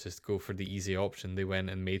didn't just go for the easy option. They went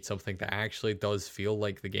and made something that actually does feel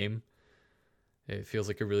like the game. It feels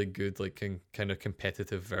like a really good, like, kind of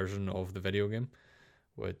competitive version of the video game,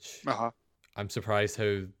 which I'm surprised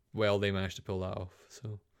how well they managed to pull that off.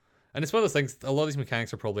 So, and it's one of those things, a lot of these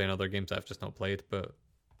mechanics are probably in other games that I've just not played, but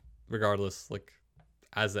regardless, like,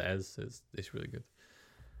 as it is, it's really good.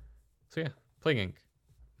 So yeah, Plague Inc.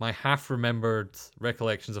 My half-remembered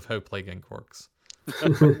recollections of how Plague Inc. works.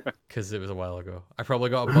 Because it was a while ago. I probably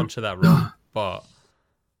got a bunch of that wrong, but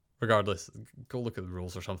regardless, go look at the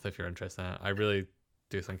rules or something if you're interested in it. I really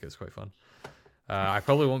do think it's quite fun. I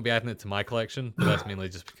probably won't be adding it to my collection, but that's mainly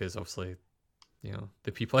just because, obviously,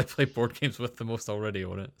 the people I play board games with the most already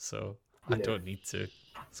own it, so I don't need to.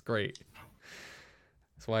 It's great.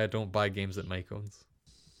 That's why I don't buy games that Mike owns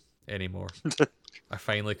anymore. I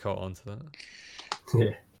finally caught on to that.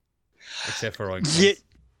 Yeah. Except for Roy. Yeah.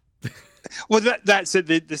 Well, that's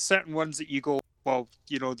it. The certain ones that you go, well,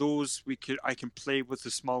 those I can play with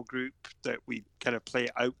a small group that we kind of play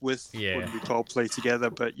out with when we all play together.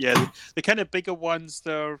 But yeah, the kind of bigger ones,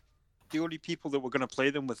 they're the only people that we're going to play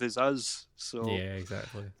them with is us. So yeah,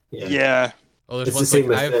 exactly. Yeah. Oh, it's the same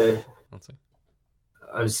with.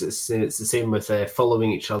 I was saying it's the same with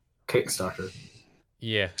following each other on Kickstarter.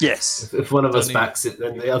 Yeah. Yes. If one of us backs it,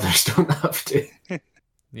 then the others don't have to.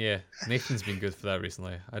 Yeah, Nathan's been good for that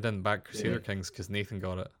recently. I didn't back Crusader Kings because Nathan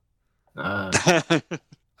got it. I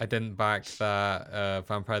didn't back that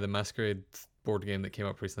Vampire the Masquerade board game that came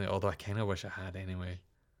up recently, although I kind of wish I had anyway,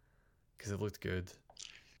 because it looked good.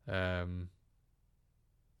 But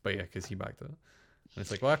yeah, because he backed it. And it's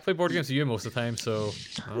like, well, I play board games with you most of the time, so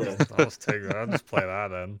I'll just take that. I'll just play that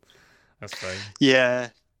then. That's fine. Yeah,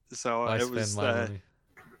 so I it was... money.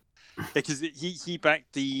 Because he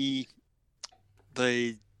backed the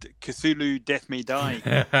Cthulhu Death May Die.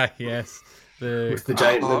 Yes. With the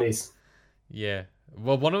giant minis. Yeah.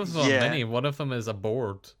 Well, one of them is a mini. One of them is a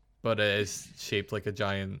board, but it is shaped like a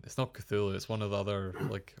giant. It's not Cthulhu. It's one of the other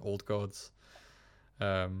like old gods.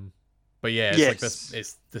 But yeah, it's like this.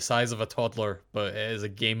 It's the size of a toddler, but it is a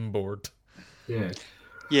game board. Yeah.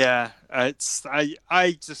 Yeah. It's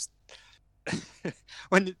I just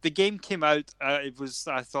when the game came out, I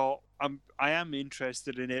thought I am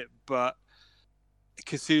interested in it, but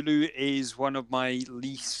Cthulhu is one of my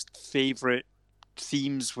least favorite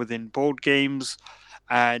themes within board games,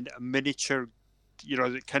 and miniature,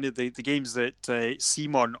 kind of the games that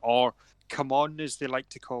CMON, or Come On as they like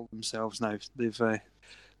to call themselves now, they've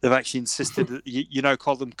actually insisted that you now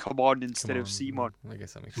call them Come On instead of CMON. I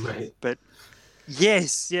guess that makes sense. But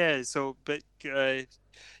yes, yeah. So, but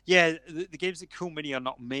yeah, the games that Cool Mini are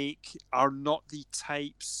not the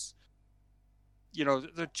types.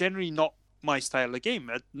 They're generally not my style of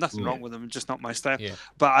game. Nothing wrong with them, just not my style. Yeah.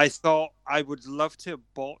 But I thought I would love to have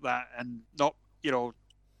bought that and not,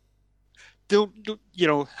 don't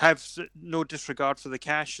have no disregard for the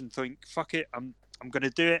cash and think, fuck it, I'm going to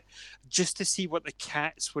do it just to see what the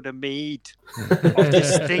cats would have made of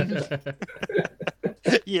this thing.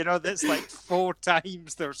 That's like 4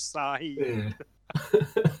 times their size. Yeah.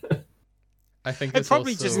 I think it's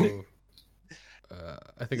probably also...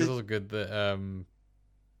 I think it's also good that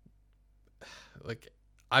like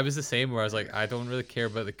I was the same where I was like, I don't really care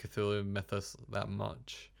about the Cthulhu mythos that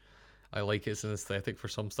much. I like it as an aesthetic for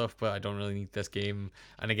some stuff, but I don't really need this game.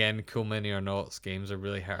 And again, Cool Mini or Not games are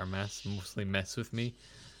really hit or miss, mostly miss with me.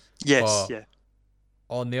 Yes, but yeah.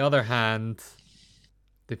 On the other hand,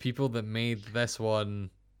 the people that made this one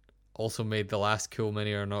also made the last Cool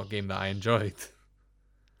Mini or Not game that I enjoyed.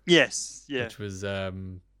 Yes, yeah. Which was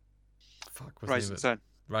Rising Sun.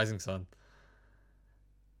 Rising Sun.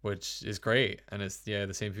 Which is great, and it's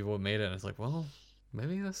the same people who made it, and it's like, well,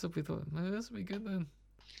 maybe this will be good then.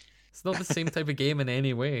 It's not the same type of game in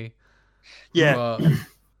any way. Yeah. But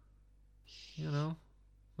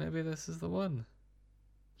maybe this is the one.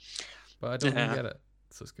 But I don't really get it,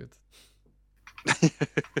 so it's good.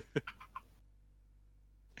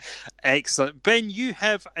 Excellent. Ben, you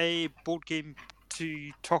have a board game to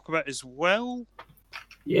talk about as well?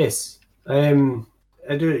 Yes.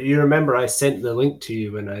 I do. You remember I sent the link to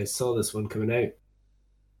you when I saw this one coming out.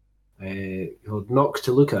 Called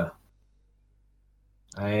Noctiluca.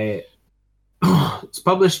 It's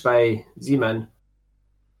published by Z-Man.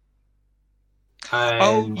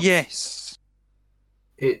 Oh yes.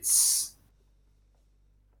 It's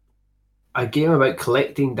a game about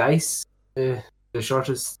collecting dice. The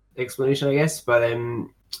shortest explanation, I guess. But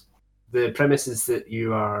the premise is that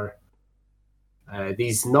you are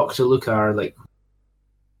these Noctiluca are like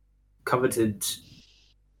coveted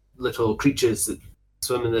little creatures that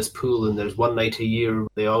swim in this pool, and there's one night a year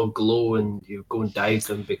they all glow and you go and dive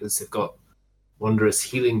them because they've got wondrous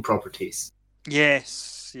healing properties.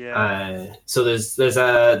 Yes, yeah. So there's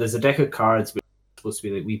a deck of cards which are supposed to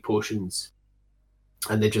be like wee potions,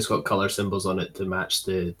 and they've just got color symbols on it to match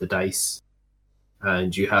the dice,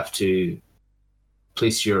 and you have to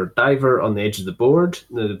place your diver on the edge of the board.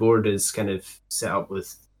 Now, the board is kind of set up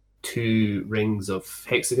with 2 rings of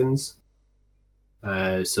hexagons.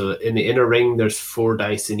 So in the inner ring, there's 4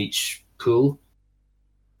 dice in each pool.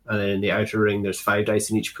 And then in the outer ring, there's 5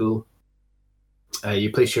 dice in each pool.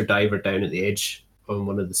 You place your diver down at the edge on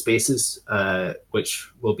one of the spaces, which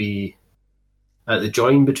will be at the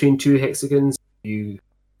join between 2 hexagons. You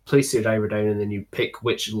place your diver down and then you pick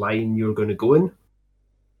which line you're going to go in.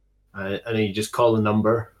 And then you just call a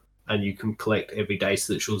number, and you can collect every dice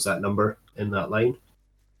that shows that number in that line.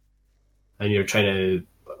 And you're trying to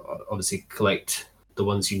obviously collect the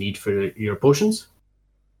ones you need for your potions.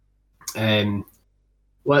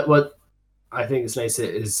 What I think is nice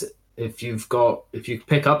is if you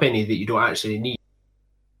pick up any that you don't actually need,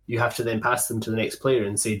 you have to then pass them to the next player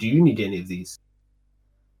and say, do you need any of these?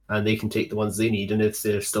 And they can take the ones they need, and if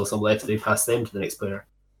there's still some left, they pass them to the next player.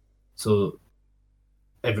 So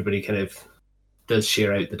everybody kind of does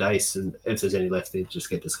share out the dice, and if there's any left, they just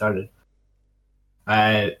get discarded.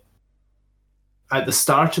 At the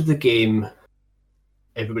start of the game,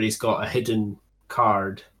 everybody's got a hidden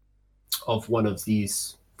card of one of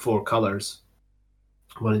these 4 colours,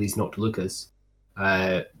 one of these Noctilucas,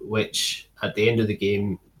 which at the end of the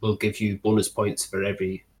game will give you bonus points for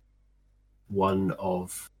every one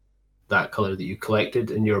of that colour that you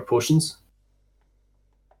collected in your potions.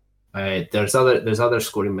 There's other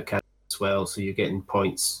scoring mechanics as well, so you're getting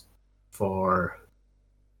points for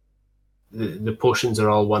the potions are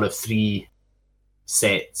all one of 3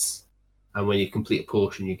 sets, and when you complete a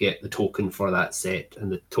potion you get the token for that set,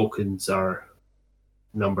 and the tokens are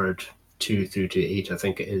numbered 2 through to 8, I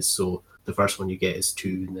think it is. So the first one you get is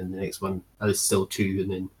 2, and then the next one is still 2,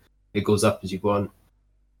 and then it goes up as you go on.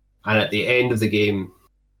 And at the end of the game,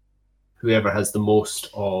 whoever has the most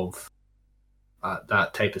of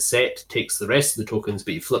that type of set takes the rest of the tokens,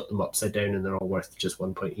 but you flip them upside down and they're all worth just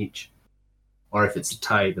 1 point each. Or if it's a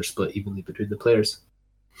tie, they're split evenly between the players.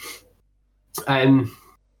 And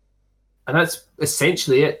that's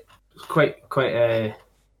essentially it. Quite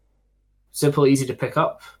simple, easy to pick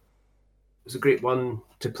up. It's a great one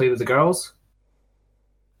to play with the girls.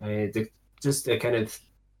 The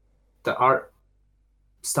art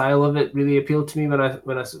style of it really appealed to me when I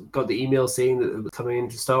got the email saying that it was coming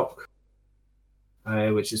into stock,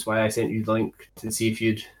 which is why I sent you the link to see if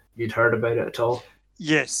you'd heard about it at all.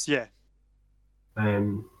 Yes, yeah.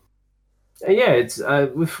 Yeah, it's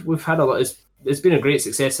we've had a lot. It's been a great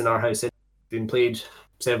success in our house. It's been played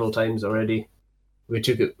several times already. We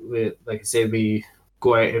took it. Like I said, we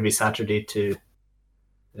go out every Saturday to.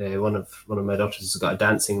 One of my daughters has got a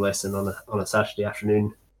dancing lesson on a Saturday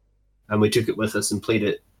afternoon, and we took it with us and played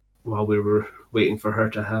it while we were waiting for her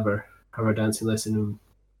to have her dancing lesson,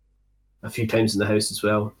 a few times in the house as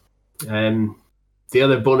well. The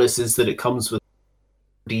other bonus is that it comes with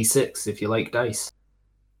D6 if you like dice.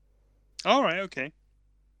 All right, okay.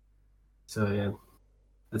 So yeah,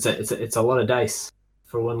 it's a lot of dice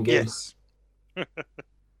for one game. Yes.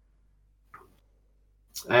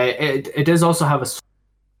 It does also have a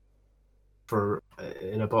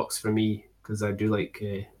in a box for me, because I do like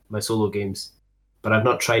my solo games, but I've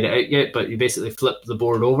not tried it out yet. But you basically flip the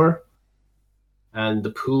board over, and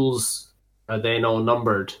the pools are then all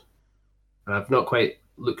numbered. And I've not quite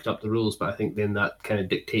looked up the rules, but I think then that kind of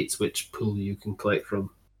dictates which pool you can collect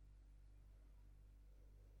from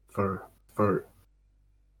for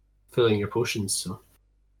filling your potions. So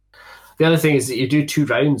the other thing is that you do 2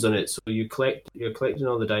 rounds on it, so you're collecting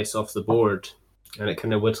all the dice off the board, and it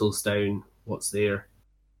kind of whittles down what's there,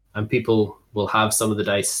 and people will have some of the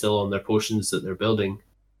dice still on their potions that they're building,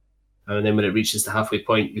 and then when it reaches the halfway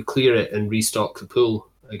point, you clear it and restock the pool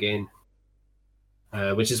again,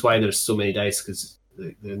 which is why there's so many dice, because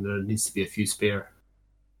there needs to be a few spare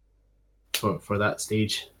for that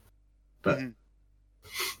stage. But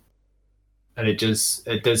and it does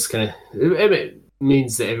kind of it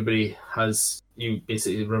means that everybody has, you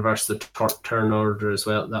basically reverse the turn order as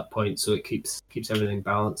well at that point, so it keeps everything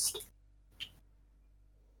balanced.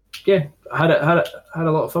 Yeah, I had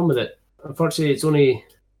a lot of fun with it. Unfortunately, it's only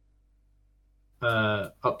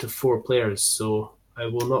up to 4 players, so I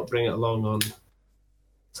will not bring it along on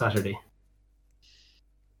Saturday.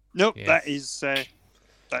 Nope, Yes.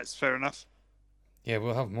 That's fair enough. Yeah,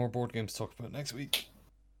 we'll have more board games to talk about next week.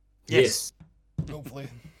 Yes. Hopefully.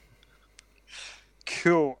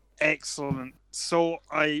 Cool, excellent. So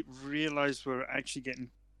I realise we're actually getting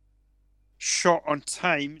short on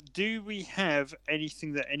time. Do we have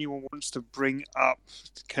anything that anyone wants to bring up,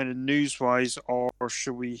 kind of news-wise, or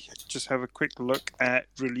should we just have a quick look at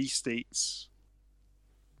release dates?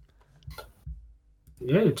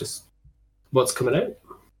 Yeah, just what's coming out.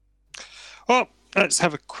 Well, let's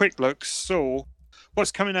have a quick look. So,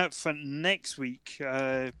 what's coming out for next week?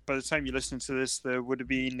 By the time you're listening to this, there would have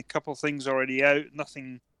been a couple of things already out.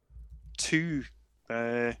 Nothing too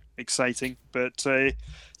exciting, but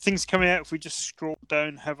things coming out. If we just scroll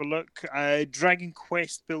down, have a look. Dragon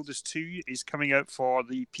Quest Builders 2 is coming out for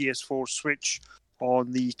the PS4 Switch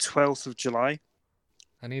on the 12th of July.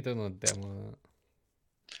 I need to download a demo of that.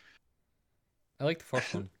 I like the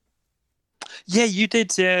first one. Yeah, you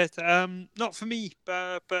did. Yeah, not for me,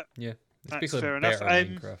 but Yeah, it's that's basically fair better enough.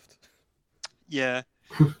 Minecraft. Yeah.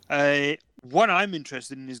 One I'm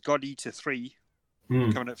interested in is God Eater 3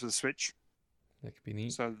 coming out for the Switch. That could be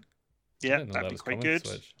neat. So Yeah, didn't know that'd that be was quite coming good. to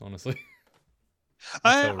Switch, honestly.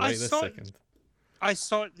 I, Until I right this saw second. I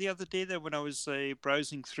saw it the other day there when I was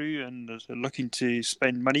browsing through and looking to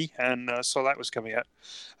spend money, and I saw that was coming out.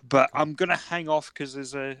 But I'm gonna hang off because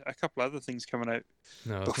there's a couple other things coming out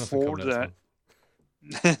No, there's nothing before coming out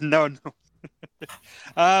this that. month.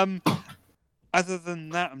 No. Other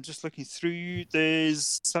than that, I'm just looking through.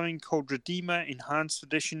 There's something called Redeemer Enhanced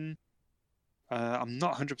Edition. I'm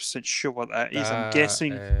not 100% sure what that is. I'm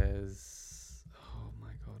guessing. Is... Oh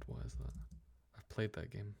my god, what is that? I've played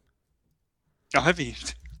that game. Oh, have you?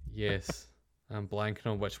 Yes. I'm blanking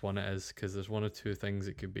on which one it is because there's one or two things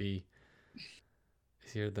it could be.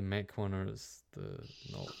 It's either the mech one or it's the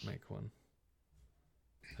not mech one.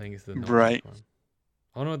 I think it's the not Right. mech one.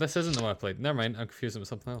 Oh no, this isn't the one I played. Never mind, I'm confusing it with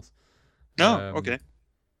something else. No, okay.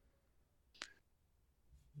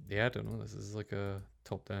 Yeah, I don't know. This is like a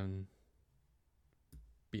top-down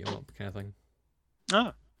beat 'em up kind of thing.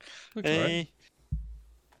 Ah, Looks alright.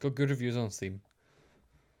 Got good reviews on Steam.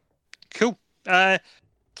 Cool.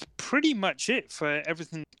 Pretty much it for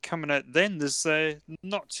everything coming out then. There's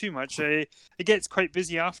not too much. It gets quite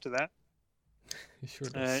busy after that. You sure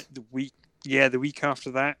does. The week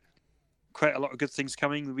after that, quite a lot of good things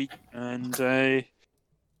coming the week, and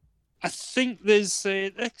I think there's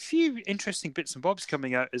a few interesting bits and bobs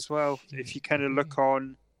coming out as well. If you kind of look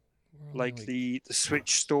on like the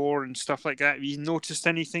Switch store and stuff like that, have you noticed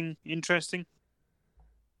anything interesting?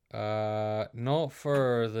 Not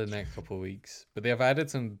for the next couple of weeks, but they have added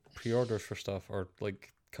some pre-orders for stuff or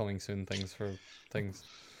like coming soon things for things.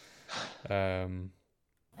 Like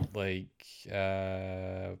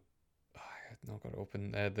I've not got it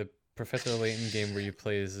open. The Professor Layton game where you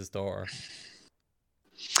play as his daughter.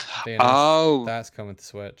 They announced that's coming to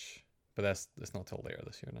Switch, but that's not till later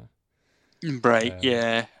this year now. Right,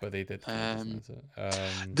 yeah. But they did announce it.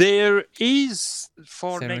 There is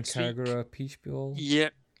for Simon next week. Kagura Peach Ball.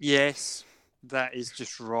 Yep. Yes, that is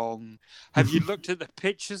just wrong. Have you looked at the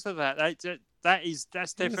pictures of that? That's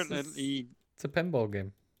definitely. It's a pinball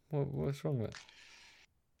game. What's wrong with it?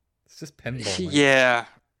 It's just pinball. Mate. Yeah.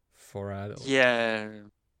 For adults. Yeah.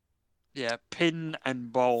 Yeah, pin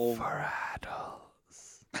and ball. For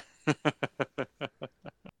adults.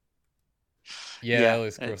 Yeah, it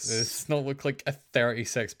looks gross. It's not look like a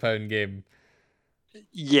 £36 game.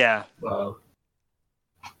 Yeah. Wow.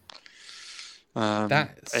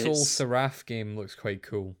 That Soul Seraph game looks quite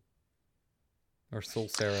cool. Or Soul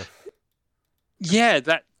Seraph. Yeah,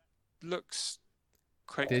 that looks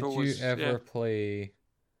quite cool. Did you ever play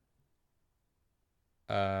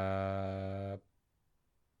fuck,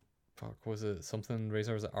 was it something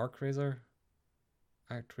Razor? Was it Arc Razor?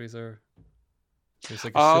 Act Razor? It was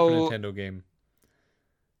like a Super Nintendo game.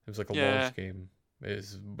 It was like a launch game.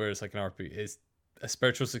 It's where it's like an RPG. It's a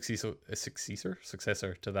spiritual successor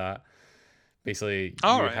to that. Basically,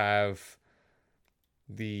 have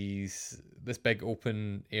this big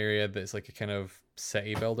open area that's like a kind of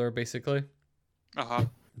city builder, basically.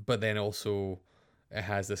 But then also it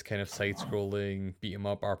has this kind of side-scrolling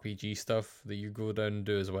beat-em-up RPG stuff that you go down and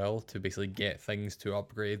do as well to basically get things to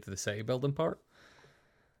upgrade the city building part.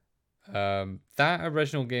 That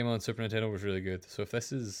original game on Super Nintendo was really good. So if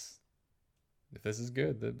this is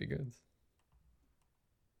good, that'd be good.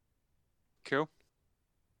 Cool.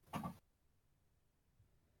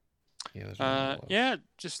 Yeah, yeah,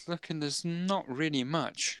 just looking, there's not really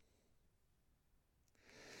much.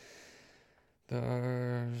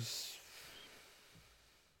 There's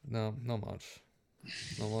not much.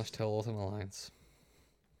 Not much till Ultimate Alliance.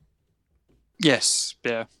 Yes,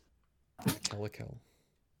 yeah. Kill.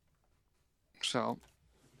 So,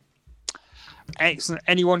 excellent.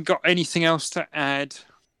 Anyone got anything else to add?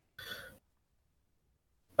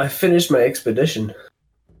 I finished my expedition.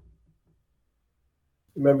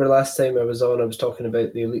 Remember last time I was on, I was talking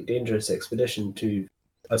about the Elite Dangerous expedition to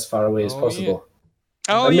as far away as possible.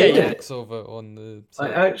 Yeah. Oh, I yeah. made it. Over on the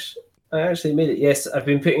I actually made it. Yes, I've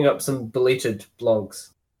been picking up some belated blogs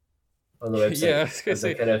on the website. Yeah, I was going to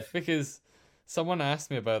say, because someone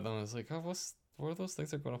asked me about them. I was like, oh, what are those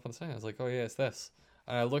things that are going up on the site? I was like, oh, yeah, it's this.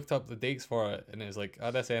 And I looked up the dates for it, and it was like,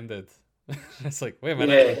 oh, this ended. It's like, wait a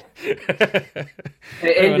minute. Yeah.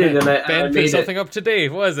 It ended, and Ben put something up today.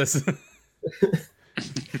 What is this?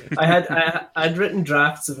 I'd written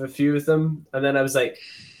drafts of a few of them, and then I was like,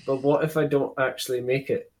 but what if I don't actually make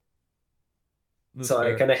it? That's so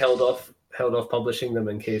fair. I kind of held off publishing them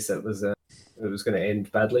in case it was going to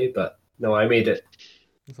end badly. But no, I made it,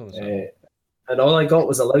 and all I got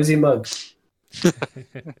was a lousy mug. Did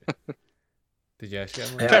you actually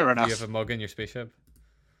get a mug? Fair enough. Do you have a mug in your spaceship?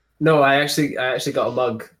 No, I actually got a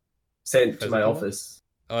mug sent to my office.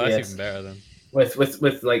 Oh, that's even better then.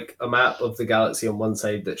 with like a map of the galaxy on one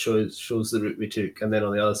side that shows the route we took, and then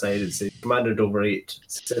on the other side it says Commander Dover 8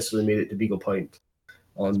 successfully made it to Beagle Point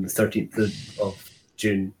on the 13th of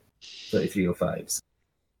June 3305.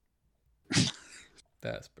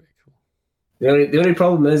 That's pretty cool. The only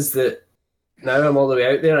problem is that now I'm all the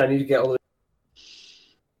way out there. I need to get all the way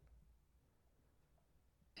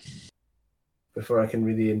before I can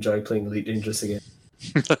really enjoy playing Elite Dangerous again.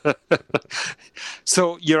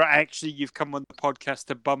 So you've come on the podcast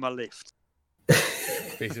to bum a lift.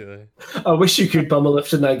 Basically. I wish you could bum a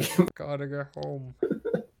lift in that game. Gotta go home.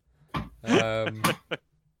 I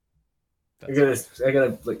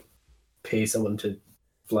gotta like pay someone to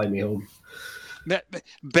fly me home.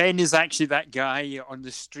 Ben is actually that guy on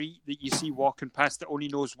the street that you see walking past that only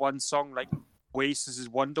knows one song, like Oasis'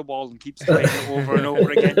 Wonderwall, and keeps playing it over and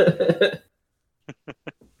over again.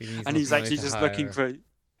 And he's actually just looking for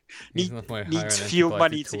needs fuel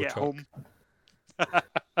money to get home.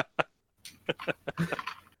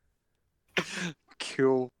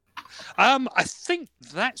 Cool. I think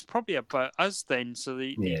that's probably about us then. So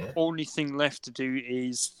the only thing left to do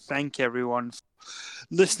is thank everyone for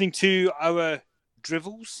listening to our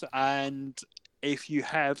drivels, and if you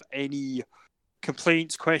have any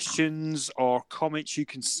complaints, questions, or comments, you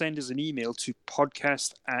can send us an email to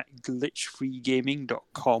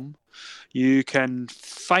podcast@glitchfreegaming.com. You can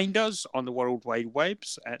find us on the World Wide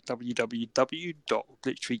Webs at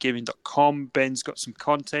www.glitchfreegaming.com. Ben's got some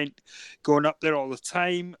content going up there all the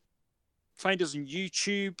time. Find us on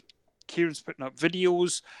YouTube. Kieran's putting up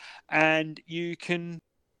videos, and you can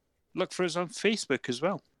look for us on Facebook as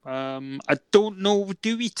well. I don't know,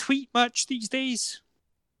 do we tweet much these days?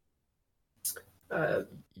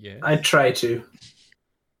 Yeah, I try to.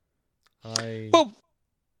 I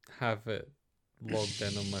have it logged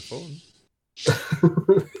in on my phone.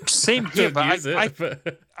 Same here, but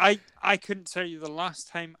I couldn't tell you the last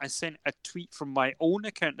time I sent a tweet from my own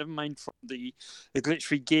account, never mind from the Glitch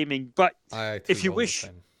Free Gaming. But if you wish,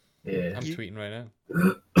 I'm tweeting right now.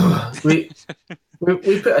 we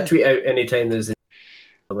put a tweet out anytime there's a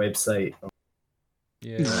website.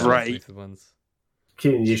 Yeah, right.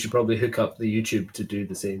 Kieran, you should probably hook up the YouTube to do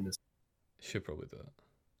the same. Should probably do that.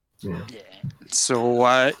 Yeah.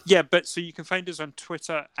 So so you can find us on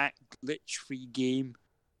Twitter at GlitchFreeGame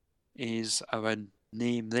is our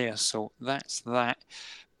name there. So that's that.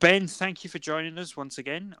 Ben, thank you for joining us once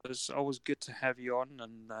again. It was always good to have you on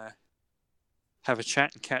and have a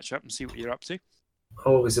chat and catch up and see what you're up to.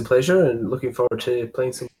 Always a pleasure, and looking forward to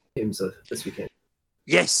playing some games this weekend.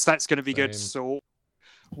 Yes, that's going to be good. So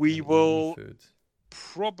we will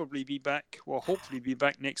probably be back, well, hopefully be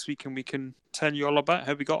back next week, and we can tell you all about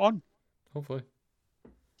how we got on. Hopefully.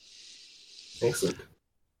 Excellent.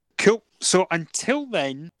 Cool. So until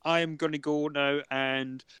then, I am going to go now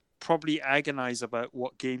and probably agonize about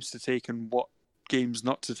what games to take and what games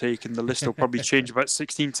not to take, and the list will probably change about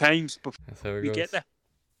 16 times before we get there.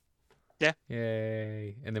 Yeah.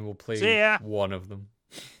 Yay. And then we'll play one of them.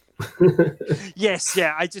 Yes,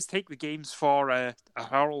 yeah. I just take the games for a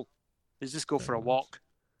hurl. Let's just go for a walk.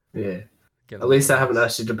 Yeah. At least I haven't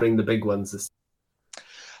asked you to bring the big ones.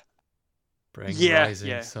 Bring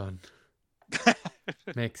Rising Sun.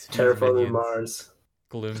 Terraforming Mars.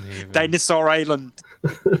 Gloomhaven. Dinosaur Island.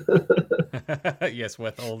 Yes,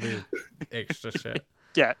 with all the extra shit.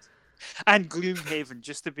 Yeah. And Gloomhaven,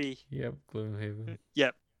 just to be... Yep, Gloomhaven.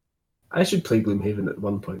 Yep. I should play Gloomhaven at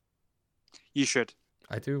one point. You should.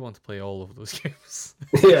 I do want to play all of those games.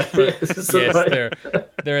 Yeah. Yes,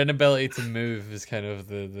 their inability to move is kind of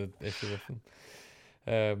the issue with them.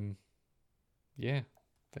 Yeah, I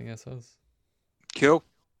think that's us. Cool.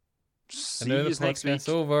 And now the podcast's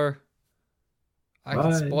over. I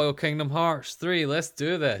can spoil Kingdom Hearts 3. Let's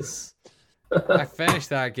do this. I finished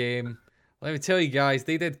that game. Let me tell you guys,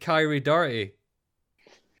 they did Kyrie dirty.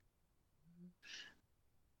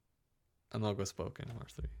 I'm not going to spoil Kingdom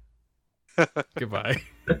Hearts 3. Goodbye.